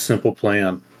 by Simple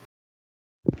Plan.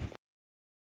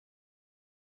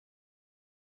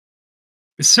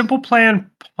 Is Simple Plan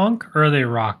punk or are they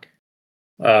rock?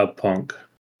 Punk.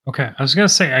 Okay, I was gonna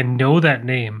say I know that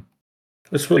name.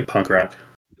 It's really punk rock.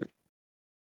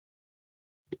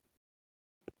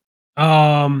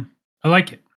 I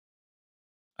like it.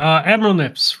 Admiral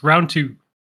Nips, round 2.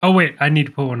 Oh wait, I need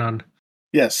to put one on.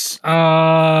 Yes. What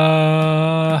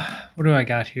do I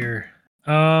got here?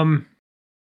 We're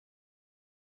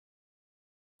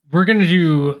gonna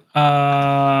do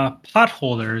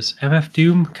Potholders, MF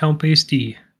Doom, Count Bass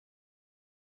D.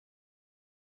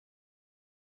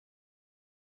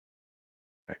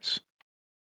 Nice.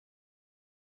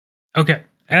 Okay,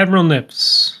 Admiral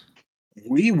Nips.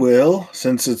 We will,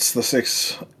 since it's the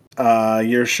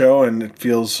 6-year show and it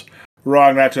feels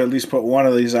wrong not to at least put one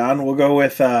of these on, we'll go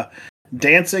with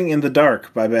Dancing in the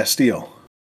Dark by Bastille.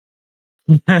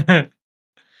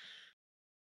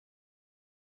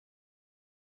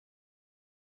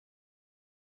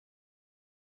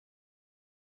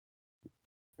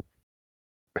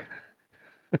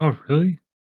 Oh, really?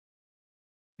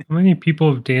 How many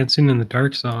people have Dancing in the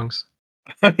Dark songs?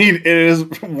 I mean, it is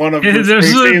one of Yeah, Bruce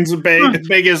there's Springsteen's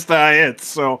biggest hits,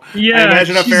 so I Yeah,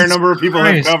 imagine a fair Jesus number of people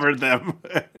Christ. have covered them.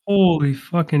 Holy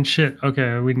fucking shit.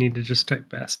 Okay, we need to just type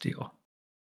Bastille.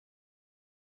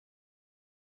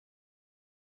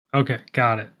 Okay,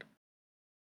 got it.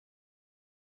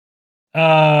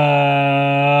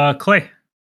 Clay.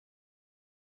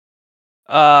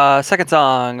 Second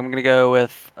song, I'm gonna go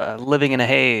with "Living in a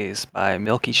Haze" by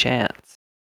Milky Chance.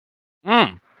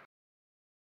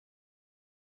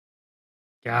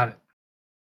 Got it.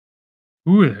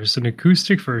 Ooh, there's an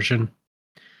acoustic version.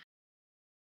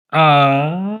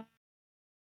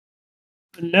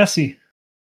 Nessie.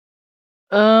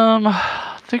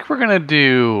 I think we're gonna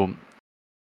do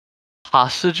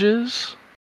Hostages,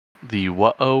 the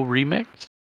What-Oh remix.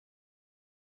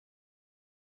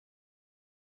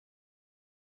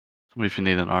 If you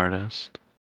need an artist.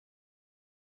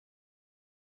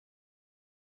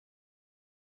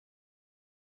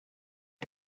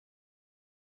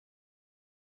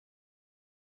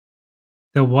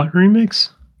 The what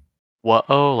remix?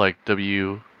 What-Oh, like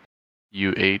WUHOH.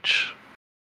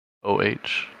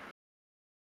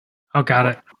 Oh, got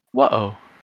it. What-Oh.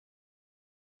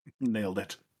 Nailed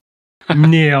it.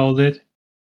 Nailed it.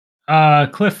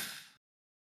 Cliff.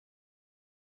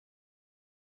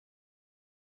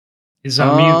 Is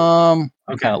on mute. I'm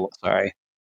Okay. kind of sorry.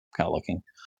 Kind of looking.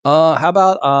 How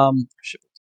about shit.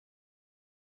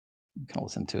 I'm kind of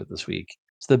listen to it this week.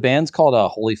 So the band's called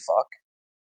Holy Fuck,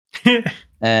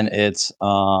 and it's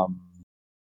what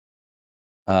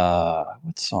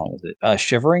song is it?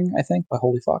 Shivering, I think, by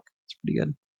Holy Fuck. It's pretty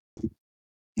good.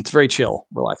 It's very chill,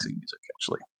 relaxing music,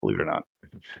 actually, believe it or not.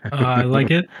 I like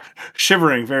it.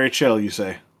 Shivering, very chill, you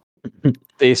say.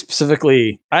 They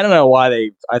specifically, I don't know why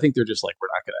I think they're just like, we're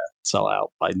not going to sell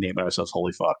out by naming ourselves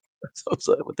Holy Fuck. That's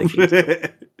what they keep.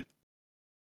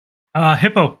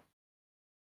 Hippo.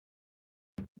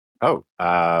 Oh,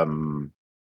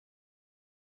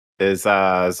 is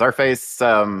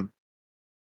Zarface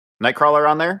Nightcrawler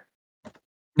on there?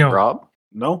 No. Rob?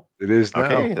 No. It is now.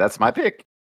 Okay, that's my pick.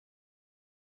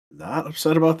 Not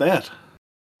upset about that.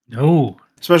 No.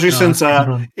 Especially No, since that's a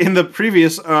good one. in the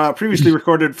previously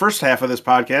recorded first half of this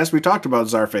podcast, we talked about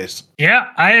Zarface.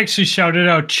 Yeah, I actually shouted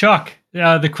out Chuck.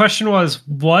 The question was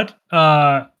what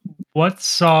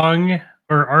song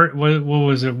or art? What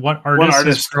was it? What artist has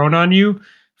artist? grown on you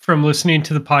from listening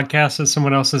to the podcast that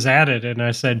someone else has added? And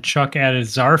I said Chuck added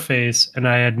Zarface, and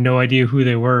I had no idea who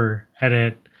they were.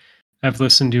 I've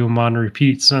listened to them on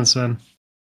repeat since then.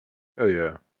 Oh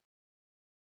yeah,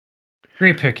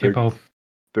 Great pick, Hippo.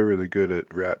 they're really good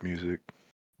at rap music.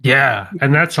 Yeah,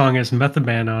 and that song has Method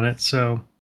Man on it, so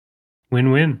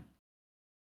win-win.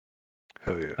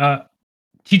 Hell yeah.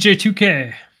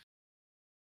 TJ2K.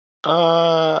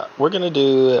 We're gonna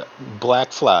do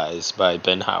Black Flies by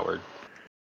Ben Howard.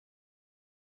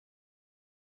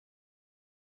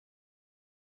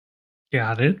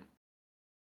 Got it.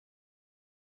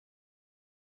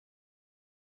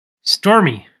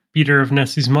 Stormy, beater of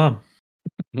Nessie's mom.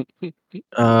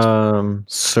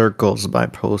 Circles by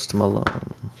Post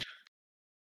Malone.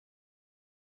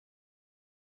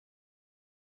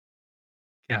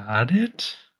 Got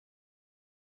it.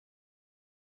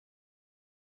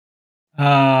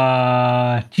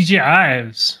 TJ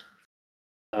Ives.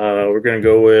 We're gonna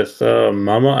go with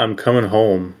 "Mama, I'm Coming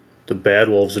Home," the Bad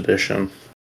Wolves edition.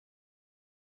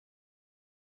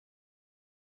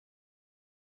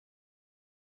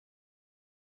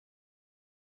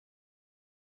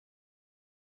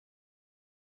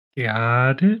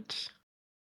 Got it.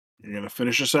 You're gonna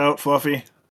finish us out, Fluffy.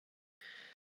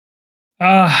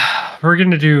 We're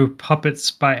gonna do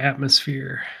Puppets by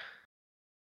Atmosphere.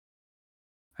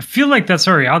 I feel like that's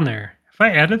already on there. Have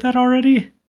I added that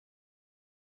already?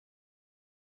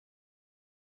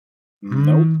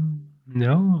 Nope.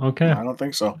 No? Okay. I don't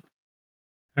think so. All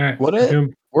right. Where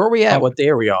are we at? What day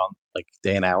are we on? Like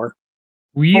day and hour?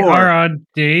 We 4. are on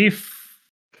day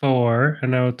 4,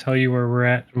 and I will tell you where we're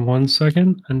at in 1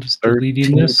 second. I'm just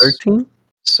deleting this. 13?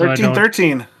 So I don't-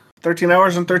 13. 13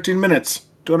 hours and 13 minutes.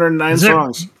 209 Is it-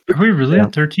 songs. Are we really Yeah.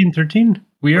 at 1313?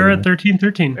 We are at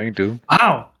 1313. Dang, dude.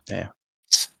 Wow. Yeah.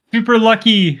 Super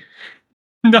lucky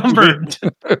number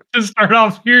to start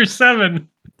off year 7.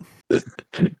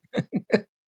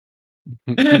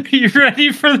 You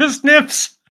ready for this,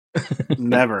 Nips?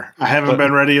 Never. I haven't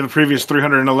been ready in the previous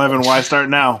 311. Why start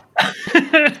now?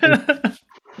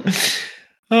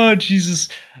 Oh, Jesus.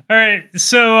 All right.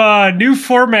 So, new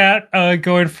format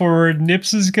going forward.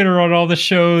 Nips is going to run all the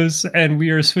shows, and we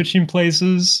are switching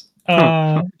places.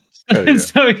 yeah.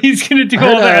 So, he's going to do I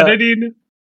heard, all the editing.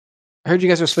 I heard you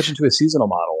guys are switching to a seasonal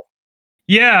model.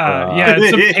 Yeah. Yeah.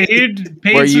 It's a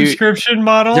paid Where you- subscription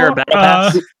model. Is there a battle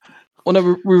pass? Well,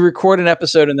 no, we record an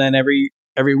episode, and then every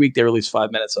week they release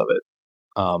 5 minutes of it.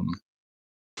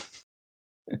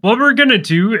 What we're going to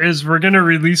do is we're going to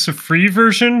release a free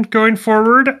version going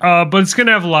forward, but it's going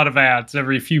to have a lot of ads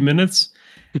every few minutes.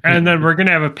 And then we're going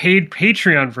to have a paid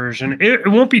Patreon version. It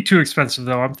won't be too expensive,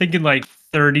 though. I'm thinking like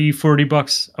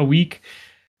 $30-$40 a week.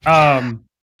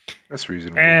 That's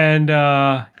reasonable. And,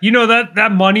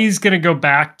 that money's going to go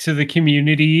back to the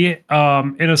community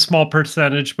in a small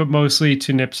percentage, but mostly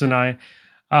to Nips and I.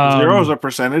 Zero's a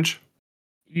percentage.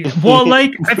 Well,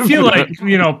 like, I feel like,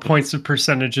 points of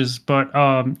percentages, but,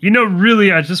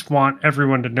 really, I just want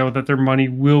everyone to know that their money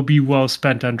will be well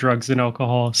spent on drugs and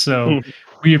alcohol. So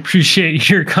we appreciate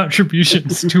your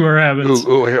contributions to our habits.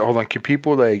 Oh, here, hold on. Can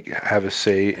people have a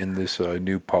say in this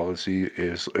new policy?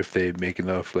 Is if they make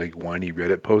enough whiny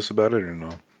Reddit posts about it or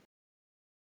no?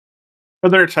 Are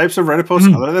there types of Reddit posts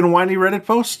other than whiny Reddit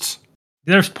posts?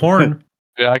 There's porn.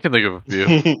 Yeah, I can think of a few.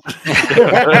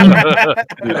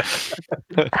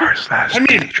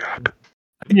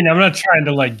 I'm not trying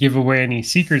to give away any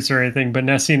secrets or anything, but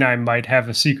Nessie and I might have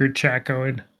a secret chat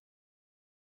going.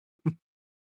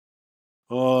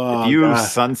 Oh, if you God.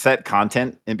 sunset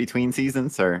content in between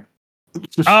seasons, or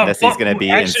Nessie's going to be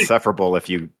insufferable if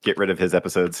you get rid of his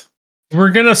episodes.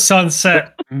 We're gonna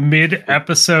sunset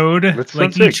mid-episode, Let's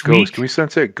like sunset each Ghost. week. Can we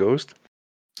sunset Ghost?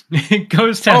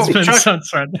 Ghost has been Chuck,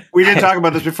 sunset. We didn't talk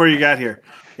about this before you got here.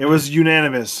 It was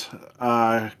unanimous.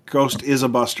 Ghost is a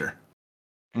buster.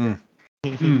 Well,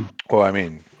 I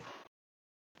mean,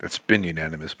 it's been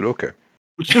unanimous, but okay.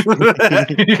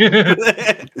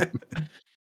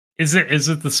 Is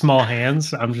it the small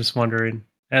hands? I'm just wondering.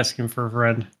 Asking for a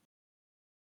friend.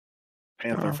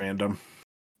 Panther fandom.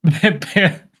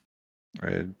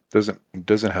 It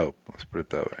doesn't help. Let's put it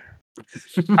that way.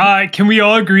 Can we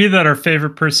all agree that our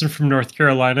favorite person from North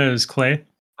Carolina is Clay?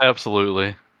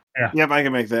 Absolutely. Yeah. Yep, I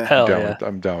can make that.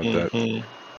 I'm down with that. Mhm.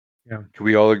 Yeah. Can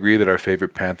we all agree that our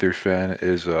favorite Panthers fan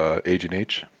is Agent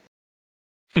H?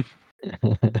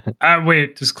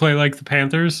 Wait, does Clay like the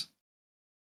Panthers?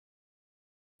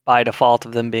 By default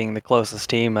of them being the closest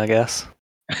team, I guess.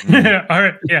 All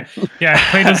right, yeah.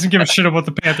 Clay doesn't give a shit about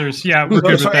the Panthers. Yeah, we're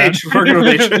good with that. H, we're good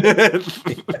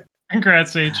with H.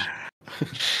 Congrats, H.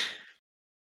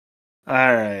 All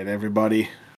right, everybody.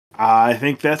 I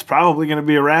think that's probably going to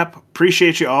be a wrap.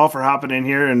 Appreciate you all for hopping in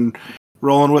here and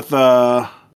rolling with the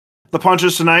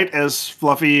punches tonight, as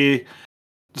Fluffy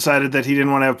decided that he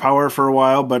didn't want to have power for a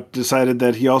while, but decided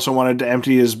that he also wanted to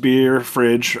empty his beer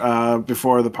fridge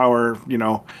before the power,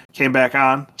 came back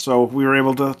on. So we were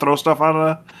able to throw stuff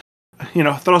out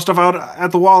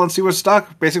at the wall and see what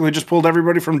stuck. Basically just pulled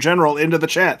everybody from General into the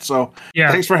chat. So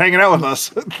thanks for hanging out with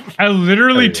us. I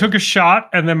literally took a shot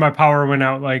and then my power went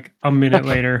out like a minute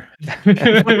later.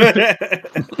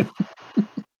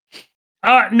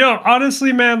 No,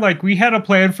 honestly, man, like we had a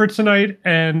plan for tonight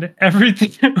and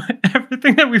everything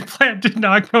that we planned did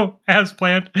not go as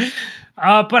planned.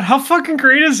 But how fucking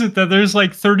great is it that there's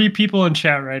like 30 people in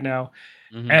chat right now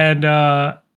and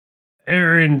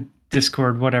or in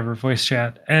Discord, whatever, voice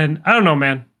chat. And I don't know,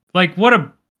 man, like what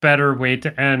a better way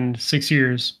to end 6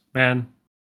 years, man.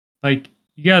 Like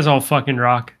you guys all fucking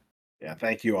rock. Yeah,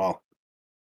 thank you all.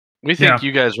 We think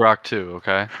you guys rock too,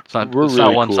 okay? It's not, We're it's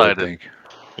really not cool, one-sided.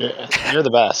 You're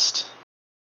the best.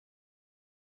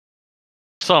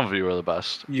 Some of you are the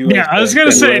best. I was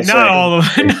gonna say not all of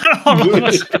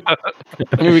us.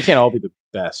 I mean, we can't all be the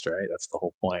best, right? That's the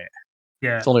whole point.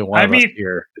 Yeah, it's only one of us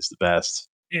here is the best.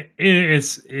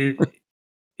 Is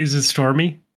it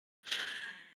Stormy?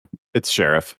 It's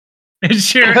Sheriff. It's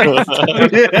Sheriff.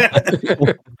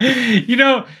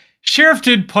 Sheriff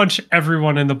did punch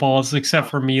everyone in the balls except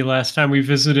for me last time we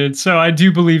visited, so I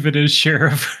do believe it is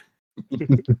Sheriff.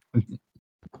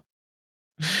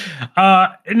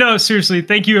 No, seriously,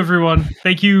 thank you everyone.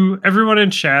 Thank you everyone in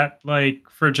chat, like,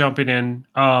 for jumping in.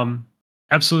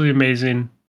 Absolutely amazing.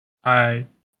 I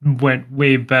went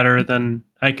way better than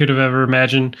I could have ever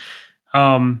imagined.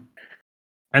 And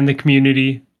the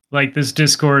community, like this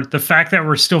Discord, the fact that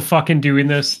we're still fucking doing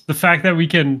this, the fact that we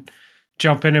can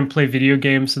jump in and play video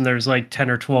games and there's like 10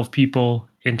 or 12 people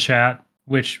in chat,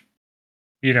 which,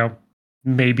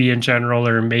 maybe in general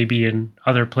or maybe in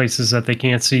other places that they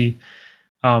can't see.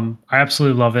 I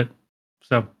absolutely love it.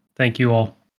 So thank you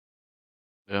all.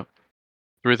 Yep.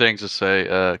 3 things to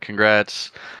say.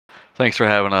 Congrats. Thanks for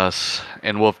having us.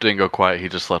 And Wolf didn't go quiet. He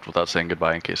just left without saying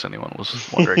goodbye in case anyone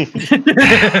was wondering.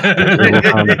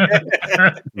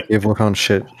 Give Wolfhound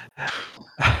shit.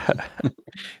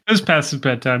 It was past his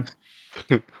bedtime.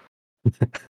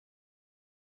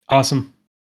 Awesome.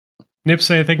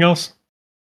 Nips, anything else?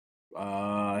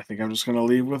 I think I'm just going to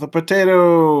leave with a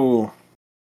potato.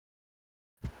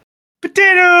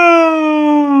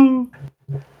 Potato!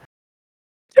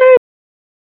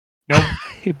 Nope.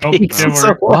 Nope. Didn't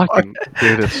so work. fucking,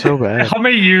 dude, it's so bad. How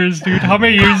many years, dude? How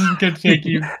many years is it going to take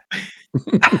you?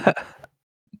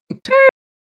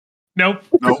 Nope.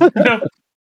 Nope. Nope.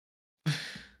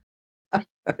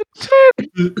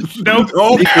 Nope.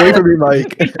 Speak away from me,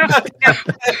 Mike.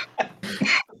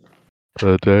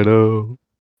 Potato.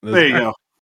 There you go.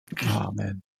 Oh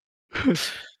man.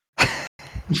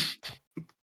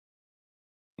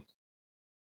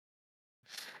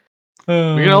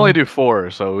 We can only do 4,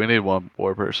 so we need one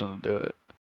more person to do it.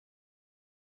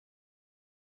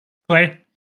 Play.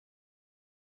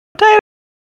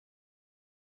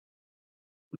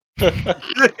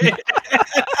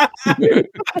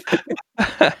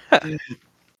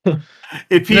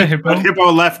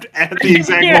 Hippo left at the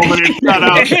exact moment it shut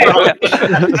out.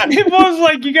 It was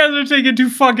like, you guys are taking too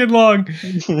fucking long.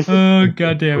 Oh,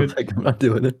 god damn it. I'm not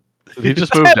doing it. Did he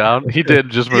just move down? He did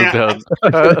just move down.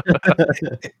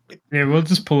 Yeah, we'll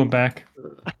just pull him back.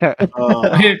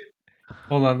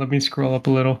 Hold on, let me scroll up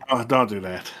a little. Oh, don't do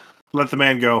that. Let the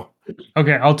man go.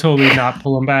 Okay, I'll totally not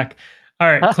pull him back. All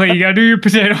right, Clay, you gotta do your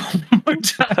potato one more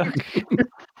time.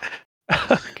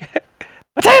 Okay.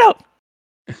 Potato!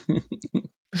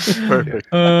 Perfect.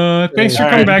 Thanks for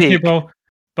coming back, Hippo.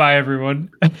 Bye,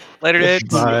 everyone. Later,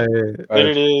 dudes. Bye.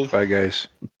 Later, dude. Bye, guys.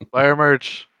 Buy our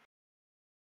merch.